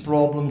these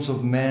problems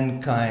of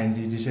mankind,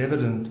 it is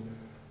evident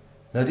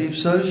that if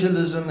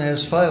socialism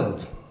has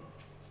failed,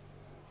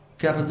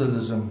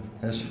 capitalism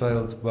has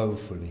failed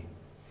woefully.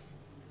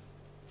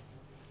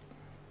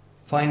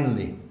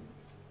 Finally,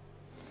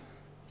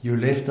 you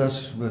left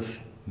us with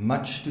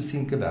much to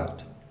think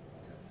about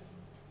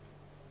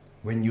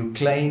when you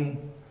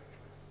claim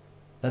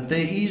that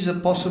there is a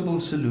possible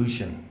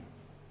solution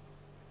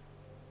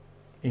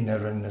in a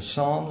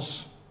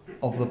renaissance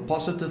of the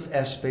positive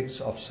aspects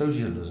of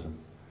socialism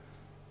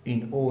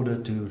in order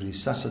to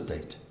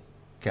resuscitate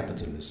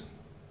capitalism.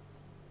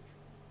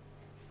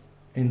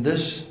 In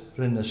this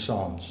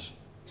renaissance,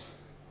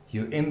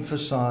 you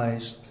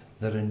emphasized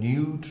the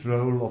renewed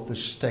role of the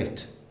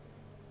state,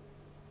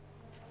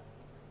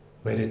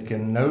 where it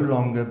can no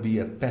longer be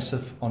a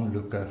passive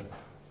onlooker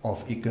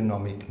of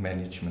economic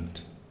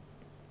management.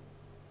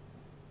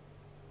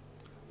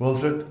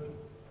 Wilfred,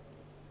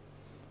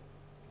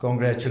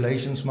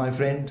 congratulations, my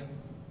friend.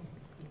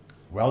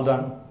 Well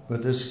done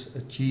with this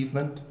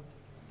achievement.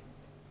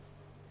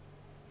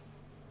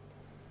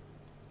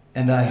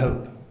 And I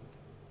hope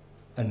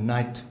a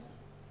night,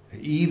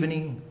 an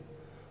evening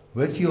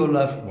with your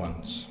loved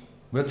ones,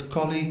 with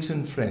colleagues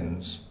and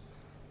friends,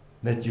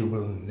 that you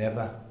will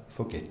never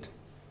forget.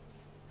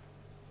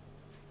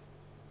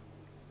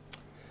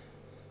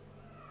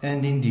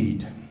 And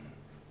indeed,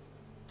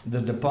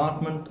 the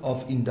Department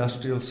of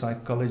Industrial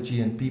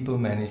Psychology and People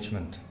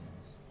Management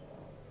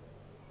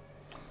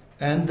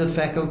and the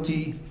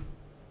Faculty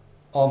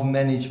of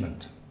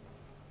Management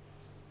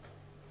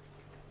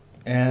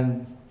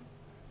and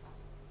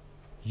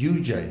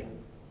UJ,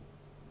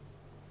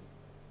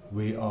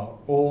 we are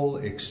all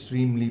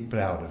extremely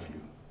proud of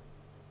you.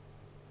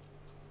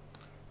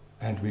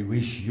 And we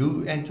wish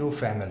you and your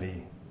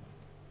family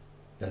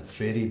the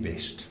very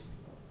best.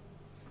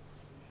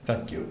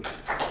 Thank you.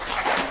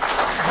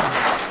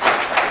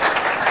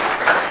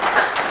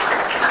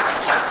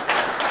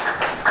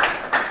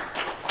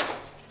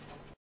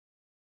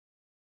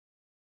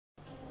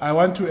 I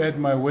want to add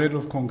my word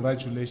of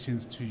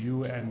congratulations to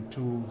you and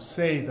to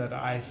say that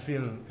I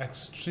feel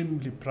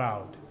extremely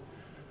proud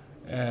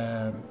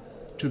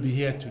to be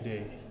here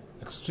today.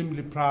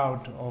 Extremely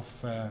proud of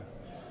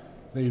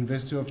the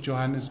University of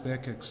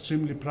Johannesburg,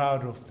 extremely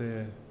proud of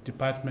the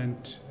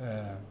Department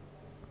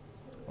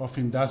of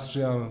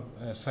Industrial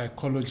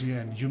Psychology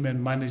and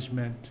Human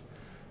Management,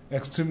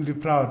 extremely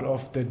proud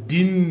of the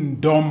Dean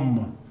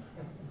Dom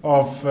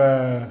of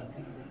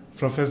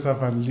Professor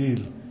Van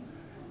Liel.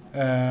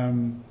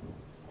 And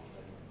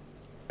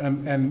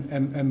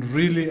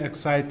really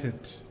excited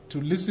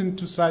to listen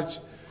to such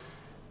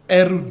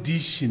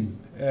erudition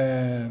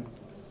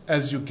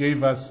as you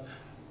gave us.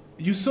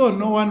 You saw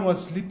no one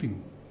was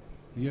sleeping,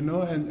 you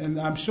know, and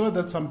I'm sure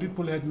that some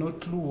people had no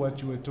clue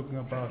what you were talking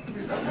about.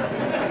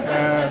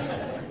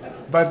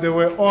 But they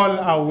were all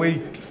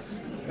awake,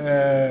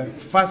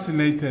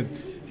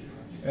 fascinated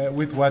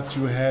with what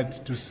you had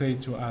to say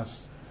to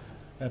us.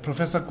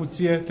 Professor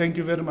Coetzee, thank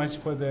you very much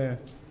for the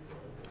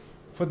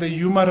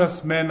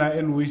humorous manner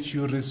in which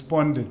you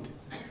responded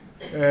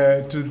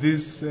to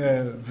this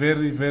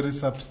very, very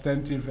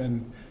substantive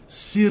and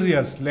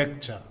serious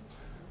lecture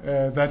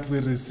that we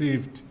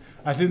received.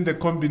 I think the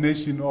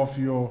combination of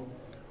your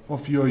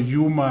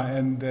humor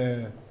and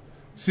the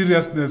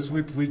seriousness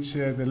with which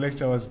the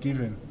lecture was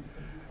given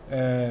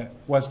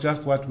was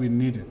just what we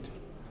needed.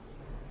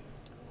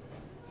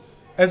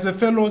 As a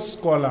fellow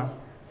scholar,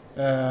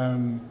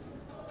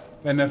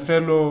 and a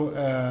fellow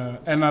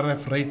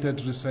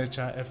NRF-rated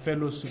researcher, a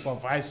fellow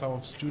supervisor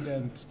of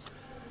students,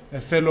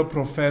 a fellow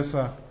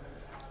professor,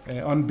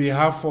 on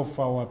behalf of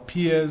our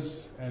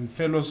peers and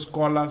fellow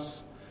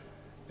scholars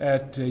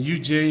at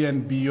UJ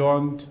and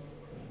beyond,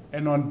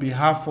 and on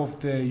behalf of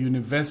the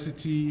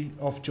University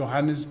of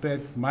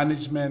Johannesburg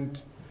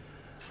management,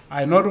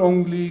 I not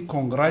only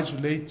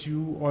congratulate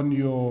you on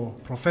your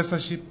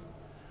professorship,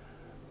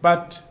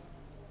 but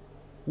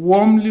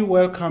warmly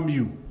welcome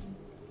you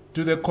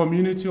to the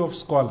community of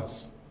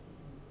scholars.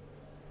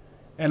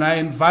 And I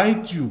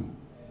invite you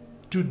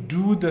to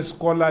do the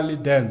scholarly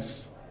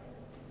dance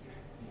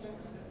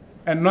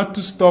and not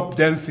to stop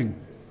dancing.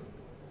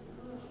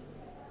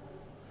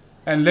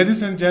 And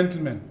ladies and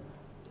gentlemen,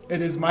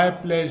 it is my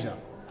pleasure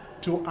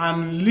to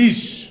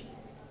unleash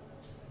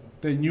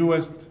the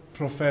newest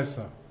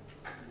professor,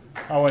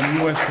 our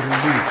newest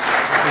release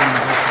at the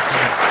University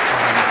of